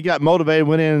 he got motivated,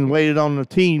 went in and waited on the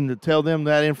team to tell them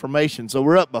that information. So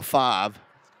we're up by 5.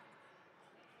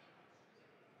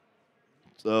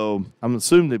 So I'm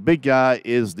assuming the big guy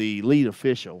is the lead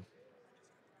official.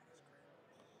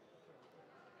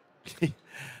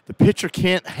 The pitcher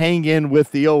can't hang in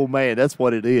with the old man. That's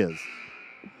what it is.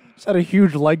 Just had a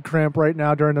huge leg cramp right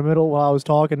now during the middle while I was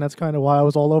talking. That's kind of why I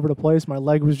was all over the place. My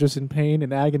leg was just in pain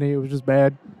and agony. It was just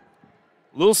bad.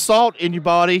 A little salt in your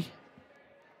body.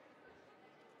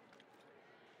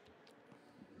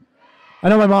 I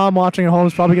know my mom watching at home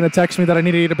is probably going to text me that I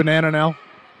need to eat a banana now.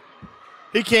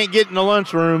 He can't get in the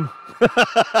lunchroom.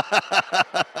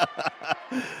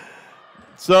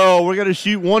 So we're going to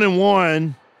shoot 1 and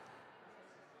 1.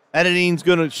 Adeline's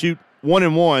going to shoot 1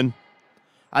 and 1.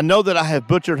 I know that I have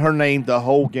butchered her name the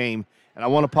whole game, and I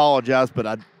want to apologize, but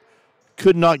I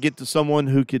could not get to someone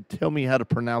who could tell me how to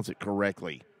pronounce it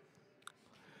correctly.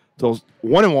 So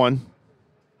 1 and 1.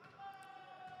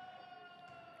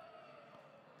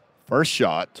 First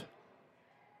shot.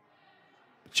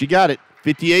 She got it.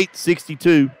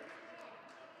 58-62.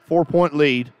 4-point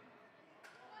lead.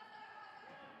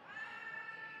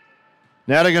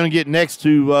 Now they're going to get next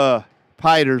to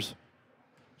Piters.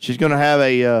 She's going to have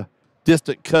a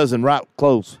distant cousin right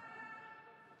close.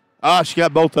 She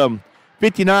got both of them.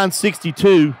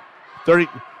 59-62. 30.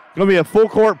 Going to be a full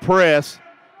court press.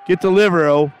 Get to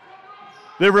Livero.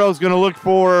 Livero's going to look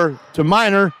to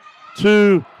Minor,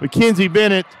 to Mackenzie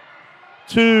Bennett,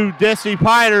 to Destiny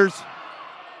Piters.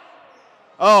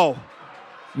 Oh,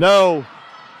 no.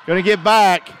 Going to get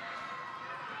back.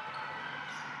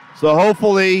 So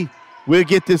hopefully we'll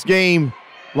get this game.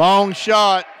 Long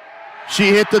shot. She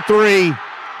hit the 3.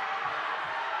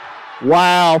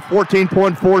 Wow,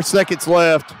 14.4 seconds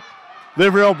left.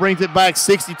 Livero brings it back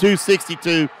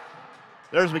 62-62.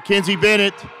 There's Mackenzie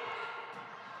Bennett.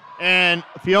 And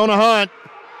Fiona Hunt,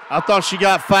 I thought she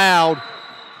got fouled.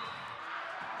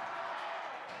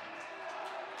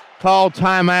 Called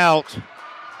timeout.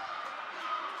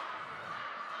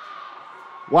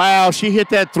 Wow, she hit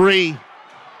that 3.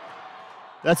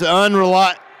 That's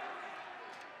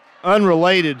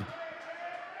unrelated.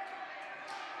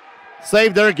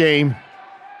 Saved their game.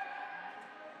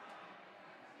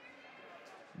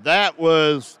 That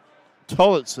was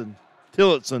Tillotson.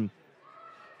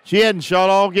 She hadn't shot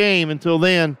all game until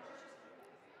then.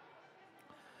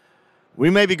 We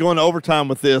may be going to overtime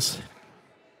with this.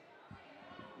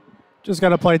 Just got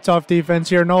to play tough defense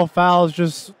here. No fouls.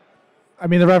 Just, I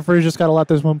mean, the referee's just got to let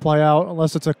this one play out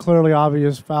unless it's a clearly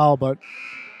obvious foul. But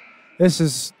this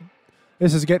is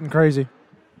getting crazy.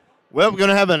 Well, we're going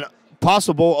to have a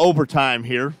possible overtime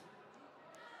here.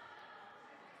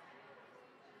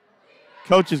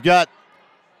 Coach has got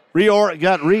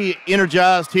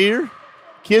re-energized here.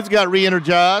 Kids got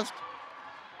re-energized.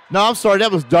 No, I'm sorry.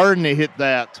 That was Durden that hit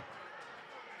that.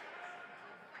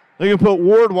 They're going to put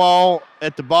Wardwall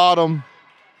at the bottom.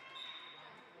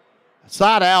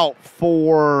 Side out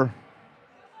for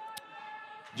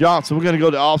Johnson. We're going to go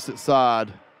to the opposite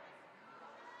side.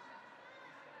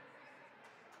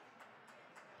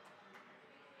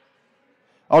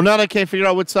 Oh, now they can't figure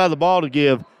out which side of the ball to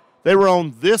give. They were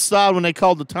on this side when they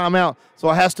called the timeout, so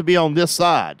it has to be on this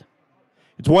side.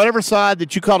 It's whatever side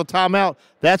that you call a timeout,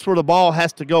 that's where the ball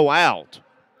has to go out.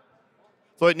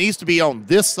 So it needs to be on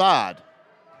this side.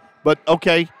 But,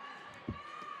 okay.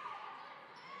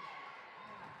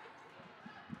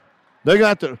 They're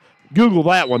going to have to Google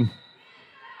that one.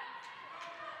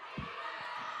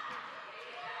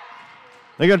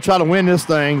 They're going to try to win this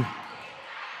thing.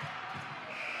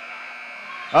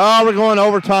 Oh, we're going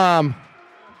overtime.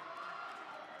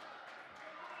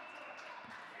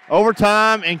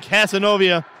 Overtime in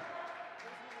Cazenovia.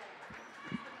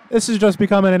 This is just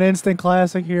becoming an instant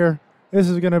classic here. This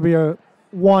is going to be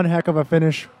one heck of a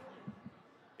finish.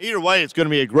 Either way, it's going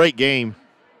to be a great game.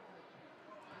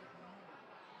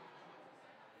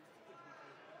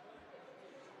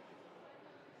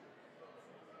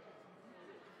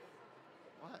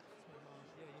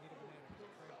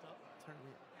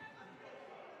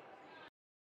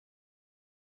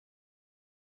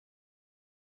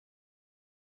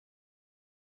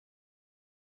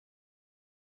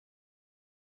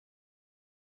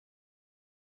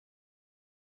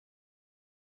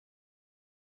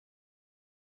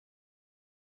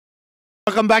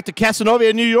 Welcome back to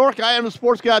Cazenovia, New York. I am the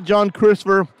sports guy, John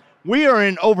Christopher. We are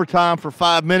in overtime for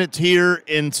 5 minutes here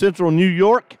in central New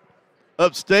York,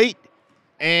 upstate.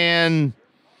 And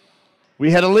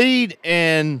we had a lead,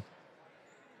 and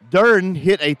Durden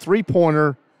hit a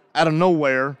three-pointer out of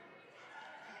nowhere.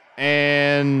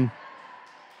 And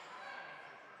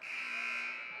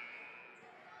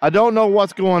I don't know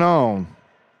what's going on.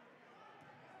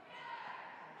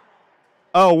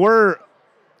 Oh, we're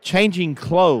changing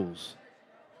clothes.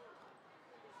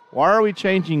 Why are we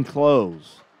changing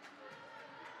clothes?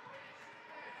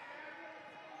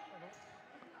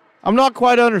 I'm not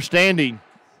quite understanding.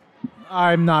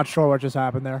 I'm not sure what just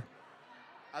happened there.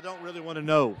 I don't really want to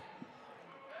know.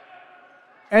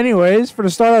 Anyways, for the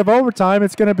start of overtime,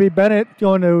 it's going to be Bennett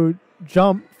going to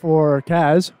jump for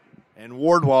Kaz. And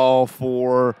Wardwall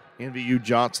for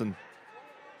NVU-Johnson.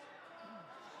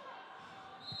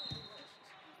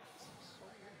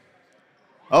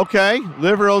 Okay,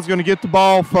 Liverpool's going to get the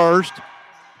ball first.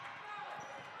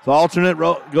 So alternate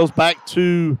goes back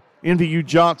to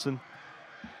NVU-Johnson.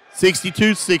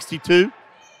 62-62.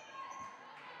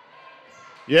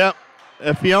 Yep.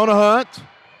 Fiona Hunt.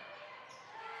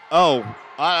 Oh,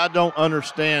 I don't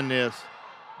understand this.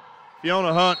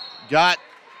 Fiona Hunt got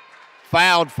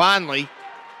fouled finally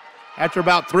after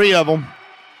about 3 of them.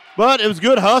 But it was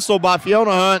good hustle by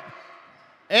Fiona Hunt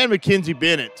and Mackenzie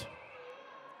Bennett.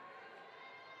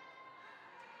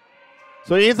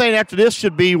 So anything after this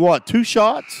should be what? 2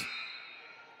 shots?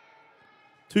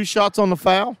 2 shots on the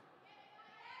foul?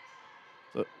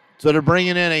 So they're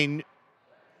bringing in a...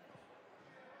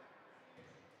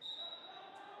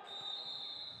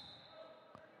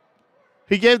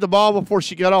 He gave the ball before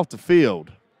she got off the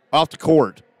field, off the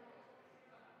court.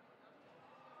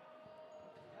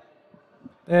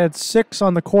 They had 6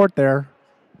 on the court there.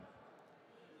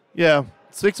 Yeah,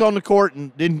 6 on the court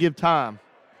and didn't give time.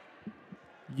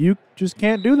 You just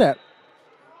can't do that.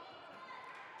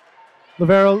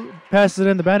 Livero passes it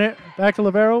into Bennett. Back to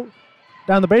Livero.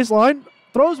 Down the baseline.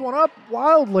 Throws one up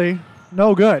wildly.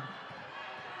 No good.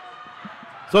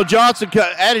 So Johnson,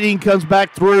 Addington comes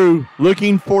back through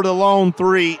looking for the lone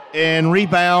 3 and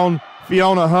rebound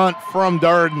Fiona Hunt from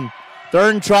Durden.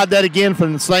 Durden tried that again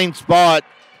from the same spot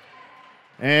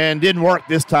and didn't work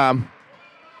this time.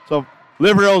 So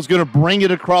Livero is going to bring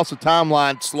it across the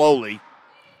timeline slowly.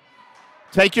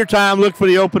 Take your time, look for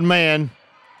the open man.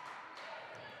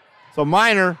 So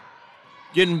Minor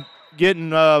getting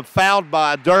fouled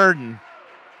by Durden.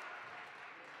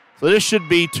 So this should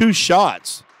be 2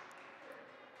 shots.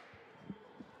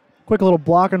 Quick little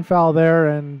blocking foul there,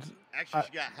 and Actually,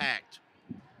 she got hacked.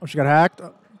 Oh, she got hacked?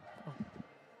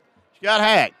 She got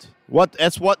hacked.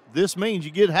 That's what this means.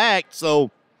 You get hacked,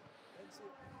 so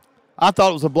I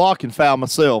thought it was a blocking foul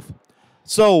myself.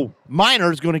 So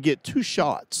Minor's going to get 2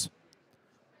 shots.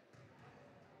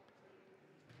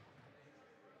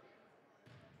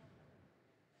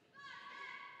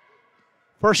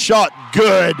 First shot,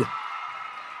 good.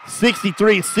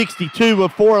 63-62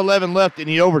 with 4:11 left in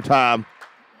the overtime.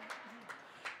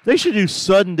 They should do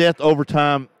sudden death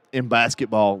overtime in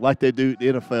basketball like they do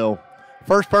in the NFL.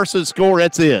 First person to score,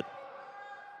 that's it.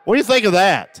 What do you think of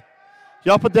that?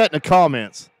 Y'all put that in the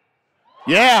comments.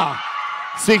 Yeah.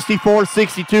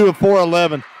 64-62 with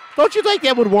 4:11. Don't you think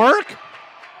that would work?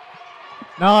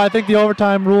 No, I think the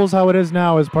overtime rules how it is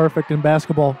now is perfect in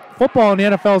basketball. Football in the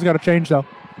NFL's got to change, though.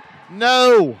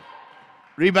 No.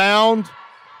 Rebound.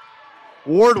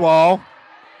 Wardwall.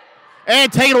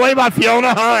 And taken away by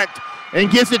Fiona Hunt. And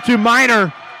gets it to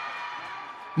Minor.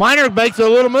 Minor makes a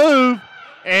little move.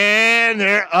 And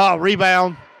there,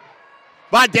 rebound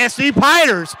by Destiny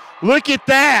Piters. Look at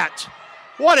that.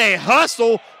 What a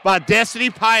hustle by Destiny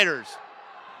Piters.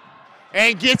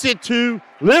 And gets it to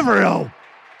Liverio.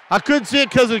 I couldn't see it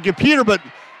because of the computer, but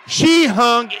she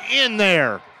hung in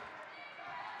there.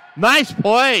 Nice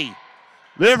play.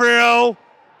 Liverio,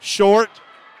 short.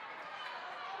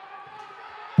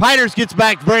 Piters gets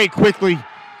back very quickly,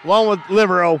 along with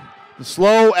Liverio. The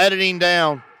slow editing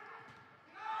down.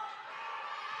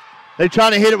 They try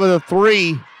to hit it with a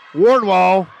 3.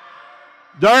 Wardwall.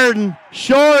 Durden,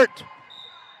 short.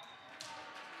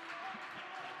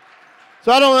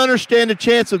 So I don't understand the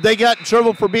chance if they got in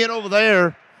trouble for being over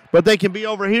there, but they can be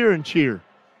over here and cheer.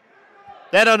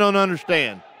 That I don't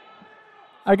understand.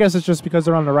 I guess it's just because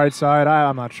they're on the right side.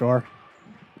 I'm not sure.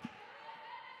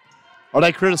 Or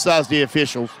they criticize the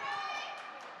officials.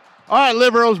 All right,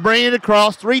 Liberos bringing it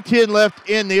across. 3:10 left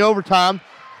in the overtime.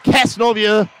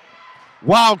 Cazenovia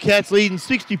Wildcats leading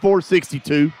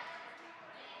 64-62.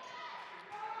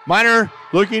 Minor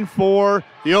looking for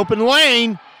the open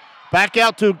lane. Back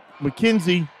out to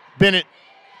McKenzie Bennett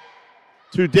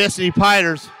to Destiny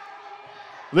Piters.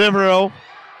 Livero.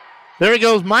 There he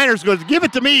goes. Minor's going to give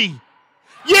it to me.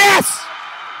 Yes!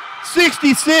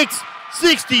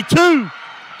 66-62.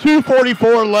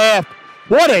 2:44 left.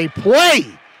 What a play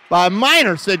by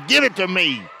Minor. Said, give it to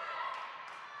me.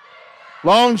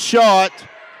 Long shot.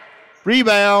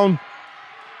 Rebound.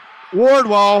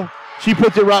 Wardwall. She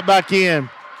puts it right back in.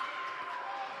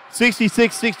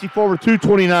 66-64 with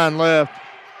 2:29 left.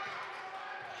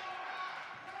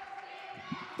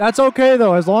 That's okay,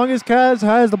 though. As long as Kaz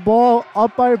has the ball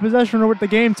up by a possession or with the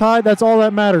game tied, that's all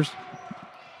that matters.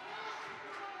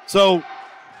 So,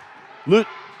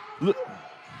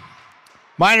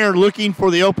 Minor looking for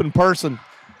the open person.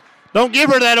 Don't give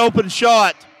her that open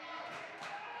shot.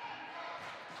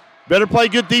 Better play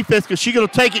good defense because she's going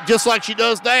to take it just like she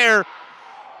does there.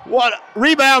 What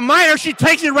rebound, Minor. She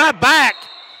takes it right back.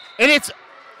 And it's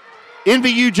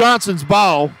NVU-Johnson's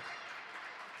ball.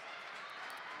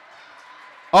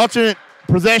 Alternate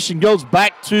possession goes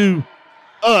back to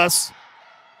us,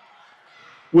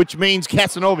 which means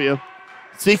Cazenovia.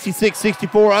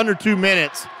 66-64, under 2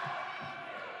 minutes.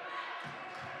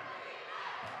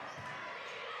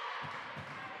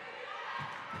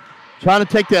 Trying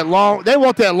to take that long, they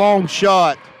want that long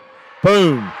shot.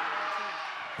 Boom.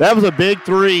 That was a big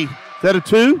 3. Is that a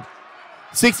 2?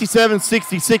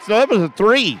 67-66, no, that was a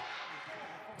 3.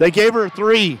 They gave her a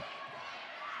 3.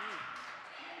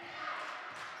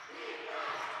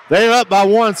 They're up by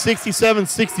 1,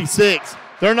 67-66.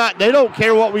 They don't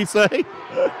care what we say.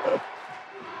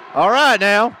 All right,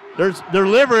 now, they're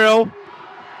Liverio.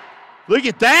 Look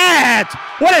at that.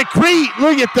 What a creep.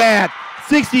 Look at that.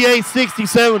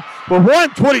 68-67 with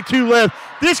 1:22 left.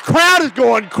 This crowd is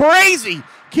going crazy.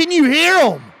 Can you hear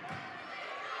them?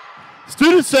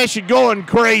 Student session going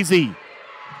crazy.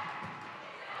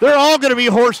 They're all going to be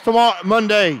hoarse tomorrow,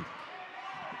 Monday.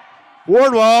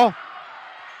 Wardwall.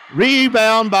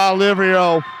 Rebound by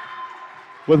Liverio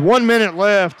with 1 minute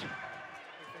left.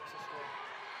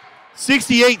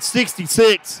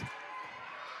 68-66.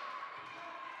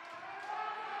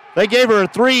 They gave her a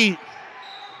 3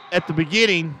 at the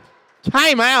beginning.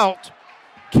 Timeout.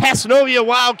 Cazenovia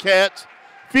Wildcats.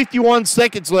 51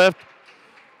 seconds left.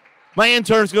 My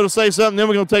intern's going to say something, then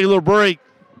we're going to take a little break.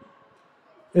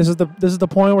 This is the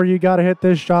point where you got to hit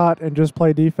this shot and just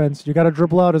play defense. You got to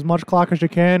dribble out as much clock as you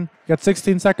can. You got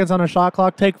 16 seconds on a shot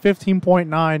clock. Take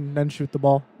 15.9, then shoot the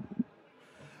ball.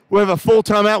 We'll have a full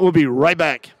timeout. We'll be right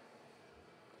back.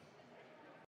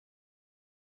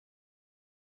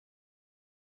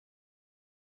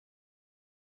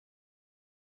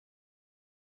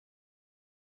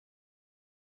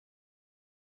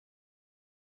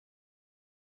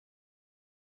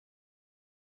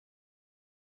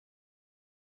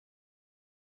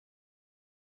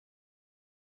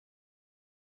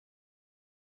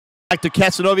 Back to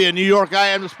Cazenovia, New York. I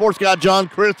am the sports guy, John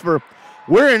Christopher.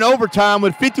 We're in overtime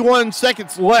with 51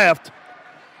 seconds left.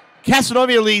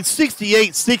 Cazenovia leads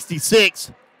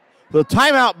 68-66. The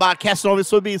timeout by Cazenovia,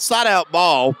 so it'll be a side-out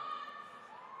ball.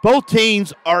 Both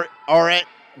teams are at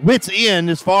wits' end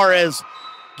as far as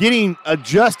getting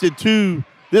adjusted to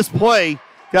this play.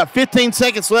 Got 15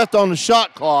 seconds left on the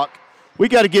shot clock. We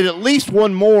got to get at least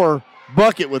one more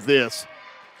bucket with this.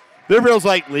 Liberal's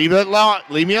like, leave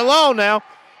me alone now.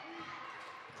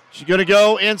 She's going to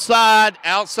go inside,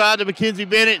 outside to Mackenzie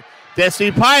Bennett.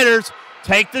 Destiny Piners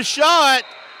take the shot.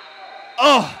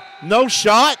 Oh, no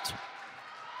shot.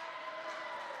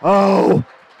 Oh.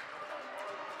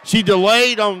 She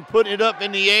delayed on putting it up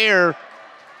in the air.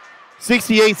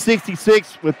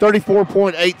 68-66 with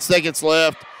 34.8 seconds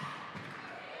left.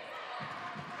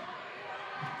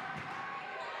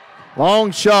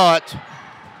 Long shot.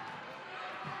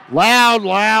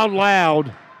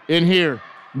 Loud in here.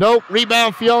 Nope,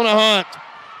 rebound Fiona Hunt.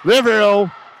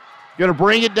 Liberal going to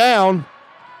bring it down.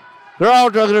 They're all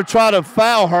going to try to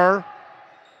foul her.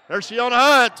 There's Fiona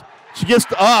Hunt. She gets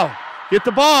get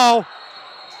the ball.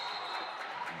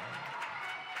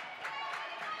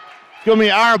 It's going to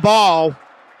be our ball.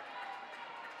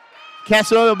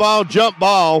 Cazenovia ball, jump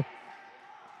ball.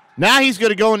 Now he's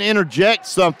going to go and interject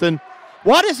something.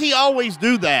 Why does he always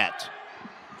do that?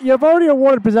 You've already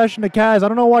awarded possession to Kaz. I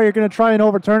don't know why you're going to try and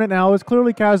overturn it now. It's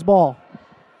clearly Kaz's ball.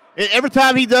 Every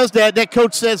time he does that, that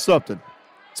coach says something.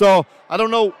 So I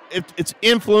don't know if it's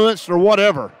influenced or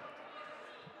whatever.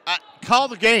 Call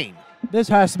the game. This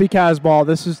has to be Kaz's ball.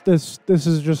 This is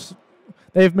just.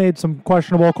 They've made some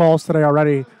questionable calls today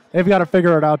already. They've got to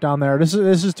figure it out down there. This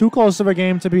is too close of a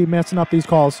game to be messing up these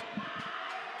calls.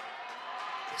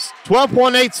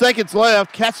 12.8 seconds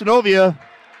left. Cazenovia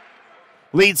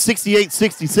leads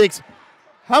 68-66.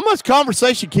 How much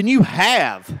conversation can you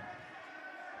have?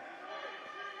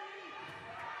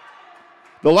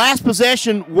 The last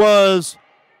possession was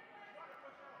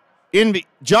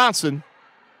NVU-Johnson,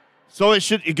 so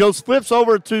it goes flips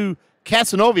over to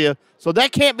Cazenovia, so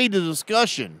that can't be the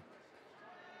discussion.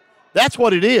 That's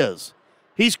what it is.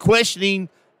 He's questioning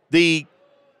the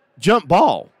jump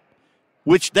ball,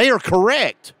 which they are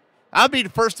correct. I'd be the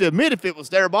first to admit if it was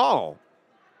their ball.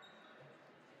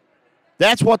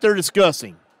 That's what they're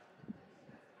discussing.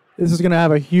 This is going to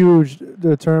have a huge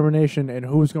determination in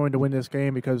who's going to win this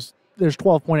game because there's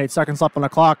 12.8 seconds left on the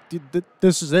clock.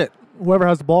 This is it. Whoever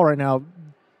has the ball right now,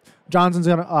 NVU-Johnson's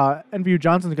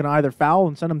going to either foul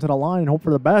and send him to the line and hope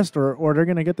for the best, or they're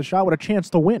going to get the shot with a chance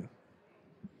to win.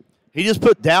 He just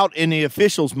put doubt in the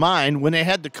officials' mind when they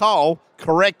had the call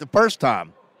correct the first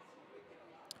time.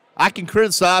 I can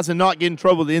criticize and not get in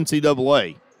trouble with the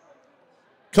NCAA.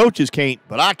 Coaches can't,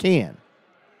 but I can.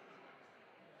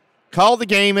 Call the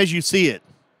game as you see it.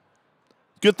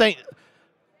 Good thing.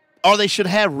 Or they should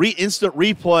have instant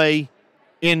replay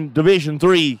in Division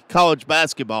III college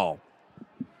basketball.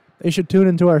 They should tune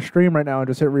into our stream right now and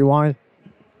just hit rewind.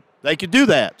 They could do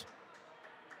that.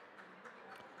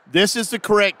 This is the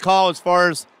correct call as far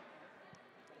as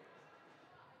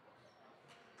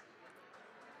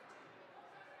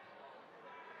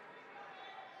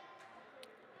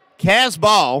Kaz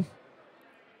ball.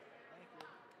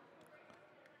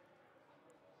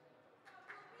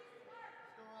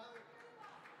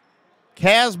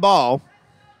 Kaz ball.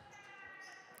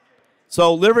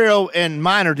 So Liverio and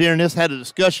Minor during this had a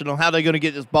discussion on how they're going to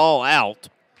get this ball out.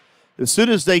 As soon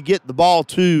as they get the ball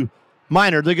to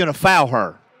Minor, they're going to foul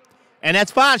her. And that's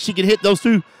fine. She can hit those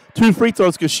two free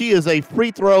throws because she is a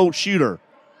free throw shooter.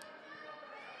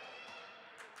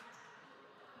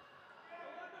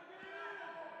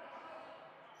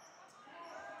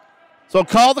 So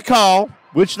call the call,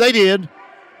 which they did.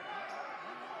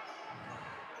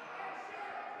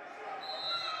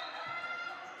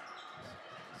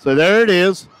 So there it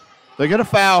is. They're going to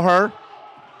foul her.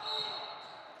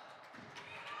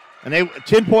 And they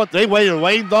waited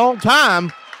a long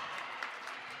time.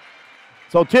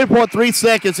 So 10.3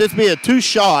 seconds. It's been 2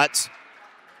 shots.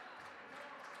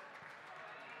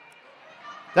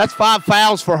 That's 5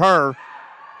 fouls for her.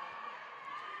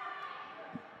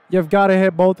 You've got to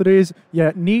hit both of these.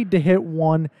 You need to hit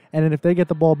one, and then if they get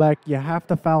the ball back, you have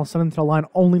to foul, send them to the line,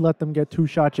 only let them get 2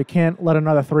 shots. You can't let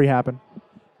another 3 happen.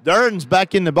 Durden's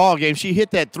back in the ball game. She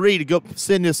hit that 3 to go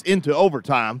send this into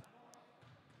overtime.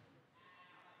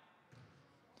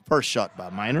 First shot by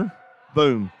Minor.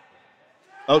 Boom.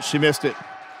 Oh, she missed it.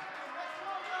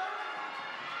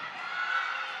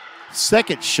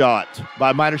 Second shot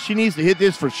by Minor. She needs to hit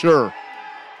this for sure.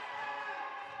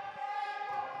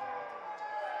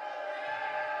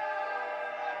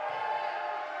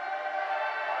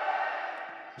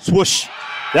 Swoosh.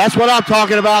 That's what I'm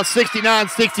talking about.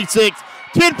 69-66.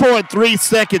 10.3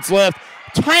 seconds left.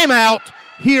 Timeout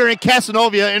here in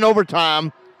Cazenovia in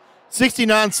overtime.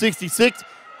 69-66.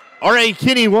 R.A.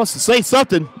 Kinney wants to say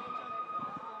something.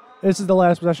 This is the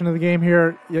last possession of the game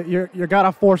here. You got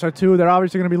to force a 2. They're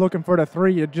obviously going to be looking for the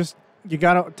 3. You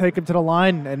got to take them to the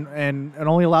line and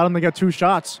only allow them to get 2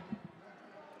 shots.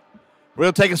 We're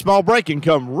going to take a small break and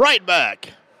come right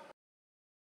back.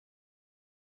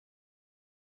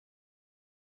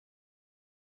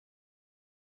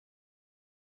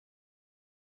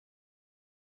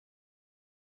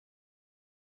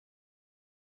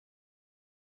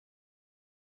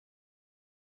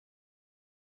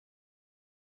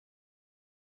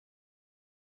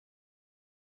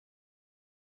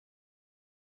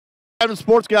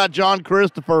 Sports guy John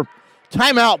Christopher.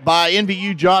 Timeout by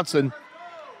NVU-Johnson.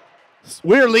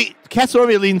 We're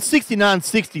Cazenovia leading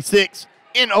 69-66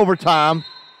 in overtime.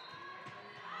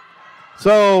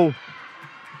 So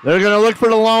they're going to look for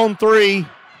the lone 3.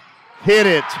 Hit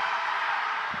it.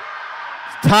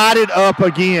 Tied it up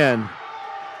again.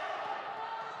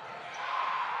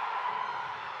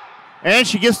 And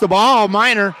she gets the ball,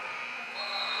 Minor.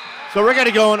 So we're going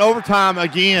to go in overtime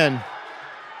again.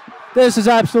 This is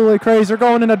absolutely crazy. They're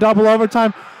going into double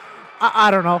overtime. I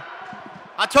don't know.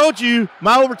 I told you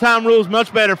my overtime rule is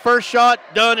much better. First shot,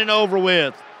 done and over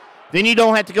with. Then you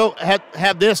don't have to go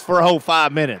have this for a whole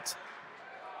 5 minutes.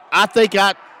 I think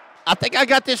I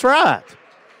got this right.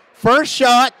 First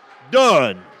shot,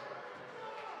 done.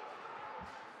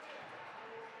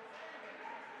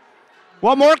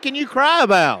 What more can you cry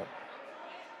about?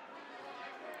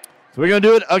 So we're going to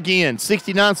do it again.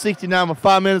 69-69 with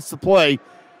 5 minutes to play.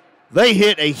 They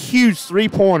hit a huge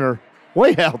 3-pointer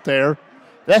way out there.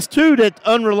 That's 2 that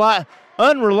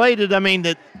unrelated,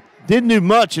 that didn't do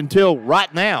much until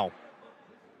right now.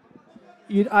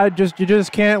 You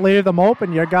just can't leave them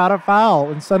open. You got to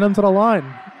foul and send them to the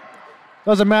line.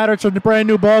 Doesn't matter. It's a brand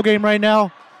new ball game right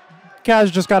now.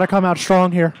 Cavs just got to come out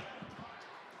strong here.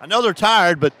 I know they're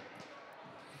tired, but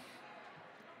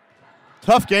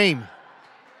tough game.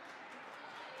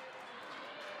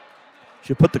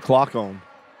 Should put the clock on.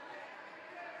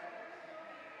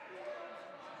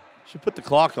 Should put the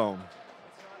clock on.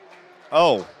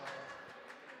 Oh.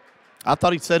 I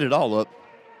thought he set it all up.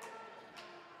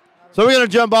 So we're going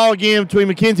to jump ball again between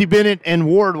Mackenzie Bennett and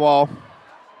Wardwall.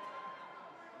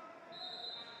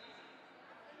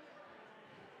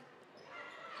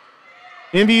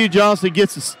 NVU-Johnson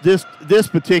gets this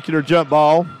particular jump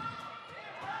ball.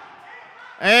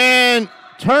 And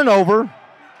turnover.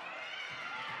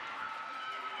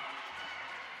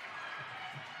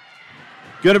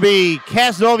 Going to be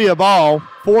Cazenovia ball.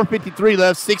 4:53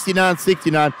 left,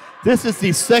 69-69. This is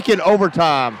the second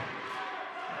overtime.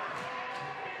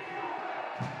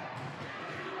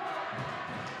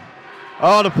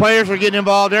 Oh, the players are getting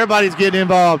involved. Everybody's getting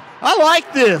involved. I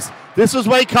like this. This is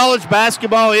the way college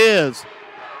basketball is.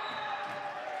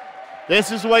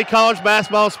 This is the way college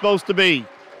basketball is supposed to be.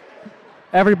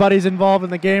 Everybody's involved in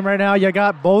the game right now. You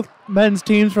got both men's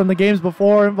teams from the games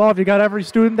before involved. You got every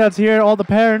student that's here, all the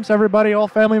parents, everybody, all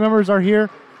family members are here,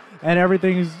 and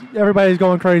everybody's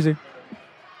going crazy.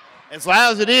 As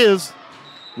loud as it is,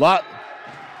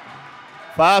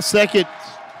 5 seconds.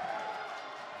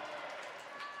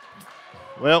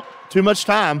 Well, too much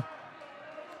time.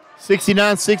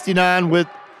 69-69 with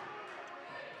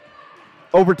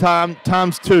overtime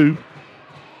times 2.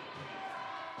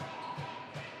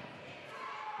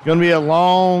 Going to be a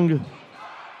long,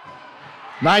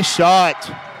 nice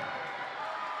shot.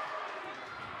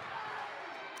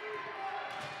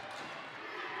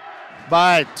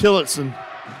 By Tillotson.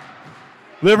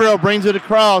 Livero brings it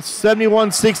across,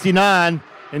 71-69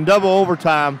 in double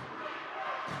overtime.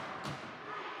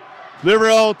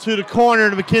 Livero to the corner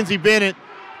to Mackenzie Bennett.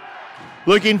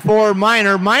 Looking for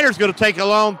Minor. Minor's going to take a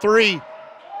long 3.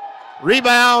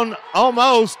 Rebound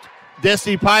almost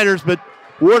Destiny Piters, but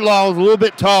Wardlaw is a little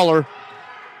bit taller.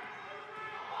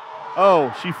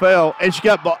 Oh, she fell. And she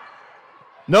got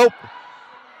nope.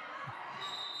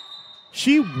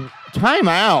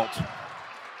 Timeout.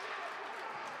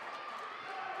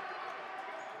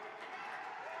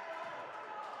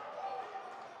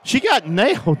 She got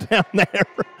nailed down there.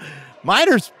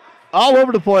 Minor's all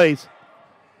over the place.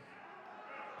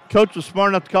 Coach was smart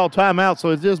enough to call timeout, so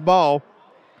it's his ball.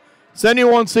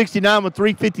 71-69 with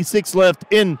 3:56 left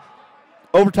in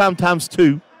overtime times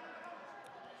 2.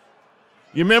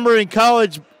 You remember in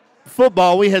college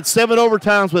football, we had 7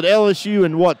 overtimes with LSU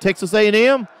and Texas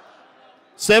A&M?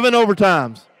 7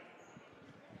 overtimes.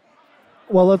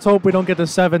 Well, let's hope we don't get to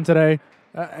 7 today.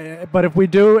 But if we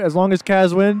do, as long as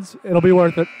Caz wins, it'll be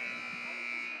worth it.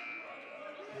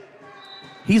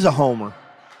 He's a homer.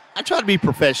 I try to be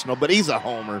professional, but he's a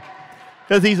homer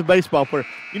because he's a baseball player.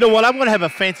 You know what? I'm going to have a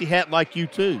fancy hat like you,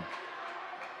 too.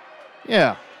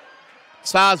 Yeah.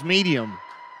 Size medium.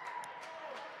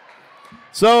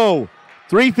 So,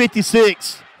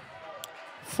 356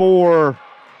 for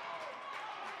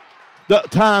the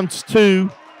times 2,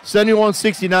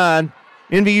 71-69.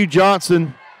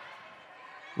 NVU-Johnson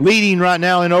leading right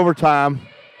now in overtime.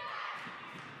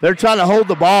 They're trying to hold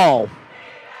the ball.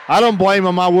 I don't blame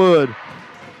them. I would.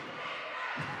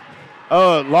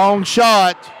 Long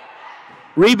shot.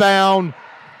 Rebound.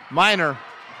 Minor.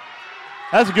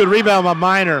 That's a good rebound by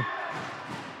Minor.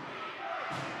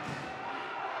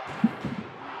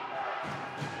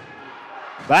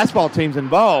 Basketball team's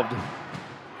involved.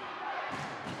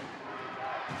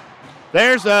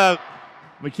 There's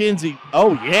McKenzie.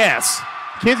 Oh, yes.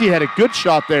 McKenzie had a good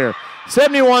shot there.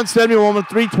 71-71 with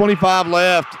 3:25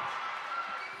 left.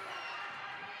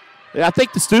 I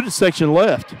think the student section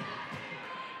left.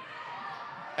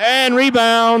 And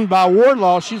rebound by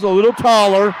Wardlaw. She's a little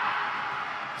taller.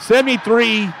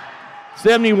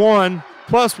 73-71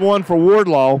 plus 1 for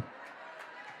Wardlaw.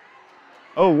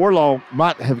 Oh, Wardlaw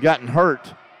might have gotten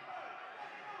hurt.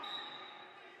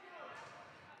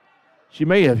 She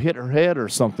may have hit her head or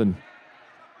something.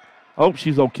 Hope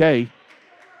she's okay.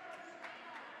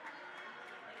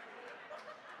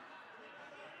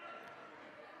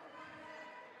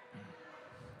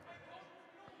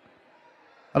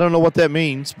 I don't know what that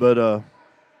means, but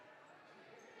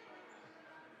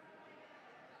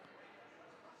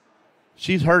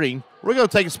she's hurting. We're going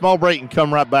to take a small break and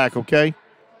come right back, okay?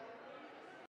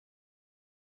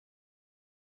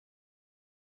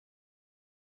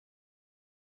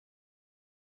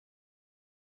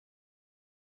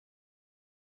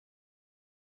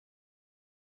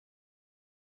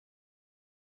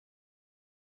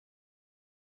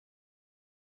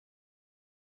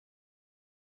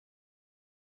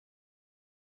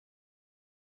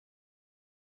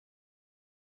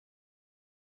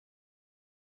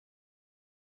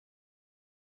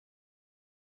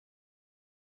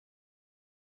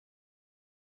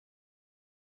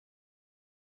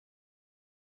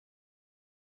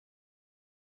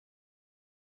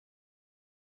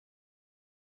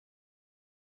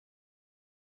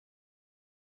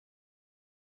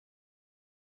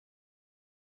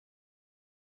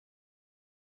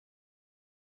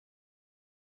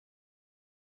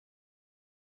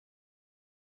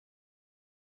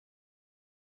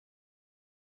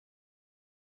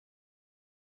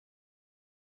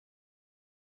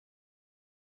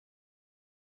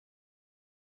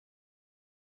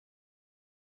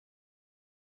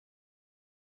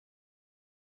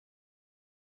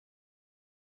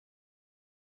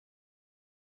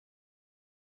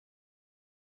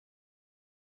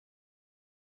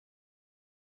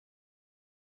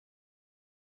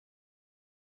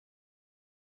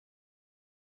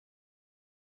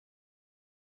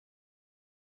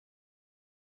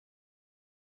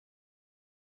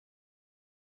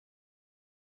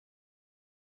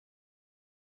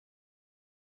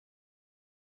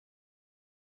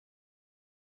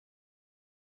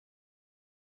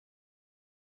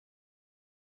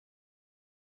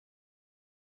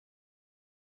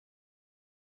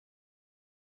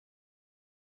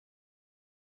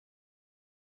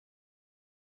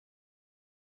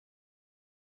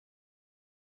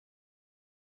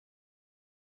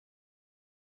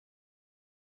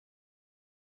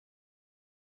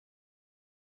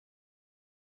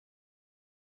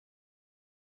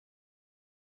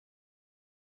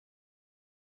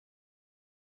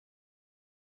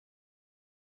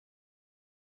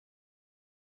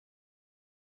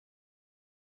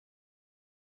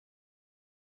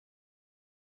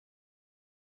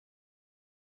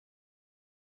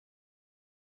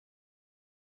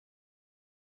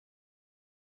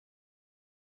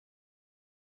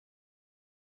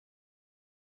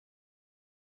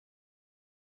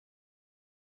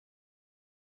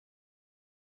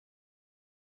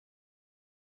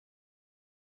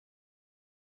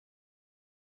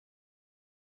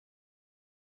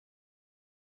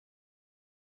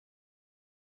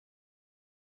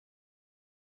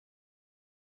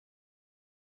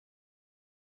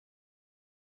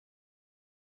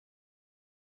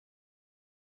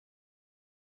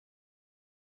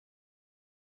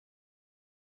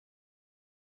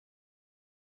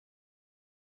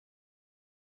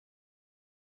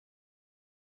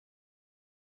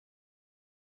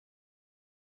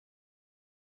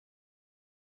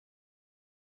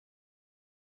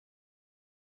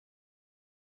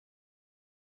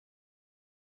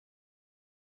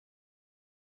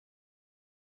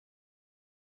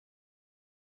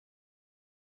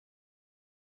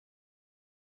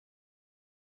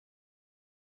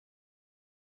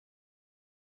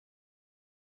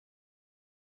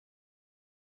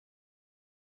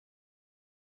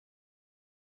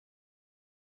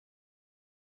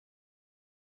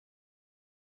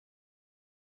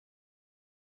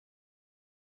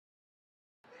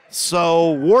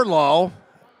 So Wardlaw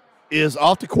is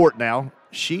off the court now.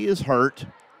 She is hurt.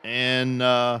 And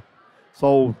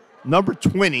so number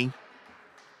 20,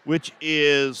 which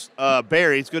is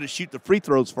Barry, is going to shoot the free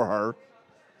throws for her.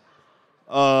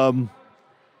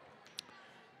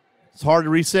 It's hard to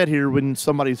reset here when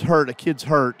somebody's hurt, a kid's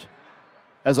hurt.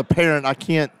 As a parent, I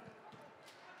can't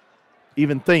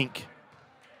even think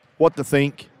what to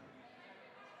think.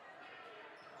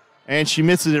 And she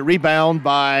misses it. Rebound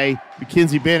by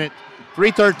Mackenzie Bennett.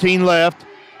 3:13 left.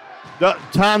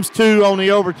 Times 2 on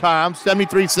the overtime.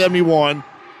 73-71.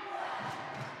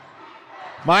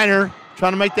 Minor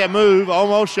trying to make that move.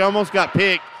 She almost got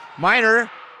picked.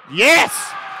 Minor, yes!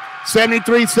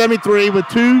 73-73 with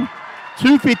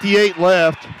 2:58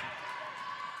 left.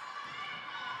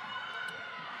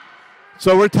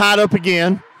 So we're tied up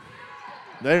again.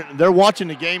 They're watching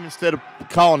the game instead of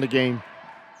calling the game.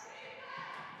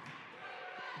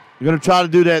 We're going to try to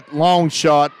do that long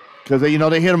shot because, they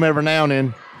hit them every now and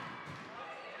then.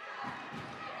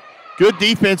 Good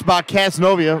defense by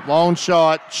Cazenovia. Long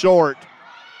shot, short.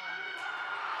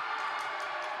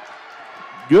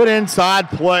 Good inside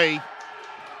play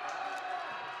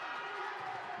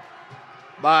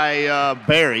by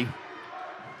Barry.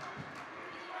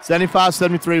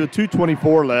 75-73 with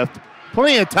 2:24 left.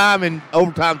 Plenty of time in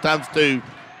overtime times 2.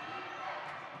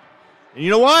 And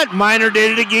you know what? Minor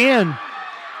did it again.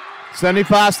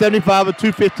 75-75 with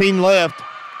 2:15 left.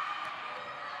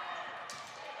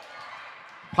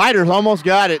 Piters almost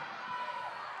got it.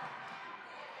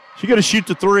 She's going to shoot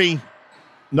the 3.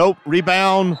 Nope.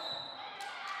 Rebound.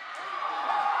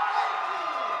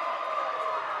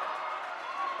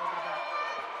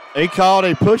 They called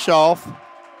a push off.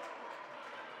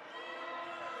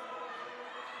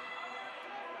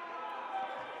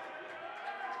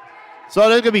 So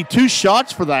there's going to be 2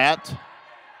 shots for that.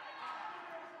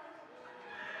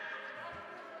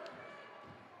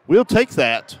 We'll take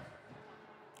that.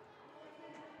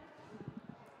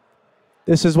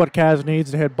 This is what Caz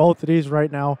needs to hit both of these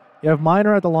right now. You have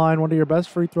Minor at the line, one of your best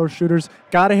free throw shooters.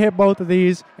 Got to hit both of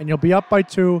these, and you'll be up by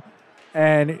 2,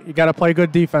 and you got to play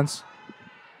good defense.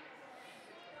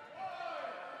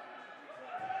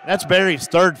 That's Barry's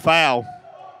 3rd foul.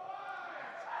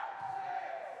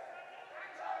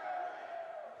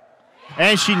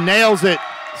 And she nails it.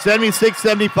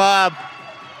 76-75.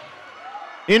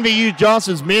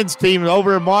 NVU-Johnson's men's team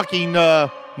over mocking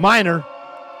Minor.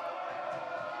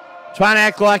 Trying to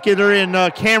act like they're in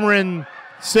Cameron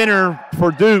Center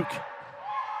for Duke.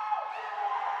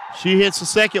 She hits the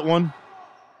second one.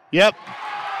 Yep.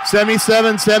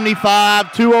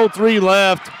 77-75, 2:03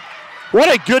 left. What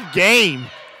a good game.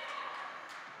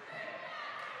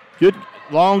 Good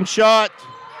long shot.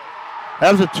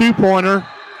 That was a 2-pointer.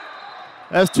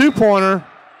 That's 2-pointer.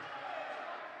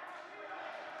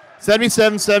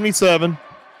 77-77.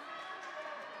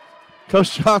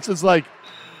 Coach Johnson's like,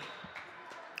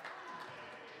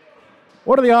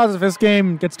 what are the odds if this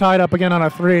game gets tied up again on a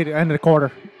 3 at the end of the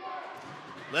quarter?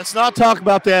 let's not talk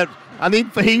about that. I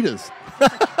need fajitas.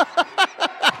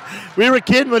 We were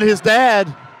kidding with his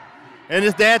dad, and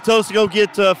his dad told us to go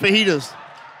get fajitas.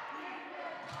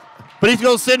 But he's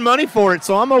going to send money for it,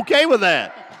 so I'm okay with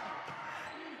that.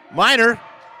 Minor.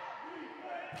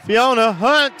 Fiona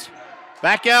Hunt.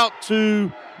 Back out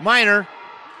to Minor.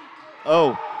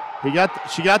 Oh,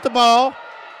 she got the ball.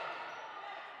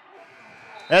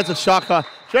 That's a shot clock.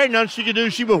 There ain't nothing she could do.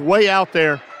 She was way out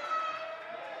there.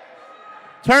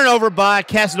 Turnover by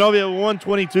Cazenovia,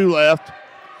 1:22 left.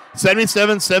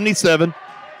 77-77.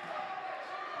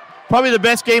 Probably the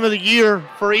best game of the year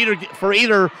for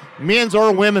either men's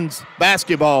or women's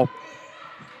basketball.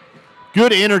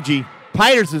 Good energy.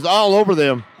 Piters is all over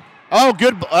them. Oh,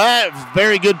 good.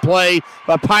 Very good play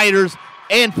by Piters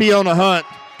and Fiona Hunt.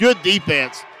 Good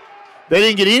defense. They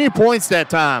didn't get any points that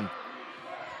time.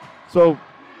 So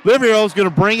Livereau's going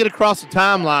to bring it across the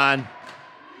timeline.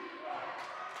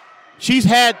 She's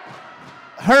had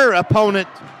her opponent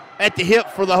at the hip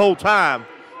for the whole time.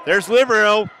 There's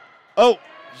Livereau. Oh,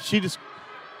 she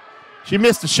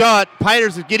missed the shot.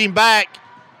 Piters is getting back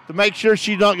to make sure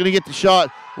she's not going to get the shot.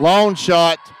 Long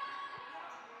shot.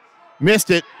 Missed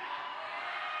it.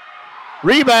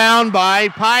 Rebound by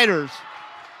Piters.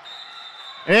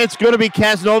 And it's going to be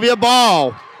Cazenovia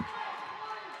ball.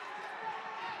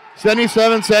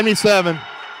 77-77.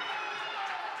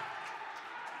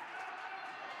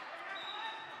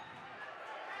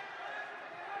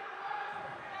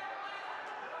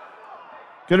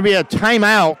 Going to be a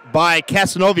timeout by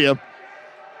Cazenovia.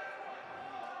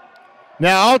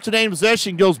 Now, alternating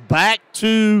possession goes back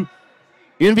to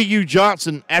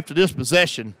NVU-Johnson after this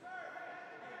possession.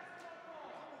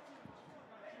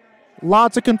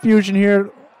 Lots of confusion here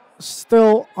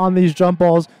still on these jump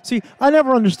balls. See, I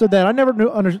never understood that. I never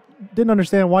didn't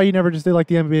understand why you never just did like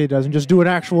the NBA does and just do an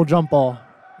actual jump ball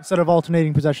instead of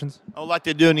alternating possessions. Oh, like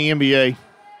they do in the NBA.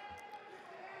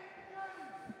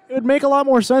 It would make a lot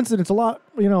more sense, and it's a lot,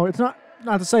 it's not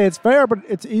to say it's fair, but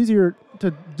it's easier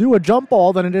to do a jump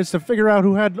ball than it is to figure out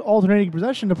who had alternating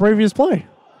possession the previous play.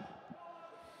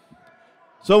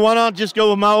 So why not just go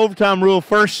with my overtime rule,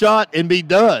 first shot, and be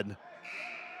done?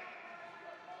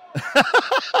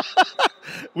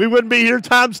 We wouldn't be here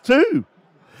times 2.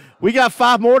 We got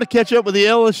 5 more to catch up with the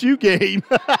LSU game.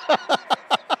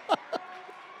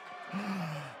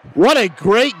 What a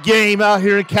great game out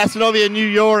here in Cazenovia, New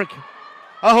York.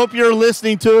 I hope you're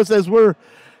listening to us as we're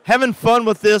having fun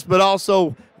with this, but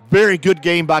also very good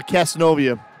game by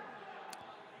Cazenovia.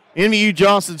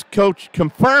 NVU-Johnson's coach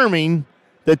confirming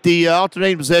that the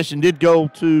alternating possession did go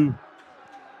to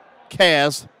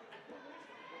Caz.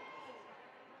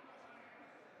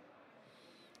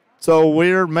 So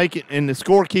we're making, and the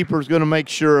scorekeeper is going to make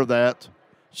sure of that.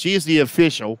 She is the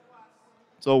official.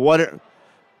 So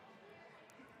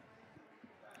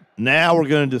now we're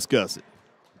going to discuss it.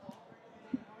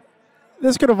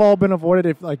 This could have all been avoided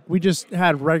if, we just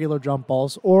had regular jump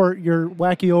balls or your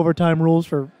wacky overtime rules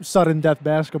for sudden death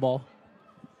basketball.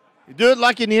 You do it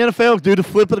like in the NFL, do the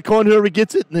flip of the coin, whoever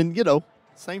gets it, and then,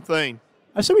 same thing.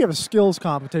 I say we have a skills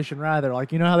competition rather,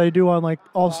 how they do on,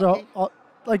 also,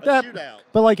 like that. Shootout.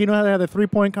 But, how they have the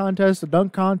three-point contest, the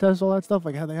dunk contest, all that stuff,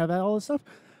 how they have all this stuff,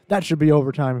 that should be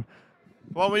overtime.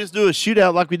 Why don't we just do a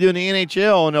shootout like we do in the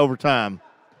NHL in overtime?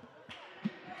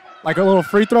 Like a little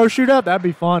free throw shootout? That'd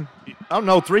be fun. I don't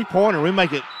know, three-pointer. We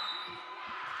make it.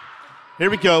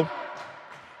 Here we go.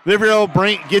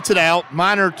 Liverio gets it out.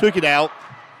 Minor took it out.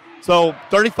 So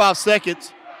 35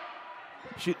 seconds.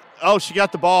 She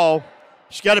got the ball.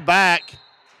 She got it back.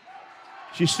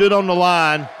 She stood on the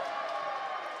line.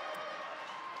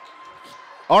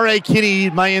 R.A.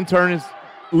 Kinney, my intern, is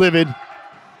livid.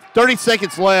 30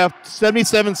 seconds left.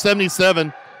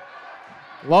 77-77.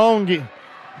 Long.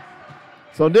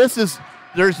 So this is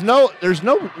there's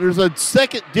a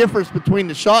second difference between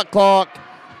the shot clock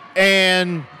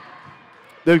and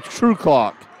the true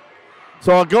clock.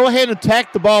 So I'll go ahead and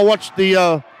attack the ball. Watch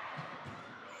the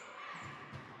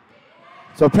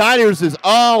so Pioneers is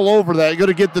all over that. Going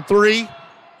to get the 3.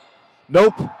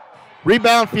 Nope.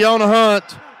 Rebound Fiona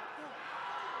Hunt.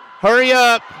 Hurry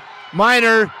up.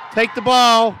 Minor, take the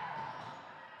ball.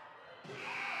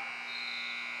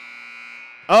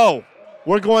 Oh.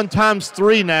 We're going times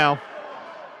 3 now.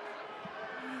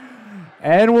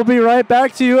 And we'll be right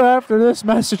back to you after this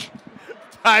message.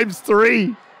 Times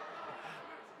 3.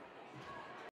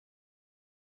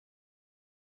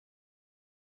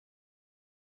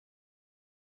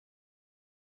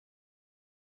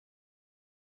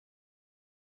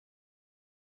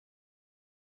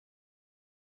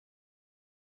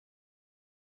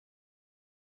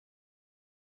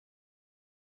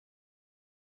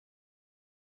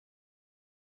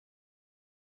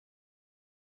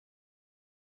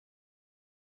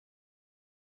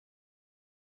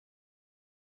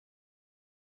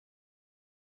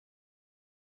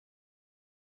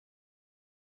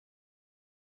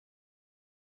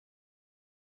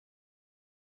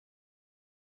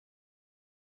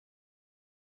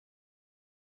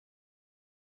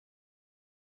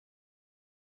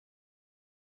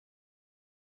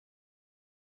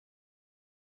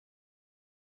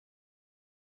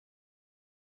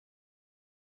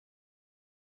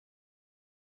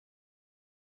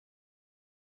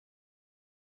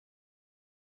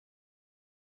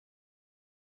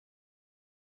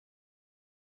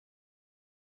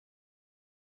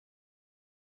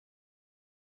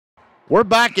 We're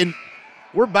back in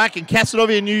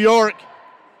Cazenovia, New York.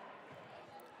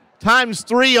 Times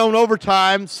 3 on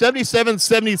overtime,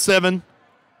 77-77.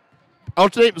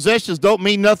 Alternate possessions don't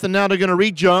mean nothing now. They're going to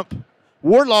re-jump.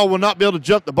 Wardlaw will not be able to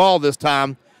jump the ball this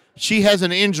time. She has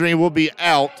an injury and will be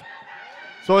out.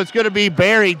 So it's going to be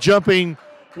Barry jumping,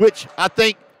 which I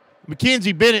think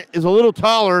Mackenzie Bennett is a little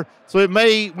taller, so we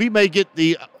may get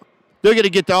the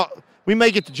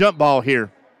jump ball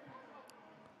here.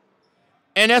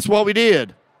 And that's what we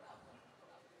did.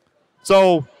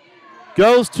 So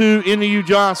goes to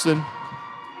NVU-Johnson.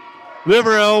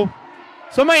 Liverio.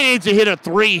 Somebody needs to hit a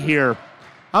 3 here.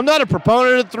 I'm not a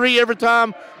proponent of 3 every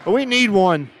time, but we need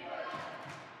one.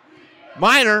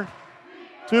 Minor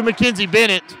to Mackenzie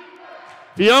Bennett.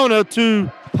 Fiona to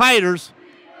Piters.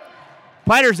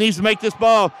 Piters needs to make this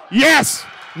ball. Yes!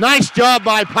 Nice job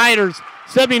by Piters.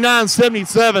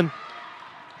 79-77.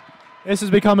 This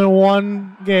is becoming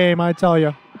one game, I tell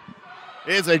you.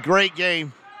 It's a great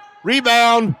game.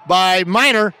 Rebound by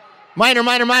Minor.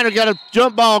 Minor got a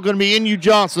jump ball, going to be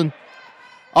NVU-Johnson.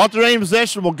 Alternating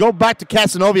possession will go back to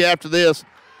Cazenovia after this.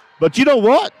 But you know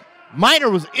what? Minor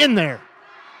was in there.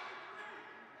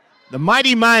 The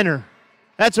Mighty Minor.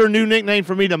 That's her new nickname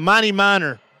for me, the Mighty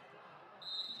Minor.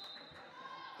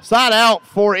 Side out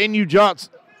for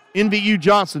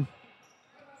NVU-Johnson.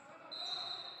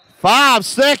 5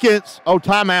 seconds. Oh,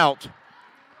 timeout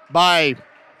by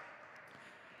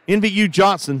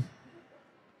NVU-Johnson.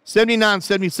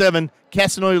 79-77.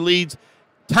 Cazenovia leads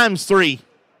times 3.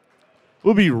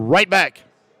 We'll be right back.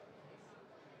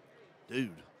 Dude.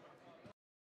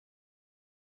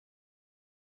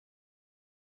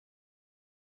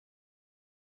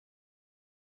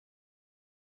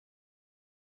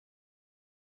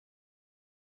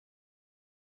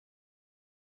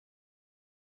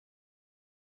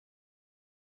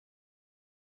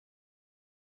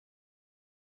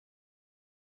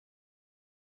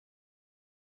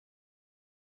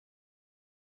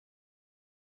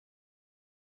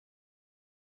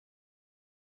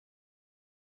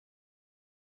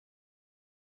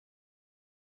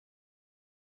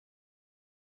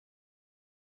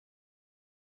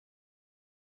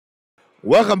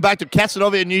 Welcome back to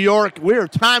Cazenovia, New York. We're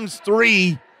times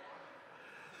 3.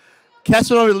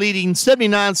 Cazenovia leading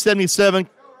 79-77.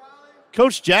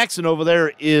 Coach Jackson over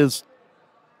there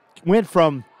went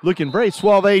from looking very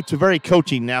suave to very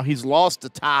coaching now. He's lost the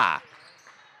tie.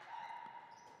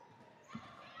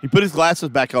 He put his glasses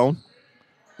back on.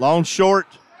 Long short,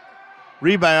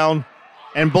 rebound,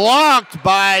 and blocked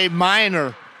by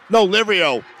Minor. No,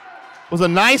 Livrio. It was a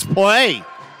nice play.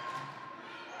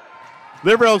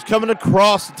 Libero's coming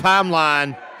across the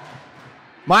timeline.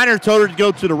 Minor told her to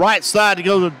go to the right side to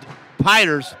go to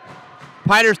Piters.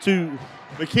 Piters to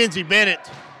Mackenzie Bennett.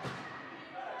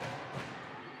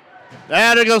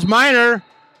 There goes Minor.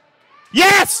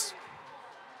 Yes!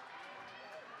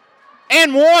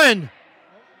 And 1.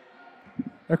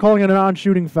 They're calling it a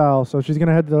non-shooting foul, so she's going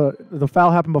to have the foul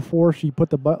happen before she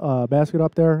put the basket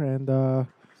up there, and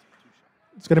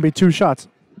it's going to be 2 shots.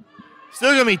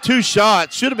 Still going to be 2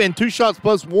 shots. Should have been 2 shots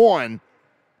plus 1.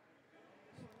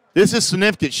 This is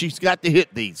significant. She's got to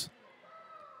hit these.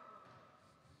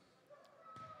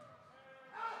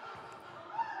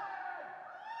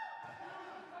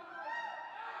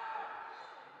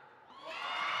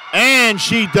 And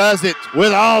she does it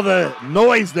with all the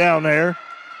noise down there.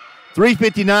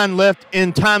 3:59 left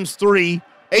in times 3,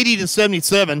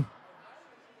 80-77.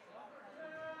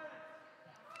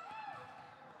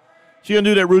 She's going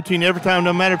to do that routine every time,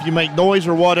 no matter if you make noise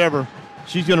or whatever.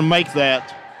 She's going to make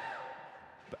that.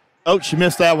 Oh, she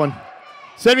missed that one.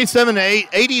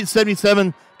 77-8,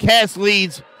 80-77. Cass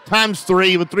leads times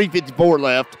 3 with 3:54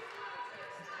 left.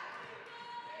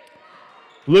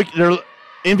 Look,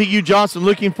 NVU-Johnson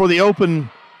looking for the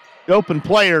open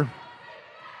player.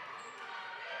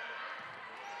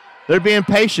 They're being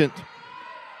patient.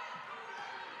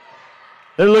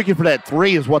 They're looking for that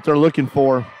 3 is what they're looking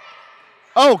for.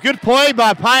 Oh, good play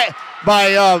by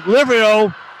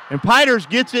Livrio. And Piters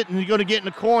gets it, and he's going to get in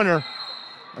the corner.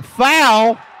 A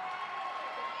foul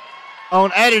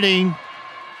on editing.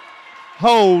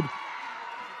 Hold.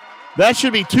 That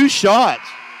should be 2 shots.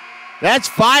 That's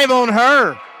 5 on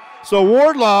her. So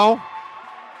Wardlaw.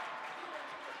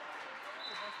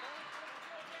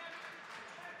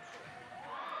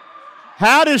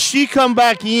 How does she come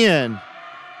back in?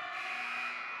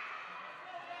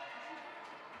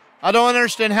 I don't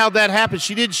understand how that happened.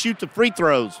 She didn't shoot the free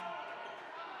throws.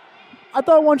 I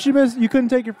thought once you missed, you couldn't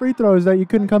take your free throws, that you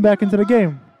couldn't come back into the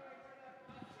game.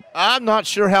 I'm not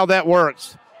sure how that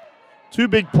works. 2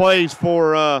 big plays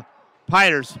for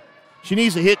Piters. She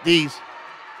needs to hit these.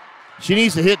 She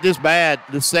needs to hit this bad,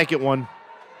 the second one.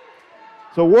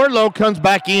 So Wardlow comes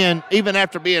back in even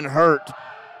after being hurt.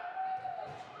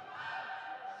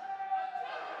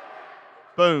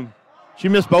 Boom. She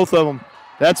missed both of them.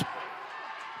 That's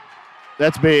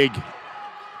big.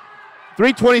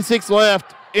 3:26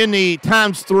 left in the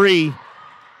times 3.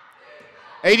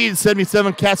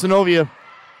 80-77 Cazenovia.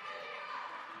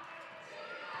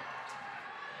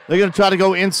 They're going to try to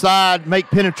go inside, make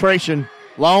penetration.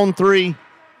 Long 3.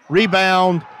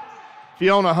 Rebound.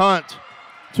 Fiona Hunt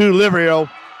to Livrio.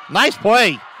 Nice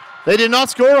play. They did not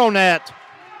score on that.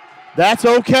 That's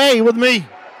okay with me.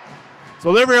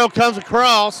 So Livrio comes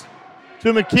across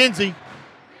to Mackenzie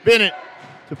Bennett.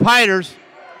 To Piters.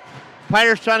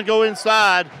 Piters trying to go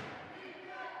inside.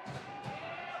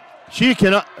 She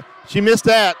missed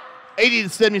that.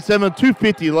 80-77,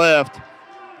 2:50 left.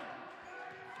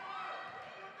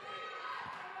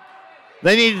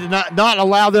 They needed to not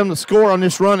allow them to score on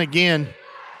this run again.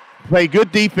 Play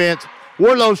good defense.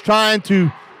 Wardlow's trying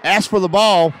to ask for the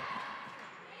ball.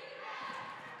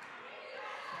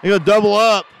 They're going to double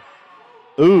up.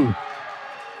 Ooh.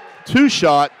 2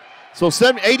 shot. So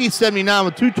 80-79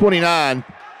 with 2:29.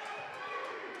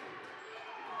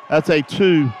 That's a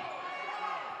 2.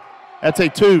 That's a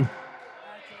 2.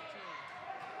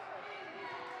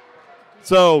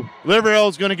 So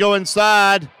Liverpool's going to go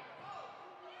inside.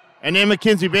 And then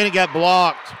Mackenzie Bennett got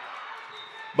blocked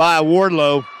by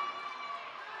Wardlow.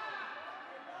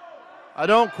 I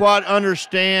don't quite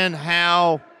understand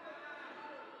how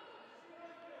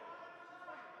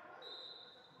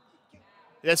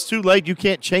that's too late. You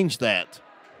can't change that.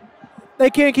 They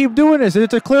can't keep doing this.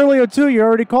 It's clearly a 2. You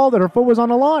already called it. Her foot was on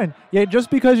the line. Yeah, just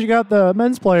because you got the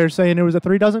men's players saying it was a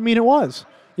 3 doesn't mean it was.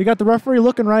 You got the referee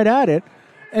looking right at it,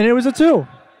 and it was a 2.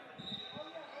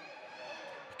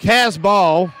 Caz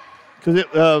ball, because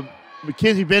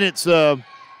Mackenzie Bennett's, bad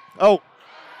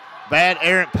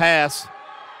errant pass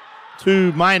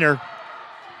to Minor.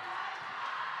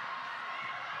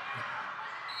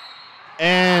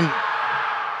 And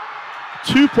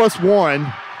 2 plus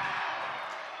 1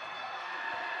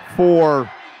 for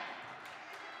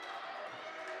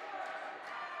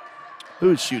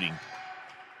who's shooting?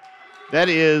 That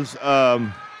is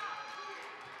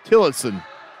Tillotson.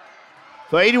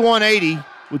 So 81-80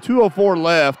 with 2:04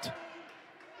 left.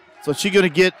 So she's going to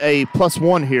get a plus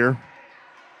 1 here.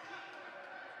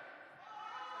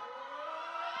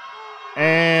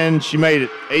 And she made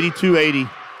it, 82-80.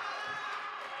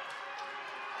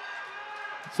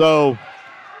 So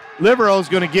Libero's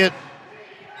going to get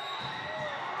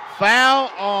foul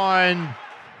on,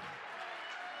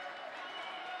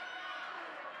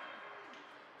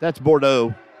 that's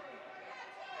Bordeaux.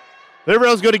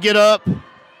 Libero's going to get up.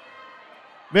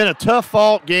 Been a tough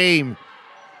fought game.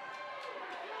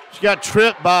 She got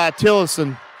tripped by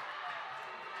Tillotson.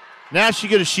 Now she's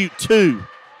going to shoot 2.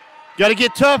 Got to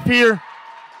get tough here.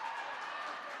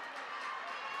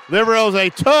 Libero's a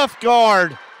tough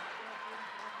guard.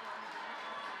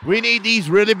 We need these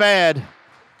really bad.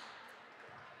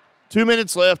 2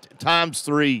 minutes left, times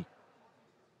 3.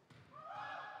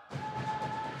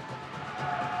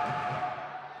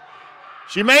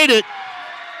 She made it.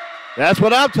 That's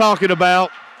what I'm talking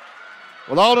about.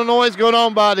 With all the noise going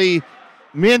on by the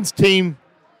men's team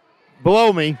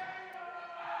below me,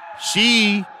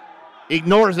 she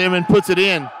ignores them and puts it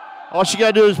in. All she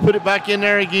got to do is put it back in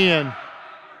there again.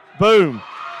 Boom.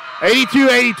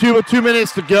 82-82 with 2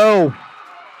 minutes to go.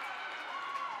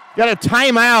 Got a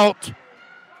timeout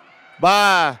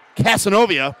by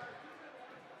Cazenovia.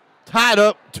 Tied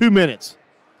up 2 minutes.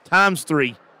 Times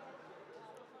 3.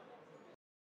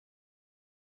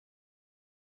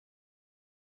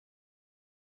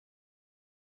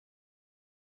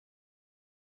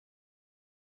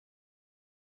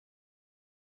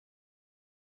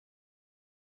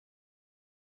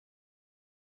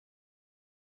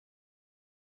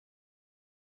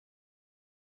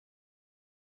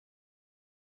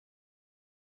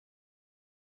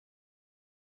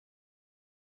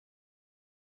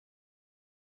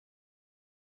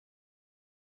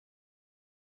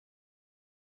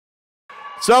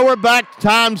 So we're back to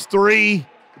times 3,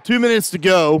 2 minutes to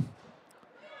go.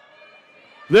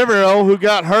 Liverpool, who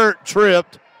got hurt,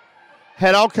 tripped,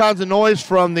 had all kinds of noise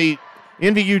from the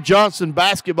NVU-Johnson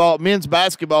men's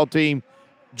basketball team,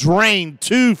 drained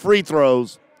 2 free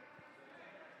throws.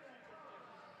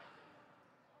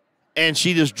 And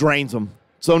she just drains them.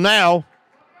 So now,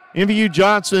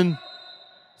 NVU-Johnson's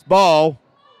ball,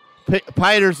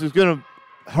 Piters is going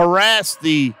to harass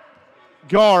the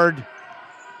guard,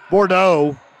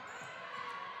 Bordeaux.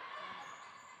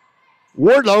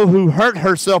 Wardlow, who hurt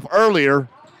herself earlier,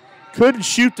 couldn't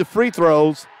shoot the free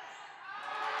throws,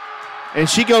 and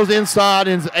she goes inside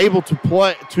and is able to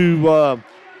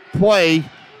play.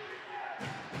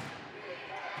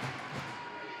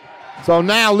 So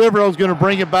now Libero's going to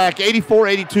bring it back,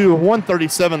 84-82,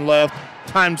 137 left,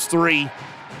 times 3.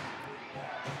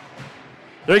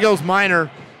 There goes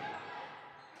Minor.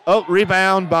 Oh,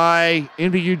 rebound by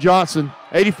NVU-Johnson.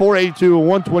 84-82,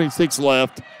 126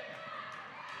 left.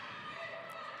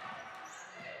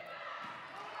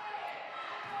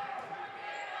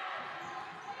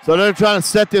 So they're trying to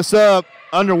set this up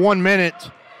under 1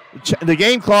 minute. The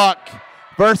game clock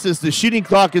versus the shooting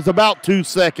clock is about 2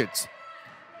 seconds.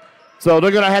 So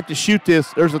they're going to have to shoot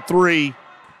this. There's a 3.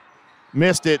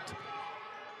 Missed it.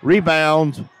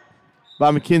 Rebound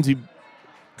by McKenzie.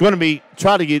 Going to be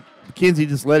try to get McKenzie,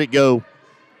 just let it go.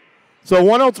 So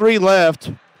 103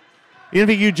 left.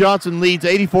 NVU-Johnson leads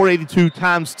 84-82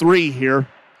 times 3 here.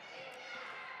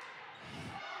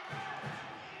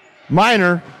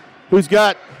 Minor, who's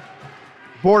got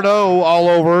Bordeaux all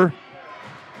over.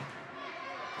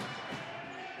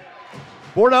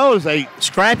 Bordeaux is a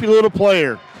scrappy little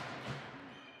player.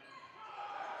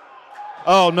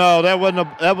 Oh no, that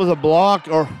was a block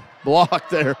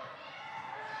there.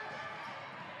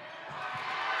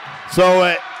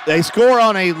 So they score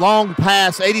on a long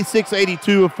pass,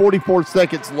 86-82 with 44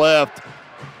 seconds left.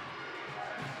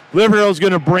 Libero's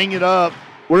going to bring it up.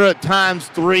 We're at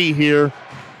 ×3 here.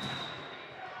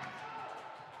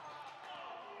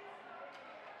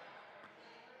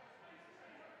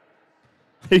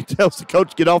 He tells the coach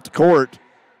to get off the court.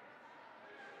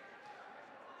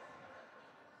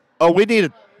 Oh, we need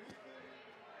it.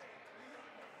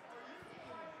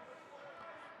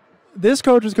 This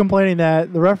coach is complaining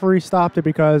that the referee stopped it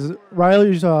because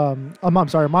Miner's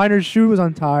shoe was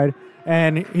untied,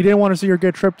 and he didn't want to see her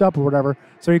get tripped up or whatever.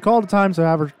 So he called the time to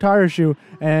have her tie her shoe,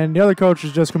 and the other coach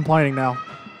is just complaining now.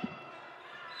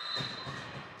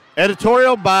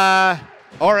 Editorial by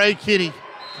R.A. Kitty.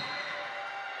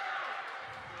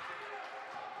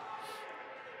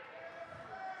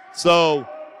 So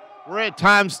we're at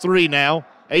 ×3 now.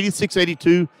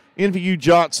 86-82.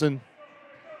 NVU-Johnson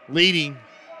leading.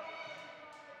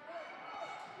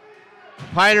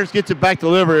 Pioneers gets it back to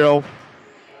Liberio.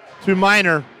 To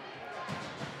Miner.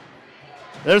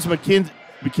 There's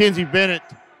Mackenzie Bennett.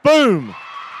 Boom!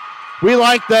 We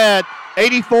like that.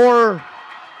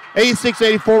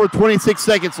 86-84 with 26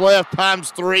 seconds left.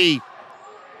 ×3.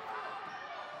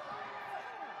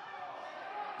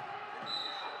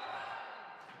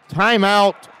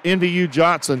 Timeout,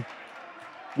 NVU-Johnson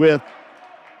with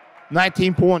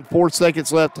 19.4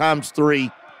 seconds left,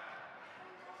 ×3.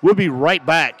 We'll be right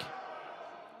back.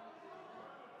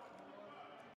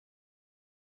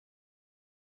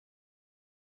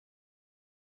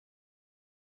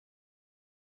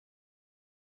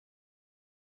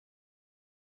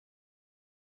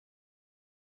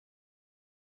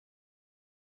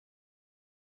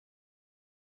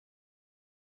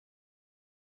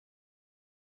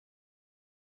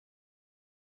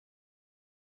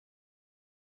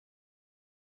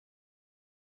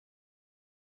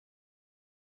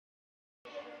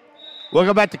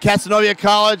 Welcome back to Cazenovia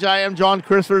College. I am John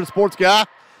Christopher, the sports guy.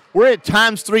 We're at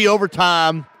 ×3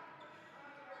 overtime.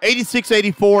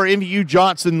 86-84,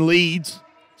 NVU-Johnson leads.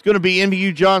 It's going to be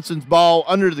NVU-Johnson's ball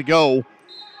under the goal.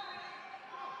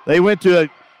 They went to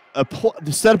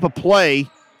set up a play.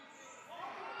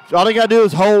 So all they got to do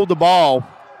is hold the ball.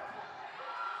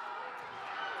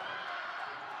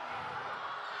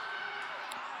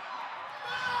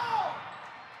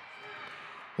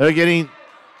 They're getting...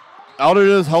 All they're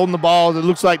doing is holding the ball. It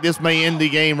looks like this may end the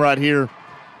game right here.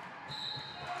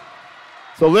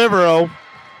 So Livero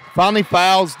finally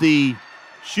fouls the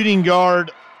shooting guard,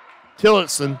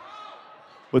 Tillotson,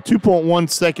 with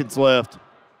 2.1 seconds left.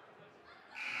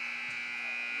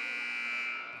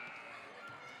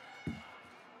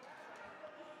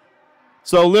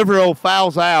 So Livero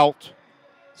fouls out.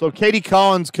 So Katie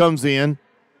Collins comes in,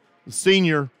 the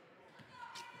senior.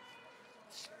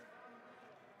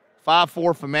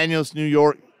 5'4" from Manuel's, New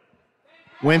York,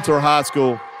 Winter High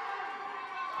School.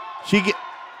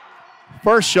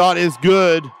 First shot is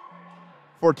good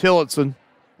for Tillotson,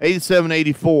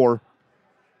 87-84.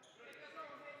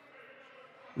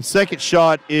 The second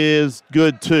shot is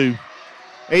good too,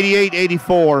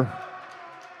 88-84.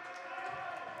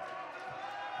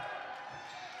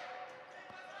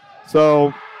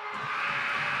 So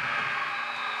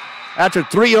after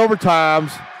 3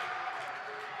 overtimes,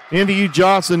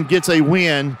 NVU-Johnson gets a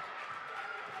win,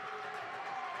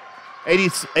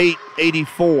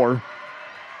 88-84.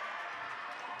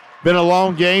 Been a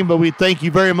long game, but we thank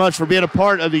you very much for being a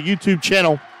part of the YouTube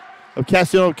channel of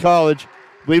Cazenovia College.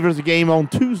 I believe there's a game on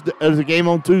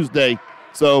Tuesday.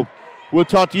 So we'll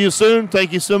talk to you soon.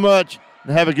 Thank you so much,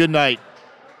 and have a good night.